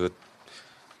아까 그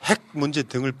핵 문제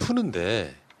등을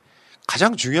푸는데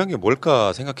가장 중요한 게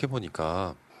뭘까 생각해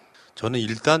보니까 저는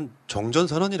일단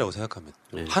종전선언이라고 생각합니다.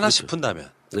 네, 하나씩 그렇죠.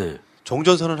 푼다면. 네.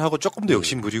 종전선언하고 조금 더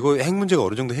욕심 부리고 핵 문제가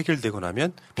어느 정도 해결되고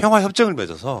나면 평화협정을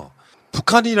맺어서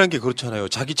북한이라는 게 그렇잖아요.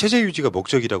 자기 체제 유지가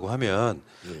목적이라고 하면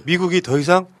미국이 더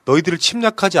이상 너희들을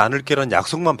침략하지 않을게라는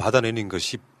약속만 받아내는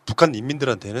것이 북한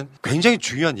인민들한테는 굉장히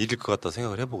중요한 일일 것 같다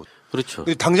생각을 해보거든요. 그렇죠.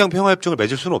 당장 평화협정을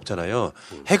맺을 수는 없잖아요.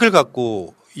 핵을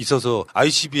갖고 있어서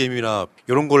ICBM이나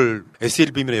이런 걸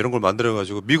SLBM이나 이런 걸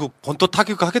만들어가지고 미국 본토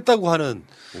타격하겠다고 하는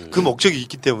그 목적이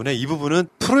있기 때문에 이 부분은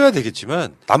풀어야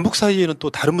되겠지만 남북 사이에는 또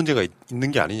다른 문제가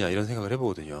있는 게 아니냐 이런 생각을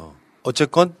해보거든요.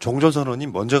 어쨌건 종전선언이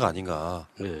먼저가 아닌가.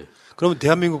 네. 그러면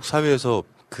대한민국 사회에서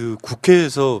그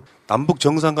국회에서 남북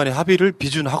정상 간의 합의를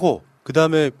비준하고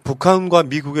그다음에 북한과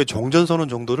미국의 종전선언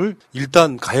정도를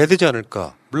일단 가야 되지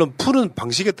않을까. 물론 푸는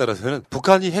방식에 따라서는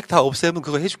북한이 핵 다 없애면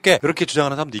그거 해줄게. 이렇게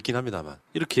주장하는 사람도 있긴 합니다만.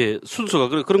 이렇게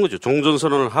순서가 그런 거죠.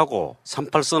 종전선언을 하고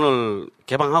 38선을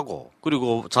개방하고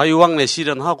그리고 자유왕래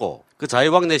실현하고 그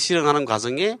자유왕래 실현하는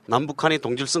과정에 남북한의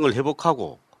동질성을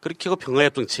회복하고 그렇게 하고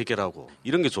평화협정 체결하고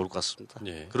이런 게 좋을 것 같습니다.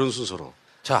 예. 그런 순서로.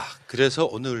 자, 그래서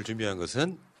오늘 준비한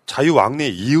것은 자유왕래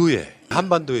이후에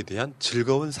한반도에 대한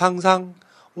즐거운 상상.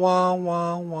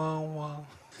 왕왕왕왕.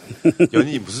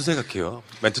 연인이 무슨 생각해요?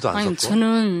 멘트도 안 썼고. 아니,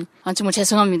 저는 정말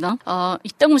죄송합니다.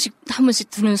 이딴 것씩 한 번씩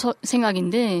드는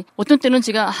생각인데 어떤 때는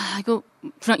제가 이거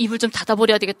그냥 입을 좀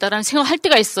닫아버려야 되겠다라는 생각을 할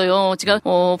때가 있어요. 제가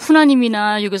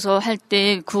푸나님이나 여기서 할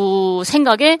때 그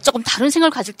생각에 조금 다른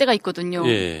생각을 가질 때가 있거든요.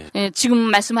 예. 예, 지금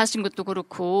말씀하신 것도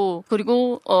그렇고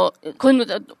그리고 그건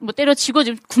뭐 때려치고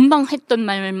지금 금방 했던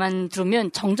말만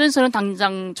들으면 정전선은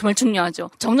당장 정말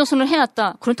중요하죠. 정전선을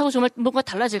해놨다. 그렇다고 정말 뭔가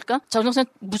달라질까? 정전선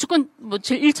무조건 뭐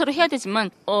제일 1차로 해야 되지만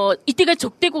이때가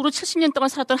적대국으로 70년 동안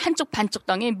살았던 한쪽 반쪽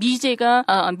땅에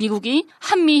미국이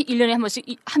한미 1년에 한 번씩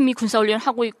한미 군사훈련을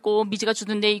하고 있고 미제가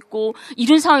주둔 데 있고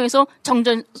이런 상황에서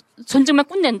전쟁만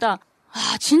끝낸다.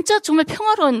 진짜 정말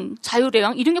평화로운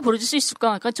자유래왕 이런 게 벌어질 수 있을까?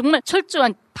 그러니까 정말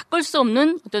철저한 바꿀 수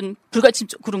없는 어떤 불가침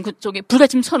그런 그쪽에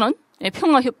불가침 선언,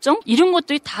 평화협정 이런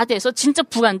것들이 다 돼서 진짜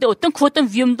북한데 어떤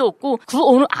위험도 없고 그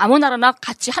어느 아무 나라나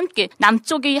같이 함께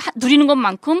남쪽이 누리는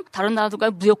것만큼 다른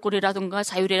나라들과 무역거래라든가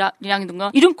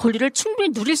자유래왕이든가 이런 권리를 충분히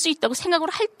누릴 수 있다고 생각을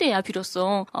할 때야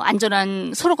비로소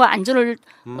안전한 서로가 안전을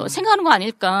생각하는 거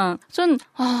아닐까? 좀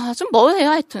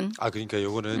뭐해요 하여튼. 그러니까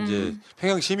요거는 이제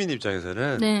평양 시민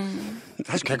입장에서는 네.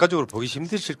 사실 객관적으로 보기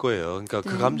힘드실 거예요. 그러니까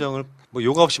그 감정을 뭐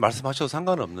요가 없이 말씀하셔도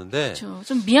상관은 없는데. 그렇죠.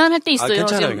 좀 미안할 때 있어요.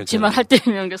 괜찮아요. 제 말 할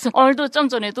때면 그래서 오늘도 좀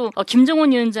전에도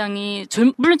김정은 위원장이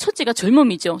물론 첫째가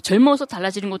젊음이죠. 젊어서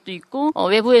달라지는 것도 있고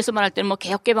외부에서 말할 때는 뭐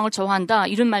개혁 개방을 저하한다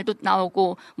이런 말도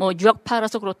나오고 뭐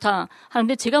유학파라서 그렇다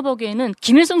하는데 제가 보기에는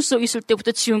김일성 수석 있을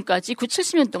때부터 지금까지 그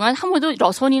 70년 동안 한 번도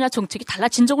러선이나 정책이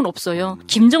달라진 적은 없어요.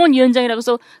 김정은 위원장이라고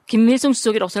해서 김일성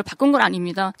수석의 러선을 바꾼 건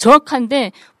아닙니다.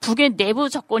 정확한데 북의 내부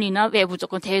조건이나 외부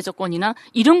조건, 대외 조건이나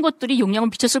이런 것들이 영향을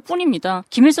미쳤을 뿐입니다.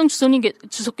 김일성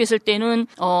주석 계실 때는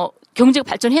경제가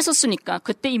발전했었으니까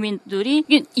그때 이민들이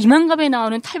이만갑에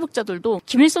나오는 탈북자들도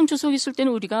김일성 주석 있을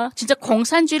때는 우리가 진짜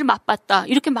공산주의를 맛봤다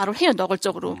이렇게 말을 해요.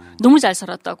 노골적으로 너무 잘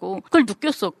살았다고 그걸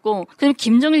느꼈었고 그다음에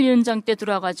김정일 위원장 때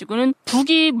들어와가지고는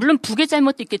물론 북의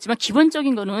잘못도 있겠지만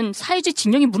기본적인 거는 사회주의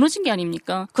진영이 무너진 게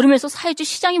아닙니까? 그러면서 사회주의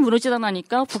시장이 무너지다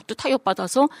나니까 북도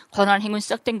타격받아서 권한 행운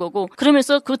시작된 거고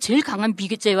그러면서 그 제일 강한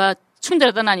미제와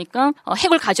충돌하다 나니까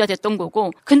핵을 가져야 됐던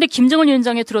거고 근데 김정은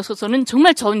위원장에 들어서서는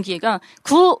정말 좋은 기회가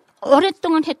그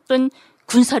오랫동안 했던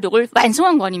군사력을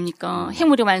완성한 거 아닙니까?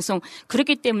 핵무력 완성.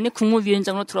 그렇기 때문에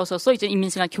국무위원장으로 들어서서 이제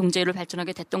인민생활 경제를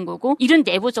발전하게 됐던 거고 이런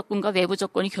내부 조건과 외부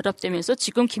조건이 결합되면서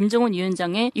지금 김정은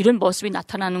위원장의 이런 모습이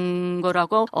나타나는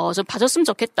거라고 좀 봐줬으면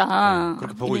좋겠다.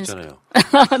 그렇게 보고 있잖아요.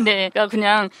 네, 그러니까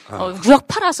그냥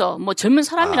유학파라서 뭐 젊은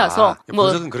사람이라서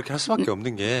분석은 그렇게 할 수밖에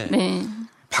없는 게 네.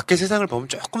 밖의 세상을 보면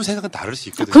조금 생각은 다를 수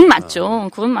있거든요. 그건 맞죠.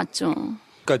 그건 맞죠.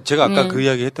 그러니까 제가 아까 그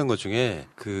이야기 했던 것 중에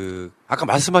아까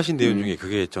말씀하신 내용 중에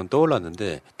그게 전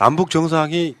떠올랐는데 남북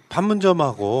정상이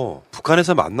판문점하고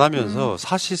북한에서 만나면서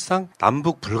사실상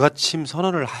남북 불가침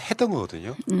선언을 했던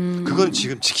거거든요. 그건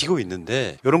지금 지키고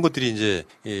있는데 이런 것들이 이제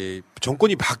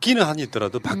정권이 바뀌는 한이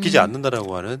있더라도 바뀌지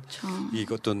않는다라고 하는 이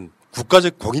어떤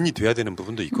국가적 공인이 돼야 되는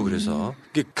부분도 있고 그래서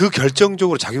그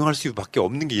결정적으로 작용할 수밖에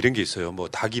없는 게 이런 게 있어요. 뭐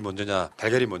닭이 먼저냐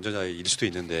달걀이 먼저냐 일 수도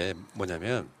있는데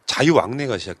뭐냐면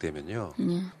자유왕래가 시작되면요.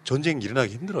 전쟁이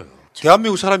일어나기 힘들어요.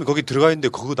 대한민국 사람이 거기 들어가 있는데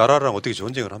그 나라랑 어떻게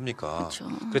전쟁을 합니까?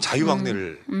 그래서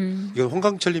자유왕래를 이건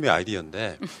홍강철님의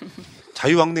아이디어인데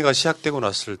자유왕래가 시작되고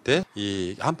났을 때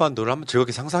이 한반도를 한번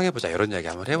즐겁게 상상해보자 이런 이야기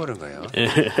한번 해보는 거예요.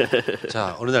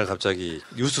 자 어느 날 갑자기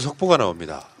뉴스 속보가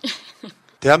나옵니다.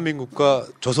 대한민국과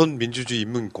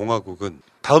조선민주주의인민공화국은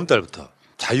다음 달부터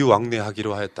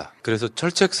자유왕래하기로 하였다. 그래서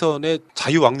철책선에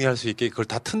자유왕래할 수 있게 그걸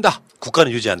다 튼다.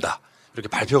 국가는 유지한다. 이렇게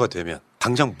발표가 되면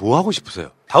당장 뭐 하고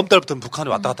싶으세요? 다음 달부터는 북한에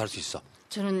왔다 갔다 할 수 있어.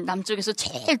 저는 남쪽에서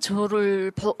제일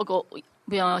저를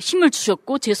힘을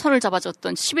주셨고 제 손을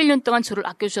잡아줬던 11년 동안 저를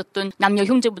아껴주셨던 남녀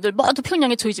형제분들 모두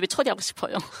평양에 저희 집에 초대하고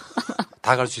싶어요.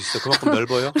 다 갈 수 있어. 그만큼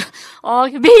넓어요?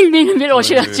 매일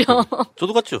오셔야죠.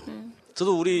 저도 갔죠.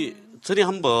 저도 전에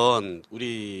한번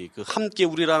함께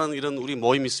우리라는 이런 우리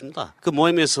모임이 있습니다. 그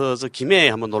모임에서 저 김해에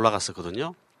한번 놀러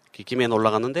갔었거든요. 김해에 놀러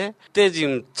갔는데 그때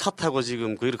지금 차 타고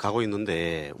지금 거기를 가고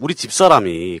있는데 우리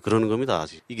집사람이 그러는 겁니다.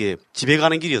 이게 집에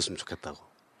가는 길이었으면 좋겠다고.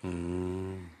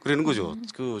 그러는 거죠.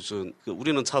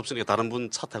 우리는 차 없으니까 다른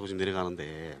분 차 타고 지금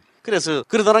내려가는데 그래서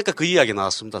그러다 보니까 그 이야기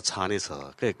나왔습니다. 차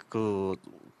안에서.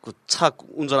 그 차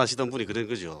운전하시던 분이 그런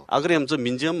거죠. 아, 그럼 저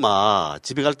민지 엄마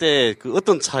집에 갈 때 그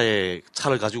어떤 차를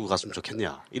가지고 갔으면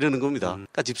좋겠냐 이러는 겁니다.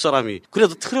 그러니까 집사람이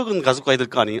그래도 트럭은 가지고 가야 될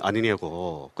거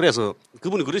아니냐고. 그래서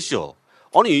그분이 그러시죠.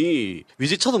 아니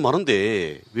외제차도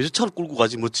많은데 외제차를 끌고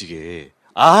가지 멋지게.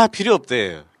 아, 필요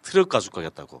없대. 트럭 가지고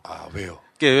가겠다고. 아, 왜요?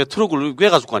 그게 왜 트럭을 왜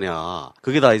가지고 가냐.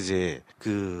 그게 다 이제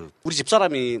우리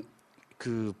집사람이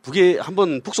북에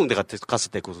한번 북송대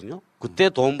갔을 때 했거든요. 그때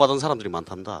도움받은 사람들이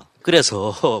많답니다.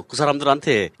 그래서 그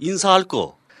사람들한테 인사할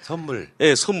거. 선물.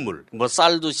 예, 선물. 뭐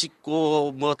쌀도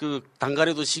싣고,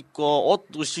 단가리도 싣고,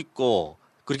 옷도 싣고,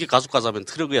 그렇게 가지고 가자면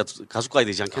트럭에 가지고 가야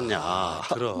되지 않겠냐.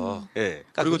 트럭. 예.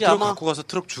 그러니까 그리고 트럭 갖고 가서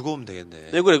트럭 주고 오면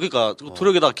되겠네. 네, 그래. 그러니까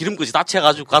트럭에다가 기름까지 다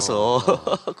채가지고 가서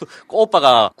그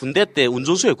오빠가 군대 때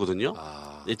운전수였거든요.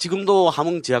 네, 지금도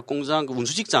함흥제약공장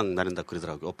운수직장 다닌다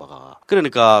그러더라고요, 오빠가.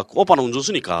 그러니까 오빠는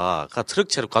운전수니까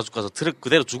트럭채로 가지고 가서 트럭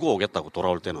그대로 주고 오겠다고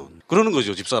돌아올 때는. 그러는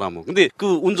거죠, 집사람은. 근데 그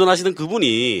운전하시던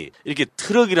그분이 이렇게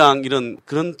트럭이랑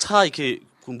그런 차 이렇게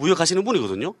무역하시는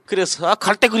분이거든요. 그래서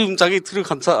갈 때 그림 자기 트럭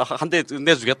한 대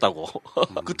내주겠다고.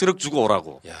 그 트럭 주고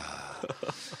오라고. 야,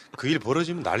 그 일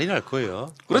벌어지면 난리 날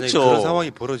거예요. 그렇죠. 그런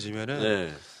상황이 벌어지면은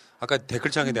네. 아까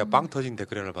댓글창에 내가 빵 터진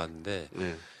댓글 하나 봤는데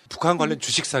네. 북한 관련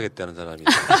주식 사겠다는 사람이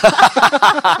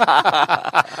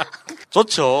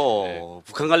좋죠. 네.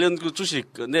 북한 관련 그 주식.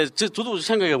 네, 저도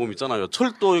생각해 보면 있잖아요.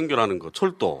 철도 연결하는 거,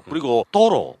 철도 그리고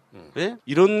도로, 예?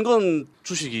 이런 건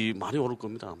주식이 많이 오를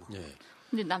겁니다 아마. 네.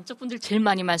 근데 남쪽 분들 제일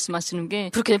많이 말씀하시는 게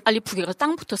그렇게 빨리 북에 가서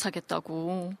땅부터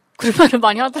사겠다고 그런 말을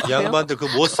많이 하더라고요. 양반들 그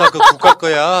못 사, 그 국가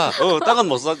거야. 땅은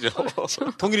못 사죠.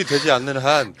 통일이 되지 않는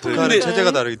한 북한의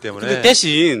체제가 다르기 때문에. 근데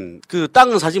대신 그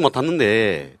땅은 사지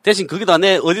못했는데 대신 거기다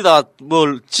어디다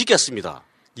뭘 짓겠습니다.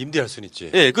 임대할 수는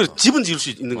있지. 예, 그 집은 지을 수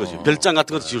있는 거죠. 별장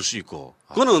같은 것도 지을 수 있고.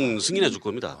 그거는 승인해 줄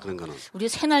겁니다. 그런 거는. 우리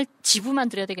새날 지부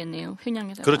만들어야 되겠네요.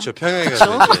 평양에다가. 그렇죠. 평양에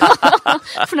가서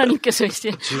훈아님께서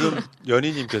이제 지금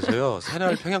연희님께서요.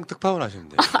 새날 평양 특파원 하시면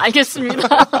돼요. 알겠습니다.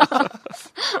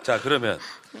 자, 그러면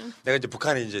내가 이제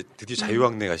북한에 이제 드디어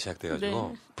자유왕래가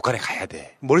시작돼가지고 네. 북한에 가야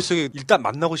돼. 머릿속에 일단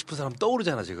만나고 싶은 사람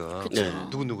떠오르잖아 지금. 그쵸. 네.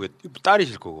 누구의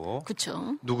딸이실 거고.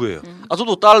 그렇죠. 누구예요? 아,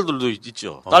 저도 딸들도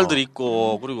있죠. 딸들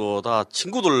있고 그리고 다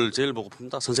친구들 제일 보고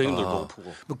풉니다. 선생님들 보고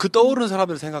푸고. 그 떠오르는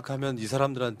사람들 생각하면 이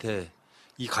사람들한테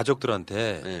이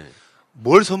가족들한테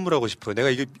뭘 선물하고 싶어요? 내가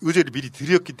이게 의제를 미리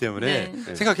드렸기 때문에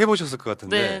생각해 보셨을 것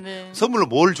같은데 선물로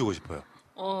뭘 주고 싶어요?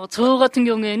 저 같은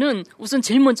경우에는 우선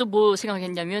제일 먼저 뭐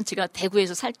생각했냐면 제가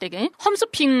대구에서 살 때게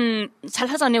홈쇼핑 잘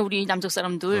하잖아요. 우리 남쪽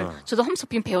사람들. 저도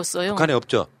홈쇼핑 배웠어요. 북한에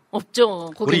없죠?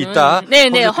 없죠. 거기는. 우리 있다.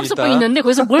 네네. 홈쇼핑 있는데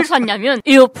거기서 뭘 샀냐면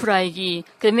에어프라이기.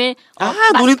 그다음에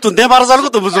누님 또 내 말을 사는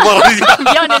것도 무슨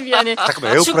말이야. 미안해.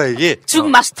 잠깐만 에어프라이기. 죽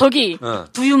마스터기,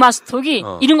 두유 마스터기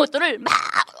이런 것들을 막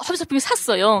홈쇼핑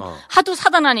샀어요. 하도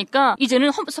사다 나니까 이제는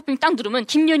홈쇼핑 딱 누르면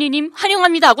김연희님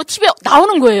환영합니다 하고 TV에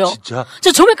나오는 거예요. 진짜?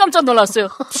 저 정말 깜짝 놀랐어요.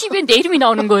 TV에 내 이름이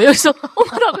나오는 거예요. 그래서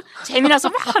어머라고 재미나서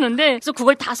막 하는데 그래서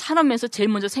그걸 다 사놓으면서 제일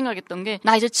먼저 생각했던 게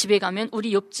나 이제 집에 가면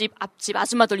우리 옆집 앞집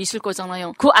아줌마들 있을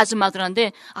거잖아요. 그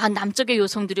아줌마들한테 남쪽의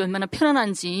여성들이 얼마나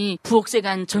편안한지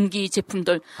부엌세간 전기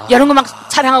제품들 이런 거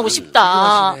막 자랑하고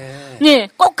싶다. 네,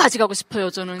 꼭 가져가고 싶어요.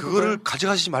 저는 그거를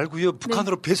가져가시지 말고요.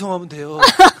 북한으로 배송하면 돼요.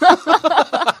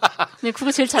 네,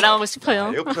 그거 제일 자랑하고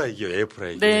싶어요. 에어프라이기요,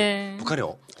 에어프라이기. 네. 북한에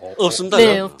없습니다.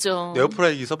 네, 없죠.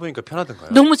 에어프라이기 써보니까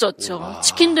편하던가요? 너무 좋죠.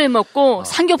 치킨도 해 먹고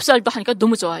삼겹살도 하니까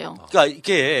너무 좋아요.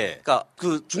 그러니까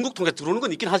그 중국 통에 들어오는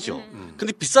건 있긴 하죠.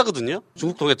 근데 비싸거든요.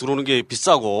 중국 통에 들어오는 게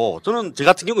비싸고 저는 제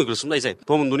같은 경우는 그렇습니다. 이제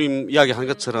보면 누님 이야기한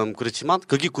것처럼 그렇지만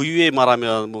거기 그 이외에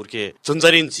말하면 뭐 이렇게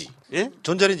전자레인지, 예?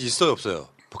 전자레인지 있어요, 없어요?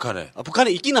 북한에?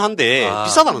 북한에 있기는 한데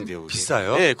비싸다는데요. 그게.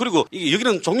 비싸요? 예, 그리고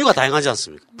여기는 종류가 다양하지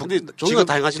않습니까? 근데 종류가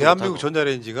다양하지 대한민국 못하고.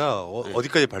 전자레인지가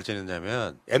어디까지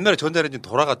발전했냐면 옛날에 전자레인지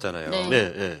돌아갔잖아요.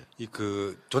 네.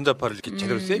 그 전자파를 이렇게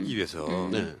제대로 쐬기 위해서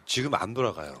지금 안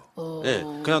돌아가요. 네.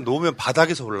 그냥 놓으면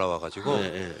바닥에서 올라와가지고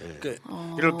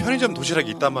이런 편의점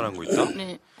도시락이 이따만한 거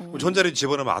있다. 전자레인지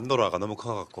집어넣으면 안 돌아가 너무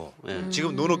커갖고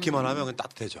지금 놓놓기만 하면 그냥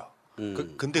따뜻해져.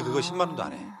 근데 그거 10만 원도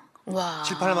안 해. 와.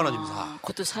 7, 8만 원이면 사.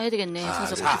 그것도 사야 되겠네.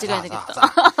 사서 가져가야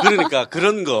되겠다. 그러니까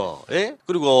그런 거, 예?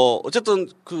 그리고 어쨌든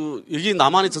여기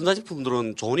남한의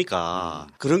전자제품들은 좋으니까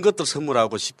그런 것들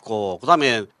선물하고 싶고, 그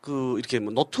다음에 이렇게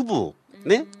뭐 노트북,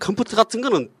 네? 컴퓨터 같은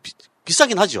거는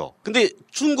비싸긴 하죠. 근데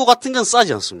중고 같은 건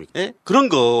싸지 않습니까? 예? 그런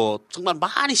거 정말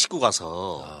많이 싣고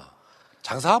가서.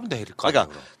 장사하면 돼, 이럴 거 아니야.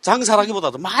 그러니까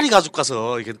장사라기보다도 많이 가지고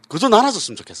가서 이게 그저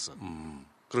나눠줬으면 좋겠어.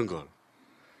 그런 걸.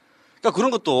 그러니까 그런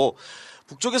것도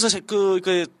북쪽에서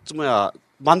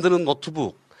만드는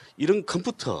노트북, 이런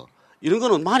컴퓨터, 이런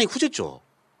거는 많이 후졌죠.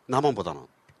 남한보다는.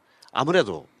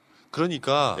 아무래도.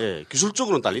 그러니까 예,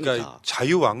 기술적으로는 딸리니까. 그러니까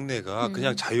자유왕래가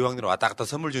그냥 자유왕래로 왔다 갔다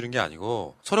선물 주는 게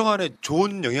아니고 서로 간에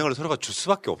좋은 영향을 서로가 줄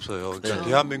수밖에 없어요. 그러니까 그렇죠.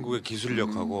 대한민국의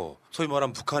기술력하고 소위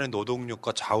말하면 북한의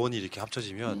노동력과 자원이 이렇게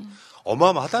합쳐지면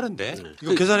어마어마하다는데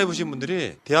이거 계산해 보신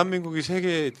분들이 대한민국이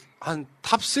세계 한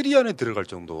탑3 안에 들어갈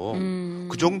정도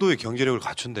그 정도의 경제력을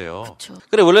갖춘대요.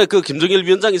 그래 원래 그 김정일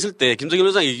위원장 있을 때 김정일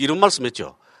위원장이 이런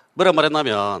말씀했죠. 뭐라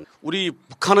말했냐면 우리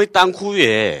북한의 땅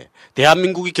후에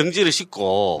대한민국이 경제를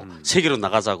싣고 세계로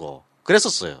나가자고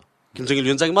그랬었어요. 김정일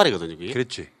위원장의 말이거든요. 그게.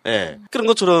 그랬지. 예. 그런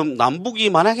것처럼 남북이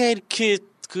만약에 이렇게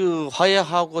그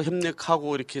화해하고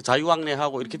협력하고 이렇게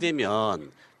자유왕래하고 이렇게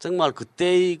되면 정말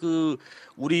그때의 그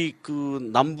우리 그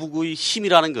남북의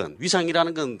힘이라는 건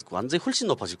위상이라는 건 완전히 훨씬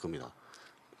높아질 겁니다.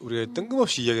 우리가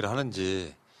뜬금없이 이야기를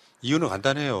하는지 이유는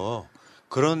간단해요.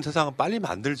 그런 세상을 빨리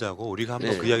만들자고 우리가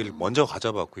한번 네. 그 이야기를 먼저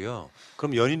가져봤고요.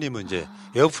 그럼 연희님은 이제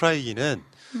에어프라이기는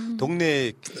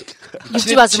동네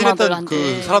친했던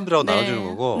그 사람들하고 네. 나눠주는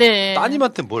거고 네.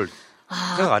 따님한테 뭘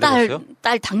생각 안 해봤어요?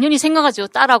 딸 당연히 생각하죠.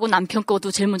 딸하고 남편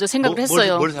거도 제일 먼저 생각을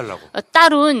했어요. 뭘 살라고?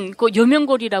 딸은 그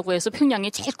여명고리라고 해서 평양에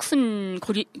제일 큰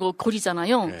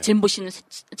고리잖아요. 네. 제일 멋있는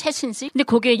최신식. 근데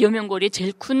거기에 여명고리에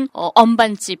제일 큰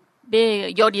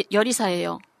엄반집의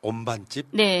요리사예요. 엄반집?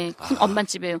 네, 큰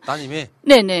엄반집이에요. 따님이?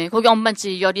 네네, 거기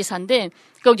엄반집 요리사인데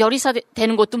그 요리사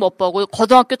되는 것도 못 보고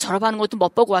고등학교 졸업하는 것도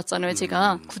못 보고 왔잖아요.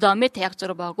 제가 그 다음에 대학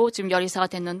졸업하고 지금 요리사가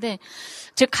됐는데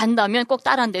제가 간다면 꼭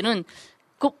딸한테는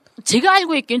제가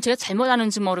알고 있기는 제가 잘못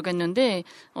아는지 모르겠는데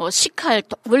식칼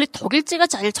원래 독일제가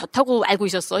제일 좋다고 알고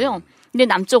있었어요. 근데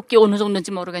남쪽 게 어느 정도인지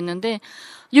모르겠는데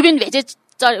여긴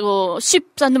외제자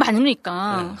수입자도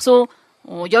많으니까 그래서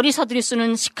요리사들이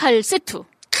쓰는 식칼 세트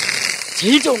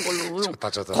제일 좋은 걸로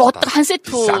그것도 한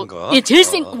세트 비싼 거? 예, 제일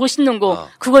멋있는 거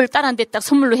그걸 딸한테 딱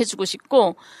선물로 해주고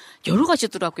싶고 여러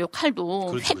가지더라고요.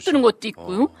 칼도 회 뜨는 것도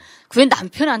있고요. 그게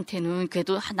남편한테는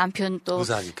그래도 남편 또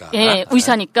의사니까. 예,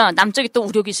 의사니까 남쪽이 또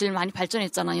의료기술 많이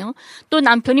발전했잖아요. 또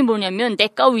남편이 뭐냐면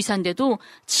내과 의사인데도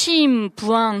침,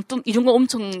 부항, 뜸 이런 거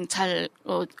엄청 잘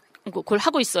그걸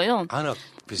하고 있어요. 한약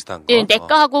비슷한 거. 예,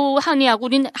 내과하고 한의하고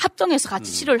우리는 합동해서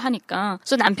같이 치료를 하니까.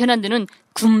 그래서 남편한테는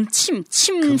금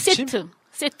세트.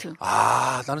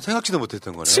 아, 나는 생각지도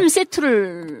못했던 거네. 침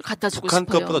세트를 갖다 주고 북한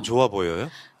싶어요. 것보다 좋아 보여요?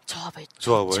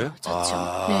 좋아 보여요? 좋죠.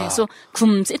 아. 네, 그래서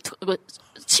금 세트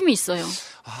침이 있어요.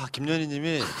 아,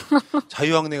 김연희님이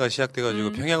자유왕래가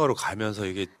시작돼가지고 평양으로 가면서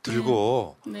이게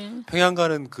들고 네. 평양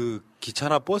가는 그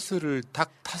기차나 버스를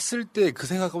딱 탔을 때 그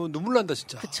생각하면 눈물 난다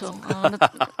진짜. 그렇죠.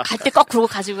 갈 때 꼭 그러고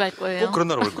가지고 갈 거예요. 꼭 그런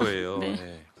날 올 거예요. 네.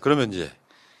 네. 그러면 이제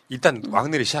일단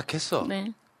왕래를 시작했어.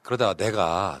 네. 그러다가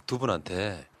내가 두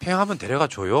분한테 평양 한번 데려가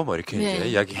줘요. 뭐 이렇게 네. 이제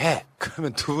이야기해.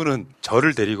 그러면 두 분은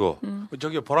저를 데리고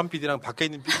저기 보람 PD랑 밖에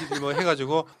있는 PD들 뭐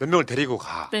해가지고 몇 명을 데리고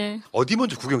가. 네. 어디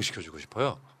먼저 구경시켜주고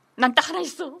싶어요? 난 딱 하나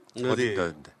있어.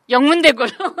 어디인데? 영문대굴.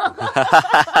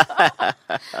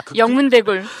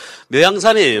 영문대굴.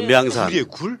 매양산이에요, 매양산. 굴이에요,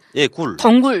 굴? 예, 굴.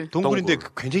 동굴인데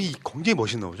굉장히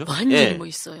멋있나 보죠? 완전히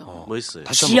멋있어요. 멋있어요.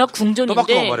 지하 궁전인데.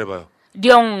 또박또박 말해봐요.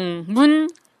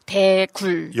 영문대굴.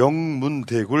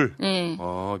 영문대굴? 네.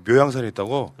 묘양산에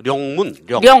있다고?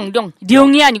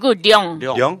 령이 아니고 령.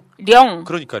 령.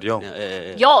 그러니까 령.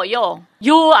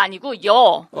 요 아니고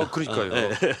여. 그러니까요.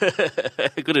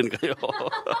 그러니까요.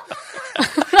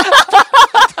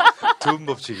 좋은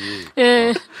법칙이.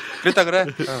 예. 그랬다 그래?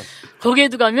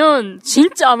 거기에도 가면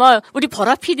진짜 아마 우리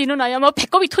보라 PD는 아마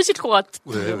배꼽이 터질 것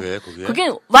같아요. 왜 거기에? 그게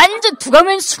완전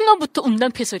두가면 순간부터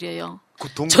음란패설이에요. 그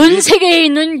전 세계에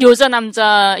있는 여자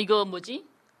남자 이거 뭐지?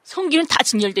 성기는 다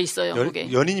진열돼 있어요.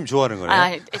 그게. 연희님 좋아하는 거네.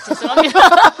 아, 죄송합니다.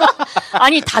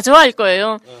 아니 다 좋아할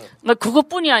거예요.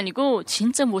 그것뿐이 아니고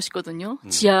진짜 멋있거든요.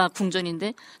 지하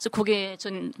궁전인데, 그래서 그게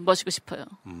전 멋있고 싶어요.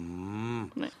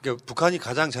 네. 그러니까 북한이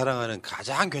가장 자랑하는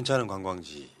가장 괜찮은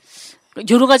관광지.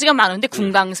 여러 가지가 많은데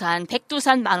금강산,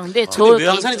 백두산 많은데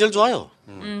묘양산이 제일 좋아요.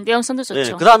 묘양산도 좋죠.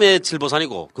 네, 그다음에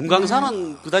칠보산이고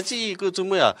금강산은 그다지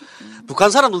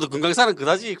북한 사람들도 금강산은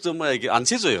그다지 이게 안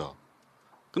쳐져요.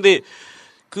 근데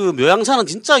그 묘양산은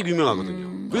진짜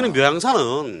유명하거든요. 여기는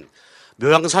묘양산은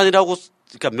묘양산이라고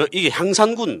그러니까 이게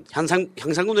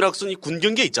향산군이라고 쓴 이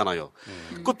군경계 있잖아요.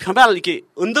 그 표면을 이렇게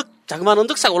자그마한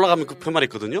언덕 싹 올라가면 그 표면이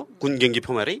있거든요. 군경계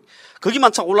표면이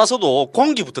거기만 착 올라서도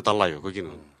공기부터 달라요.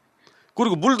 거기는.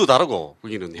 그리고 물도 다르고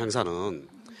거기는 향산은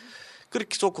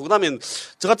그렇게 좋고 그다음에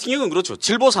저 같은 경우는 그렇죠.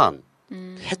 칠보산.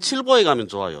 해칠보에 가면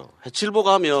좋아요. 해칠보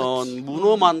가면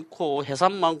문어 많고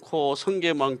해삼 많고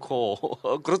성게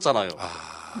많고 그렇잖아요.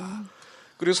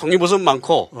 그리고 송이버섯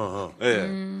많고. 예.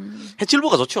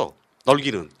 해칠보가 좋죠.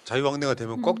 놀기는. 자유왕래가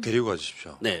되면 꼭 데리고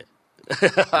가주십시오. 네.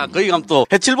 거기 가면 또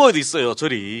해칠보에도 있어요,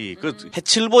 절이. 그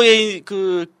해칠보에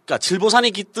그러니까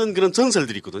칠보산이 깃든 그런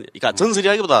전설들이 있거든요. 그러니까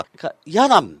전설이라기보다 그러니까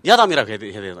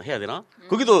야담이라고 해야 되나?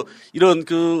 거기도 이런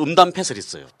그 음담패설이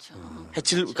있어요.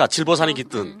 그러니까 칠보산이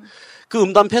깃든 그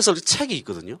음담패설 책이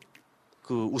있거든요.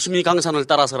 그 우수미 강산을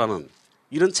따라서라는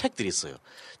이런 책들이 있어요.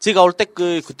 제가 올 때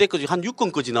그때까지 한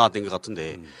 6권까지 나왔던 것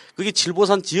같은데 그게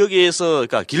칠보산 지역에서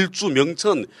그러니까 길주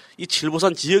명천 이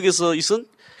칠보산 지역에서 있은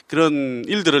그런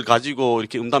일들을 가지고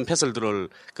이렇게 음담패설들을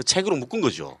그 책으로 묶은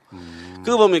거죠.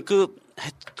 그거 보면 그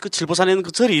칠보산에 있는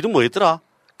그 절이 이름 뭐였더라?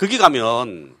 거기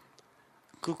가면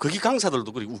거기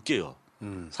강사들도 그렇게 웃겨요.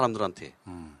 사람들한테.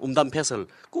 음담패설.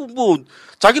 뭐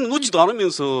자기는 누지도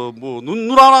않으면서 뭐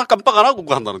눈 하나 깜빡 안 하고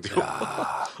그거 한다는데요.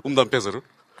 음담패설을.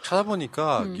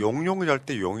 찾아보니까 용용을 할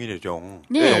때 용이래 용.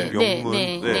 네, 용문.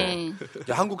 네.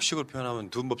 한국식으로 표현하면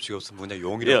두 법칙이 없으면 그냥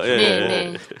용이라고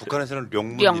쓰고 북한에서는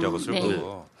용문이라고 쓸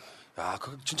거고. 야,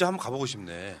 그 진짜 한번 가보고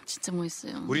싶네. 진짜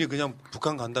멋있어요. 우리 그냥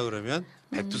북한 간다 그러면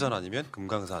백두산 아니면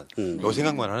금강산 요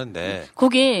생각만 하는데.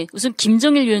 거기에 우선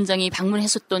김정일 위원장이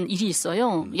방문했었던 일이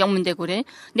있어요. 영문대굴에.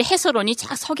 근데 해설원이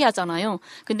쫙 서게 하잖아요.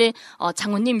 근데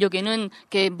장군님 여기는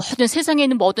모든 세상에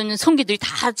있는 모든 성기들이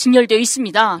다 진열되어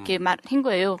있습니다. 이렇게 말한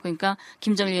거예요. 그러니까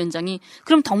김정일 위원장이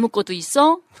그럼 덕무거도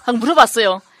있어? 하고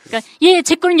물어봤어요. 그러니까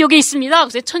제 거는 여기 있습니다.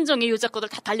 그래서 천정에 여자 거들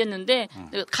다 달렸는데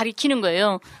가리키는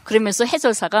거예요. 그러면서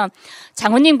해설사가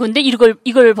장군님 근데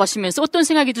이걸 보시면서 어떤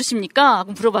생각이 드십니까?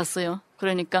 하고 물어봤어요.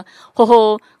 그러니까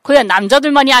허허 그야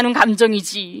남자들만이 아는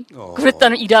감정이지.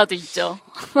 그랬다는 일화도 있죠.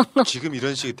 지금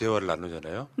이런 식의 대화를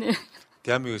나누잖아요. 네.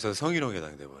 대한민국에서 성희롱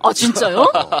해당이 돼버려. 아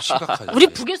진짜요? 심각하죠. 우리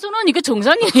북에서는 이게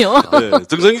정상이에요. 네,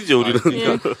 정상이죠 우리는.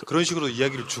 그러니까 그런 식으로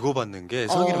이야기를 주고받는 게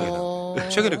성희롱 해당.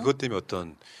 최근에 그것 때문에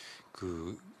어떤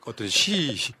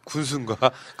시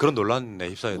군순과 그런 논란에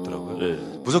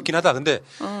휩싸였더라고요. 무섭긴 하다. 근데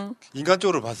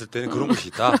인간적으로 봤을 때는 그런 것이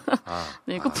있다.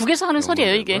 네, 그 북에서 하는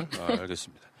소리예요 이게.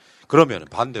 알겠습니다. 그러면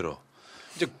반대로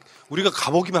이제 우리가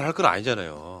가보기만 할 건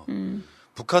아니잖아요.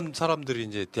 북한 사람들이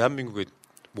이제 대한민국에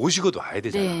모시고도 와야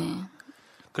되잖아. 네.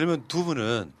 그러면 두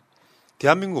분은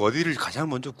대한민국 어디를 가장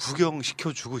먼저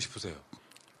구경시켜 주고 싶으세요?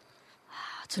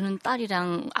 저는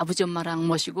딸이랑 아버지 엄마랑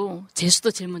모시고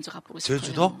제주도 제일 먼저 가보고 싶어요.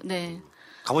 제주도? 네.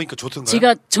 가보니까 좋던가요?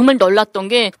 제가 정말 놀랐던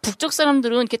게 북쪽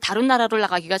사람들은 이렇게 다른 나라로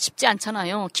나가기가 쉽지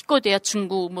않잖아요. 기껏해야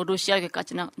중국,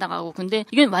 러시아에까지 나가고. 근데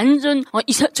이게 완전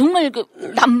정말 그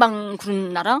남방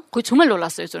그런 나라? 거기 정말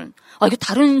놀랐어요. 저는. 이게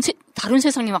다른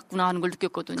세상에 왔구나 하는 걸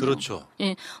느꼈거든요. 그렇죠.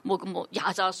 예, 뭐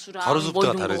야자수랑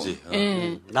가로수부터가 다르지.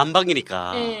 예,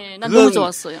 남방이니까. 예, 난 너무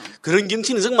좋았어요. 그런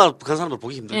경치는 정말 북한 사람들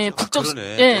보기 힘들죠. 예, 북쪽.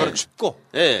 그러네. 예. 북한은 춥고.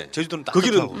 예. 제주도는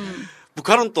따뜻하고.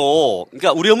 북한은 또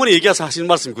그러니까 우리 어머니 얘기해서 하시는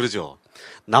말씀이 그러죠.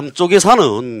 남쪽에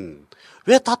사는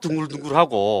왜 다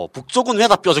둥글둥글하고 북쪽은 왜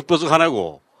다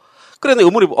뾰족뾰족하냐고. 그래, 내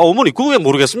어머니 그거 왜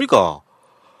모르겠습니까?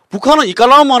 북한은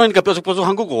이깔나무만 하니까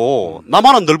뾰족뾰족한 거고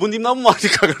남한은 넓은 잎나무만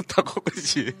하니까 그렇다고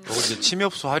그러지. 이제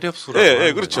침엽수, 하렵수라고.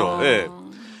 예, 그렇죠. 예.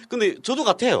 근데 저도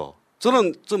같아요.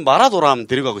 저는 좀 마라도람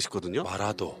데려가고 싶거든요.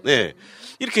 마라도. 네.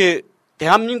 이렇게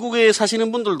대한민국에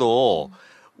사시는 분들도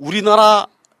우리나라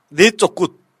네 쪽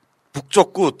끝,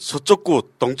 북쪽 끝, 서쪽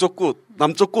끝, 동쪽 끝,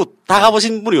 남쪽 끝 다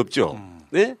가보신 분이 없죠.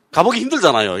 네? 가보기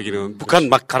힘들잖아요. 여기는 북한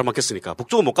막 가로막혔으니까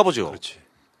북쪽은 못 가보죠. 그렇지.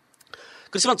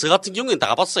 그렇지만 저 같은 경우에는 다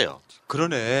가봤어요.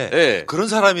 그러네. 네. 그런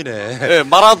사람이네. 네,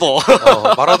 마라도.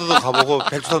 마라도도 가보고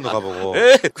백두산도 가보고.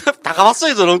 네, 다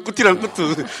가봤어요. 저는 끝이랑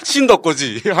끝은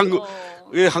신도까지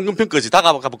황금편까지 다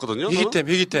가봤거든요.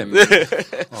 희귀템. 네.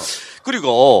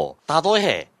 그리고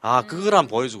다도해. 그걸 한번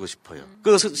보여주고 싶어요.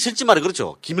 실제 말이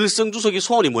그렇죠. 김일성 주석이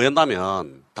소원이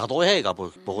뭐였냐면 다도해가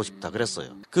보고 싶다 그랬어요.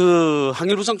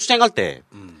 항일부상 투쟁할 때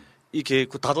이렇게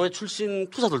다도해 출신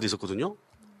투사들도 있었거든요.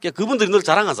 그러니까 그분들이 늘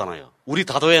자랑하잖아요. 우리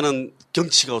다도해는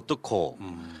경치가 어떻고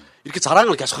이렇게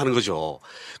자랑을 계속 하는 거죠.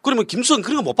 그러면 김수현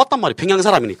그런 거 못 봤단 말이에요. 평양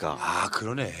사람이니까.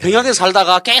 그러네. 평양에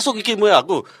살다가 계속 이렇게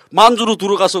만주로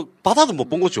들어가서 바다도 못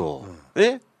본 거죠.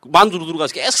 예? 만주로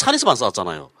들어가서 계속 산에서만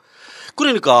살았잖아요.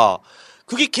 그러니까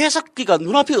그게 계속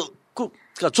눈앞에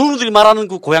그러니까 조루들이 말하는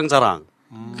그 고향 자랑.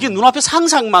 그게 눈앞에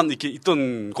상상만 이렇게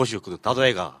있던 곳이었거든.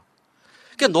 다도해가.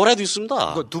 그러니까 노래도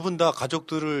있습니다. 두 분 다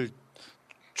가족들을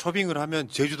초빙을 하면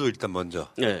제주도 일단 먼저.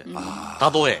 네.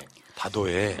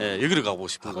 다도해. 예, 여기를 가고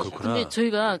싶은 거죠. 근데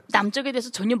저희가 남쪽에 대해서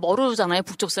전혀 모르잖아요.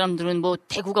 북쪽 사람들은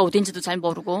대구가 어딘지도 잘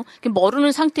모르고.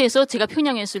 모르는 상태에서 제가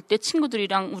평양에 있을 때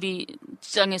친구들이랑 우리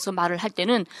직장에서 말을 할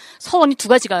때는 서원이 두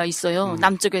가지가 있어요.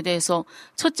 남쪽에 대해서.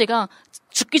 첫째가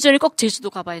죽기 전에 꼭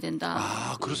제주도 가봐야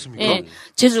된다. 그렇습니까? 예,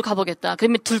 제주도 가보겠다.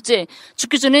 그러면 둘째,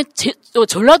 죽기 전에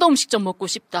전라도 음식 좀 먹고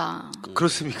싶다.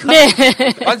 그렇습니까? 네.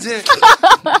 만세!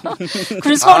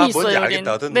 그런 서원이 있어요. 뭔지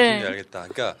알겠다. 어떤 느낌인지 알겠다.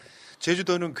 그러니까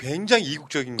제주도는 굉장히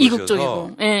이국적인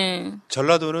이국적이고, 곳이어서 예.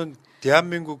 전라도는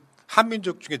대한민국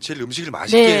한민족 중에 제일 음식을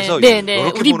맛있게 네, 해서 네.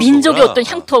 이렇게 우리 보는 민족의 거구나. 어떤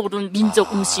향토 오른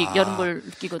민족 음식 이런 걸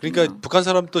느끼거든요. 그러니까 북한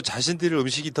사람도 자신들의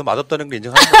음식이 더 맛없다는 걸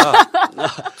인정하는구나.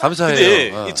 감사해요.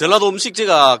 근데 이 전라도 음식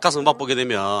제가 가서 맛보게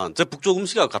되면 저 북쪽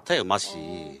음식하고 같아요,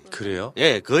 맛이. 그래요?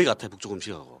 예, 거의 같아요, 북쪽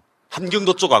음식하고.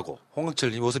 함경도 쪽하고.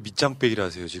 홍학철님 어서 밑장빼기를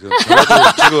하세요, 지금. 전라도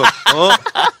지금,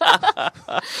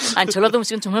 아니, 전라도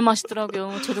음식은 정말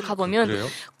맛있더라고요. 저도 가보면. 그래요?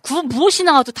 무엇이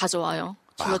나와도 다 좋아요.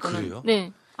 전라도는. 그래요?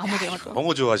 네. 아무데나 가도.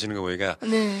 너무 좋아하시는 거 보니까.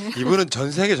 네. 이분은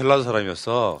전 세계 전라도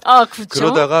사람이었어. 아, 그렇죠.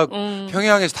 그러다가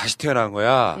평양에서 다시 태어난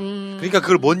거야. 음. 그러니까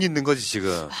그걸 못 잊는 거지,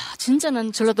 지금. 아, 진짜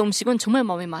난 전라도 음식은 정말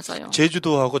마음에 맞아요.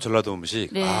 제주도하고 전라도 음식.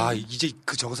 네. 아, 이제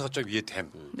그 정서가 좀 이해됨.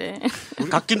 네.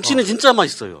 갓김치는 진짜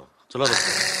맛있어요. 전라도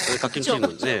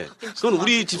갓김치는. 네. 그건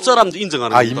우리 집사람도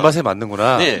인정하는 아, 겁니다. 입맛에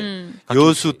맞는구나. 네.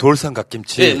 여수 돌산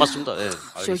갓김치. 네, 맞습니다. 네.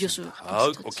 여수.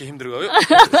 아, 어깨 힘들어요?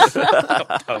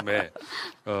 다음에,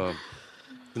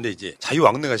 근데 이제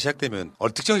자유왕래가 시작되면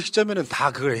어느 특정 시점에는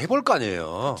다 그걸 해볼 거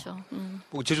아니에요. 그렇죠.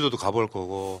 뭐 제주도도 가볼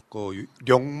거고, 그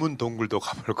영문 동굴도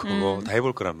가볼 거고 다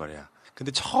해볼 거란 말이야.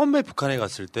 근데 처음에 북한에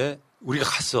갔을 때 우리가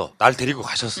갔어. 날 데리고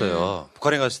가셨어요.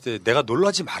 북한에 갔을 때 내가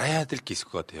놀라지 말아야 될 게 있을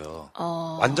것 같아요.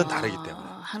 완전 다르기 때문에.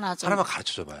 하나만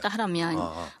가르쳐줘봐요. 딱 하나만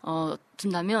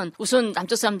둔다면 우선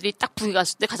남쪽 사람들이 딱 북에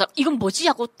갔을 때 가서 이건 뭐지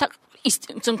하고 딱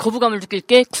좀 거부감을 느낄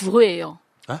게 구호예요.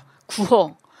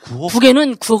 구호.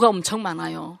 북에는 구호가 엄청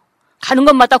많아요. 가는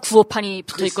곳마다 구호판이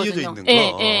붙어 있거든요.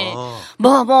 예, 예.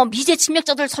 미제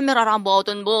침략자들 섬멸하라,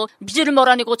 미제를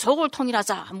몰아내고 조국을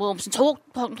통일하자, 무슨 조국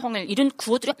통일, 이런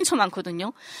구호들이 엄청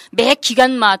많거든요. 매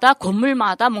기간마다,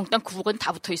 건물마다 몽땅 구호가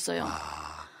다 붙어 있어요.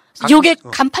 요게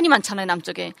간판이 많잖아요,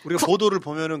 남쪽에. 우리가 보도를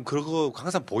보면은 그거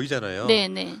항상 보이잖아요.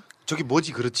 네네. 저기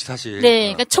뭐지, 그렇지, 사실.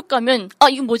 네, 그러니까 첫 가면,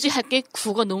 이거 뭐지 할 게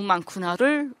구호가 너무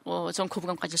많구나를, 좀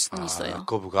거부감 가질 수는 있어요.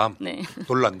 거부감? 네.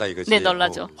 놀란다, 이거지. 네,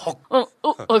 놀라죠.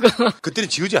 그때는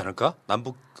지우지 않을까?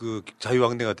 남북 그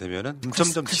자유왕래가 되면은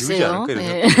점점 지우지 않을까? 이런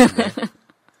네. 생각이 드는데.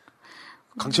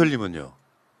 강철님은요?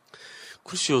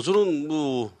 글쎄요,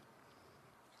 저는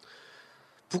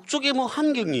북쪽에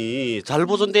함경이 잘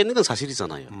보존되어 있는 건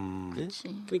사실이잖아요. 네?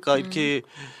 그러니까 이렇게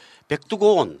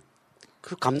백두고원,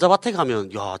 그 감자밭에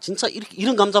가면, 야, 진짜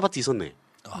이런 감자밭이 있었네.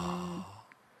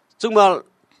 정말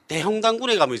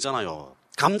대형당군에 가면 있잖아요.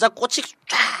 감자꽃이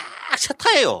쫙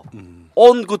세타해요.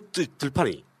 온 그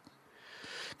들판이.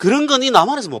 그런 건 이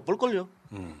남한에서 못 볼걸요.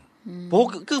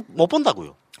 못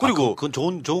본다고요. 그리고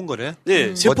그건 좋은 거네.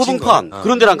 네, 세포동판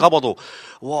그런 데랑 가봐도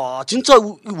와 진짜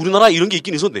우리나라에 이런 게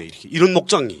있긴 있었네. 이렇게 이런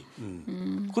목장이.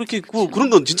 그렇게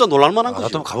그런 건 진짜 놀랄만한 거죠.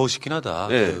 나도 한번 가보고 싶긴 하다.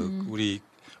 네. 우리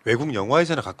외국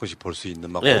영화에서나 가끔씩 볼 수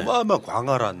있는 막 네. 어마어마한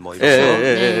광활한 이런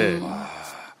네.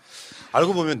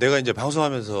 알고 보면 내가 이제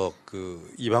방송하면서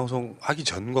이 방송 하기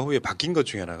전과 후에 바뀐 것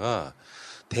중에 하나가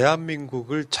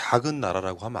대한민국을 작은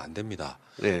나라라고 하면 안 됩니다.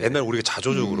 네. 옛날 우리가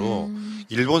자조적으로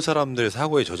일본 사람들의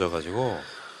사고에 젖어가지고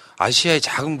아시아의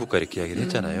작은 국가 이렇게 이야기를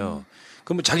했잖아요.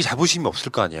 그러면 자기 자부심이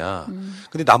없을 거 아니야.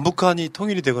 근데 남북한이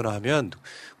통일이 되거나 하면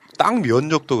땅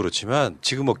면적도 그렇지만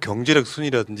지금 경제력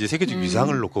순위라든지 세계적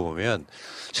위상을 놓고 보면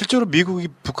실제로 미국이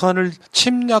북한을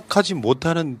침략하지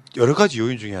못하는 여러 가지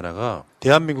요인 중에 하나가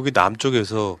대한민국이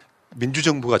남쪽에서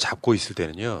민주정부가 잡고 있을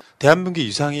때는요. 대한민국의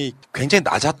위상이 굉장히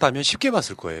낮았다면 쉽게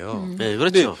봤을 거예요. 네,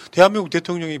 그렇죠. 대한민국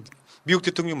대통령이 미국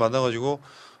대통령 만나가지고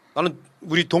나는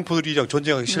우리 동포들이랑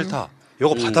전쟁하기 싫다.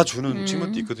 이거 받아주는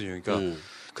측면도 있거든요. 그러니까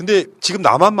근데 지금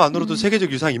남한만으로도 세계적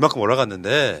위상이 이만큼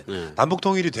올라갔는데 남북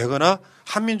통일이 되거나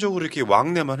한민족으로 이렇게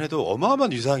왕래만 해도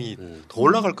어마어마한 위상이 더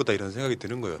올라갈 거다 이런 생각이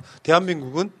드는 거예요.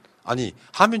 대한민국은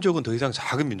한민족은 더 이상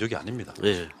작은 민족이 아닙니다.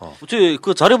 네. 어제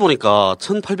그 자료 보니까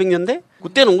 1800년대?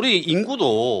 그때는 우리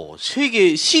인구도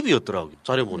세계 10위였더라고요.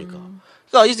 자료 보니까.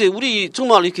 그러니까 이제 우리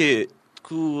정말 이렇게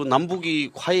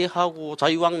남북이 화해하고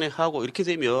자유왕래하고 이렇게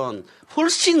되면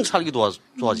훨씬 살기도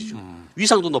좋아지죠.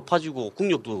 위상도 높아지고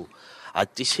국력도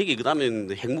세계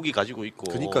그다음에 핵무기 가지고 있고.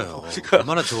 그러니까요.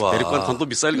 얼마나 좋아. 대륙간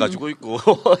탄도미사일 가지고 있고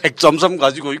핵잠수함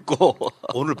가지고 있고.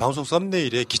 오늘 방송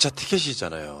썸네일에 기차 티켓이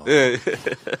있잖아요. 네.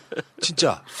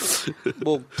 진짜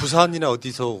부산이나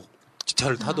어디서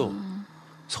기차를 타도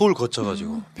서울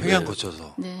거쳐가지고 평양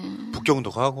거쳐서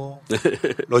북경도 가고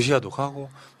러시아도 가고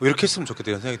이렇게 했으면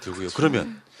좋겠다 이런 생각이 들고요.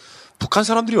 그러면 북한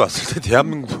사람들이 왔을 때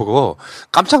대한민국 보고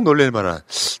깜짝 놀랄 만한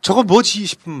저거 뭐지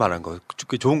싶은 만한 거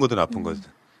좋은 거든 나쁜 거든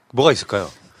뭐가 있을까요?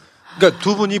 그러니까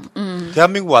두 분이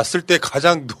대한민국 왔을 때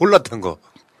가장 놀랐던 거.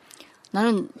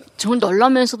 나는 정말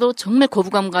놀라면서도 정말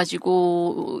거부감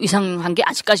가지고 이상한 게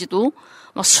아직까지도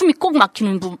막 숨이 꼭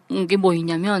막히는 게 뭐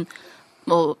있냐면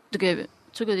어떻게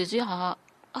저기 어디지?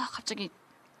 갑자기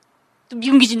또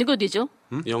미군 기지 있는 거 어디죠?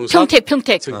 평택.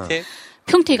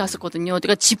 평택에 어. 갔었거든요.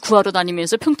 내가 집 구하러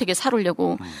다니면서 평택에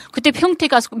살으려고. 그때 평택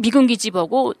가서 미군기지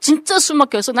보고 진짜 숨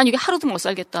막혀서 난 여기 하루도 못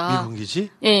살겠다. 미군기지?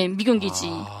 예, 미군기지.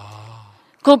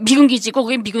 그 미군기지고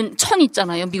거기 미군 천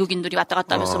있잖아요. 미국인들이 왔다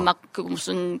갔다 하면서 막 그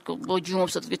무슨 그 뭐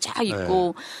유흥업소들이 쫙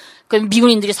있고. 그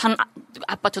미군인들이 사는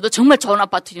아파트도 정말 좋은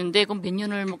아파트인데 그 몇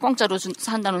년을 뭐 공짜로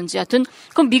산다는지 하여튼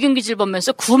그 미군기지를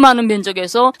보면서 9만원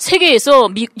면적에서 세계에서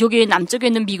여기 남쪽에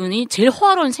있는 미군이 제일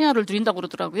호화로운 생활을 누린다고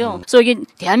그러더라고요. 그래서 여기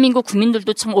대한민국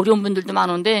국민들도 참 어려운 분들도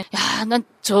많은데 야, 난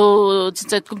저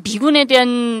진짜 그 미군에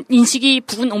대한 인식이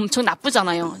북은 엄청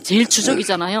나쁘잖아요. 제일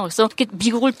주적이잖아요. 그래서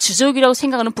미국을 주적이라고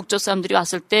생각하는 북쪽 사람들이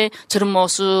왔을 때 저런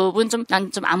모습은 좀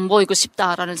난 좀 안 보이고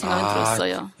싶다라는 생각이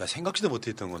들었어요. 야, 생각지도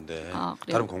못했던 건데 그래요?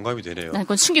 나름 공감이 되네요. 난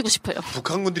그건 숨기고 싶어요.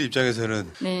 북한군들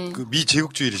입장에서는 네. 그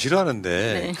미제국주의를 싫어하는데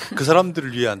네. 그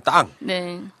사람들을 위한 땅,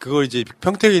 네. 그걸 이제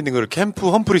평택에 있는 걸 캠프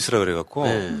험프리스라 그래갖고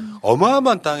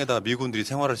어마어마한 땅에다 미군들이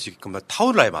생활할 수 있게끔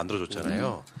타운을 아예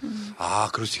만들어줬잖아요. 아,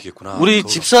 그럴 수 있겠구나. 우리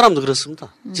집사람도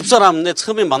그렇습니다. 집사람 내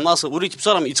처음에 만나서 우리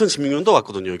집사람 2016년도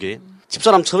왔거든요. 여기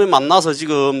집사람 처음에 만나서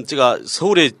지금 제가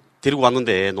서울에 데리고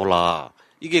왔는데 놀라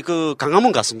이게 그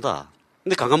강화문 갔습니다.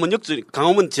 근데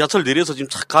강화문 지하철 내려서 지금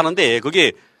착 가는데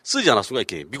거기에 쓰지 않았습니까?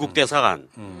 이렇게 미국 대사관.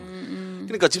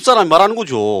 그러니까 집사람이 말하는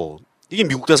거죠. 이게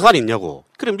미국 대사관이 있냐고.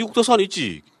 그래, 미국 대사관이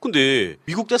있지. 근데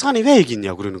미국 대사관이 왜 여기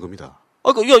있냐고 그러는 겁니다.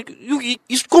 야, 여기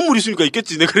건물 있으니까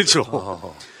있겠지. 내가 그랬죠.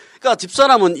 그러니까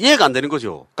집사람은 이해가 안 되는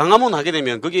거죠. 강화문 하게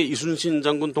되면 거기에 이순신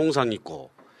장군 동상 있고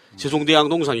세종대왕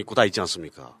동상 있고 다 있지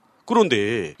않습니까?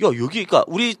 그런데 여기가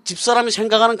우리 집사람이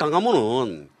생각하는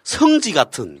강화문은 성지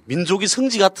같은 민족이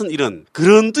성지 같은 이런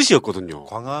그런 뜻이었거든요.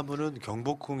 광화문은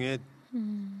경복궁의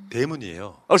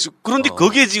대문이에요. 그런데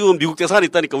거기에 지금 미국 대사관이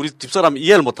있다니까 우리 집사람이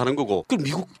이해를 못하는 거고.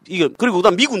 그리고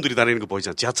그다음 미군들이 다니는 거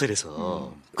보이잖아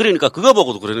지하철에서. 그러니까 그거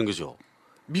보고도 그러는 거죠.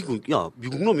 미국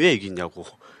놈이 왜 여기 있냐고.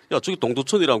 야, 저기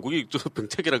동두천이랑 거기 저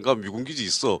평택이랑 가면 미군기지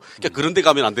있어. 그러니까 그런 데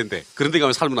가면 안 된대. 그런 데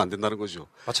가면 살면 안 된다는 거죠.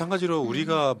 마찬가지로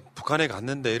우리가 북한에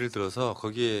갔는데 예를 들어서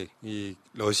거기에 이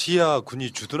러시아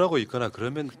군이 주둔하고 있거나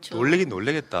그러면 놀래긴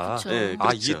놀래겠다. 네, 아,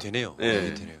 그렇죠. 이해되네요. 네.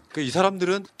 이해되네요. 그 이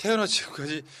사람들은 태어나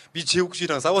지금까지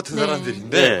미제국주의랑 싸웠던 네.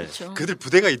 사람들인데 네. 그렇죠. 그들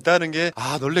부대가 있다는 게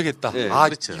놀래겠다. 네, 아,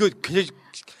 그렇죠. 이거 굉장히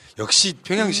역시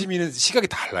평양 시민은 시각이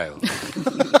달라요.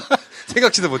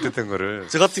 생각지도 못했던 거를.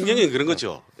 저 같은 경우에는 그런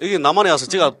거죠. 여기 남한에 와서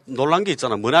제가 놀란 게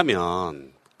있잖아.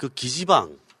 뭐냐면 그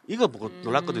기지방 이거 보고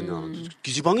놀랐거든요.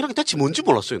 기지방이란 게 대체 뭔지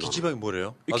몰랐어요. 나는. 기지방이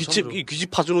뭐래요? 이 기지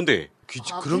파주는데.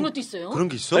 그런 것도 있어요? 그런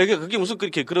게 있어? 그게 무슨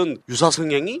그런 유사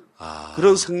성향이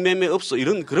그런 성매매 업소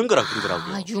이런 그런 거라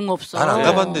그러더라고요. 융업소. 난 안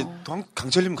가봤는데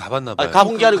강철님 가봤나 봐요.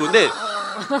 가본 게 아니고 근데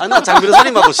나 장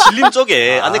변호사님하고 신림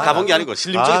쪽에 가본 게 아니고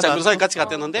신림 쪽에 장 변호사님 같이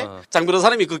갔댔는데 장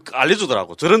변호사님이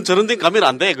알려주더라고. 저런 데 가면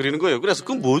안 돼 그러는 거예요. 그래서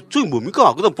저기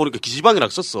뭡니까? 그다음 보니까 기지방이라고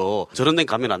썼어. 저런 데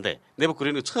가면 안 돼. 내가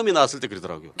그러는 거 처음에 나왔을 때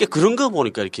그러더라고요. 그러니까 그런 거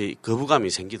보니까 이렇게 거부감이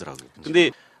생기더라고요.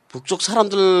 근데 북쪽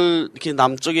사람들 이렇게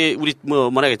남쪽에 우리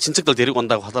만약에 친척들 데리고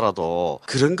온다고 하더라도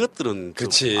그런 것들은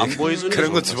그렇지. 안 보여주는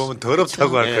그런 것 보면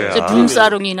더럽다고 할 거야.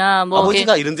 붐사롱이나 뭐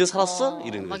아버지가 이런 데 살았어?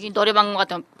 이런 막 노래방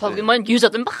같은 거기 뭐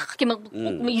여자들 막 이렇게 막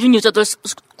이런 여자들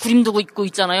구림 두고 있고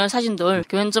있잖아요. 사진들.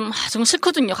 그건 좀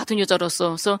싫거든요. 같은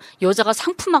여자로서. 그래서 여자가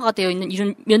상품화가 되어 있는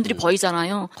이런 면들이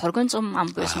보이잖아요. 그건 좀 안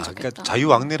보였으면 좋겠다. 그러니까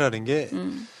자유왕래라는 게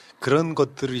그런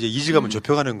것들을 이제 이질감을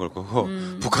좁혀가는 걸 거고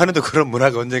북한에도 그런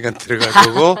문화가 언젠간 들어갈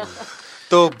거고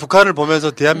또 북한을 보면서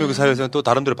대한민국 사회에서는 또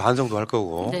다른 데로 반성도 할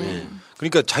거고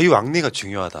그러니까 자유왕래가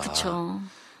중요하다. 그쵸.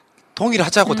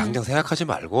 통일하자고 당장 생각하지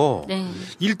말고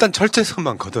일단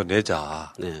절제선만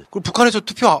걷어내자. 그리고 북한에서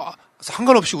투표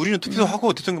상관없이 우리는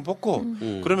투표하고 대통령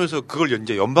뽑고 그러면서 그걸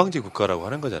이제 연방제 국가라고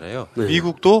하는 거잖아요.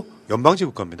 미국도 연방제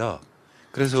국가입니다.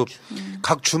 그래서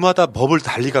각 주마다 법을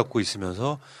달리 갖고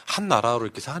있으면서 한 나라로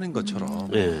이렇게 사는 것처럼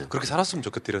그렇게 살았으면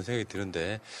좋겠다 이런 생각이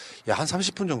드는데 한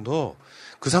 30분 정도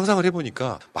그 상상을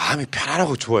해보니까 마음이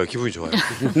편안하고 좋아요. 기분이 좋아요.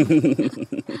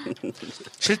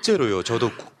 실제로요.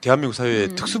 저도 대한민국 사회에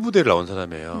특수부대를 나온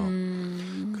사람이에요.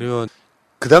 그러면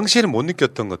그 당시에는 못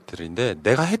느꼈던 것들인데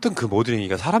내가 했던 그 모든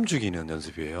행위가 사람 죽이는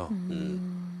연습이에요.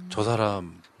 저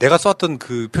사람 내가 쐈던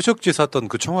그 표적지에 쐈던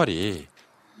그 총알이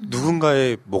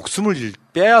누군가의 목숨을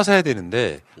빼앗아야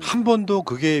되는데 한 번도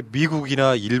그게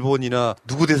미국이나 일본이나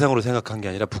누구 대상으로 생각한 게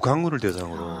아니라 북한군을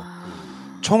대상으로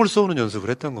총을 쏘는 연습을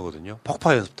했던 거거든요.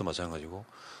 폭파 연습도 마찬가지고.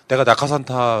 내가 낙하산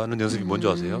타는 연습이 뭔지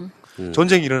아세요?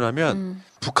 전쟁이 일어나면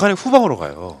북한의 후방으로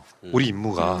가요. 우리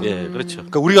임무가. 예, 그렇죠.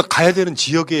 그러니까 우리가 가야 되는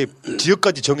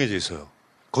지역까지 정해져 있어요.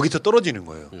 거기서 떨어지는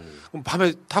거예요. 그럼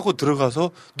밤에 타고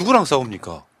들어가서 누구랑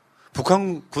싸웁니까?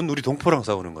 북한군 우리 동포랑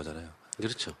싸우는 거잖아요.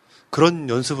 그렇죠. 그런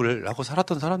연습을 하고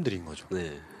살았던 사람들인 거죠.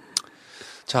 네.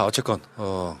 자, 어쨌건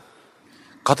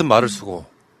같은 말을 쓰고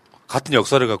같은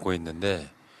역사를 갖고 있는데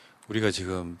우리가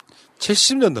지금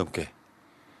 70년 넘게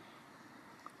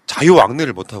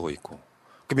자유왕래를 못하고 있고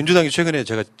민주당이 최근에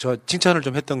제가 칭찬을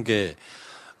좀 했던 게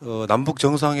남북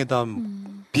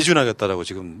정상회담 비준하겠다라고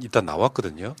지금 일단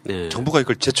나왔거든요. 네. 정부가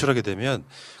이걸 제출하게 되면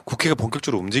국회가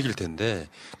본격적으로 움직일 텐데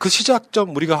그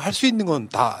시작점 우리가 할 수 있는 건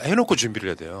다 해놓고 준비를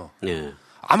해야 돼요. 네.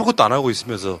 아무것도 안 하고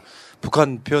있으면서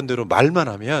북한 표현대로 말만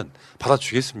하면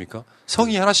받아주겠습니까?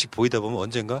 성이 하나씩 보이다 보면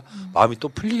언젠가 마음이 또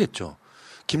풀리겠죠.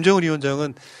 김정은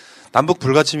위원장은 남북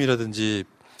불가침이라든지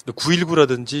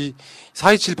 9.19라든지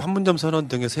 4.27 판문점 선언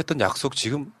등에서 했던 약속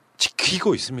지금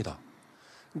지키고 있습니다.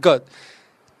 그러니까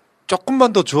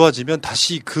조금만 더 좋아지면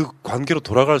다시 그 관계로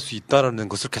돌아갈 수 있다는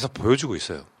것을 계속 보여주고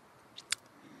있어요.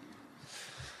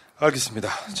 알겠습니다.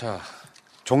 자,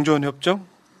 종전협정,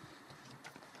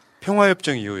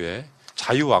 평화협정 이후에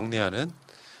자유왕래하는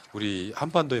우리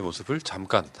한반도의 모습을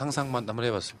잠깐 상상만 한번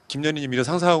해봤습니다. 김연희님 이런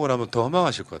상상하고 나면 더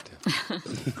허망하실 것 같아요.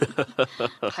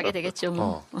 가게 되겠죠.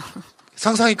 뭐.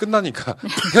 상상이 끝나니까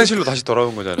현실로 다시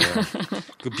돌아온 거잖아요.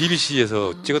 그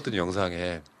BBC에서 찍었던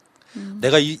영상에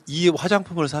내가 이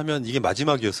화장품을 사면 이게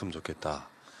마지막이었으면 좋겠다.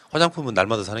 화장품은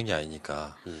날마다 사는 게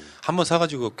아니니까 한번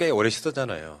사가지고 꽤 오래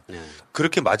쓰잖아요. 네.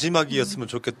 그렇게 마지막이었으면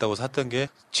좋겠다고 샀던 게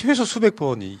최소 수백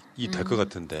번이 될 것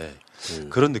같은데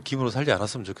그런 느낌으로 살지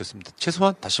않았으면 좋겠습니다.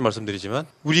 최소한 다시 말씀드리지만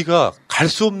우리가 갈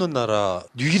수 없는 나라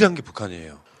유일한 게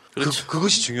북한이에요. 그렇죠.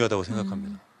 그것이 중요하다고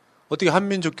생각합니다. 어떻게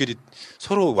한민족끼리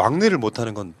서로 왕래를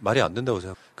못하는 건 말이 안 된다고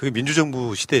생각합니다. 그게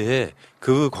민주정부 시대에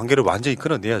그 관계를 완전히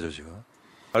끊어내야죠 지금.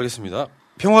 알겠습니다.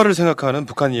 평화를 생각하는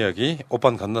북한 이야기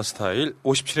오빤 간나 스타일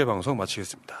 57회 방송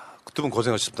마치겠습니다. 두 분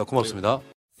고생하셨습니다. 고맙습니다.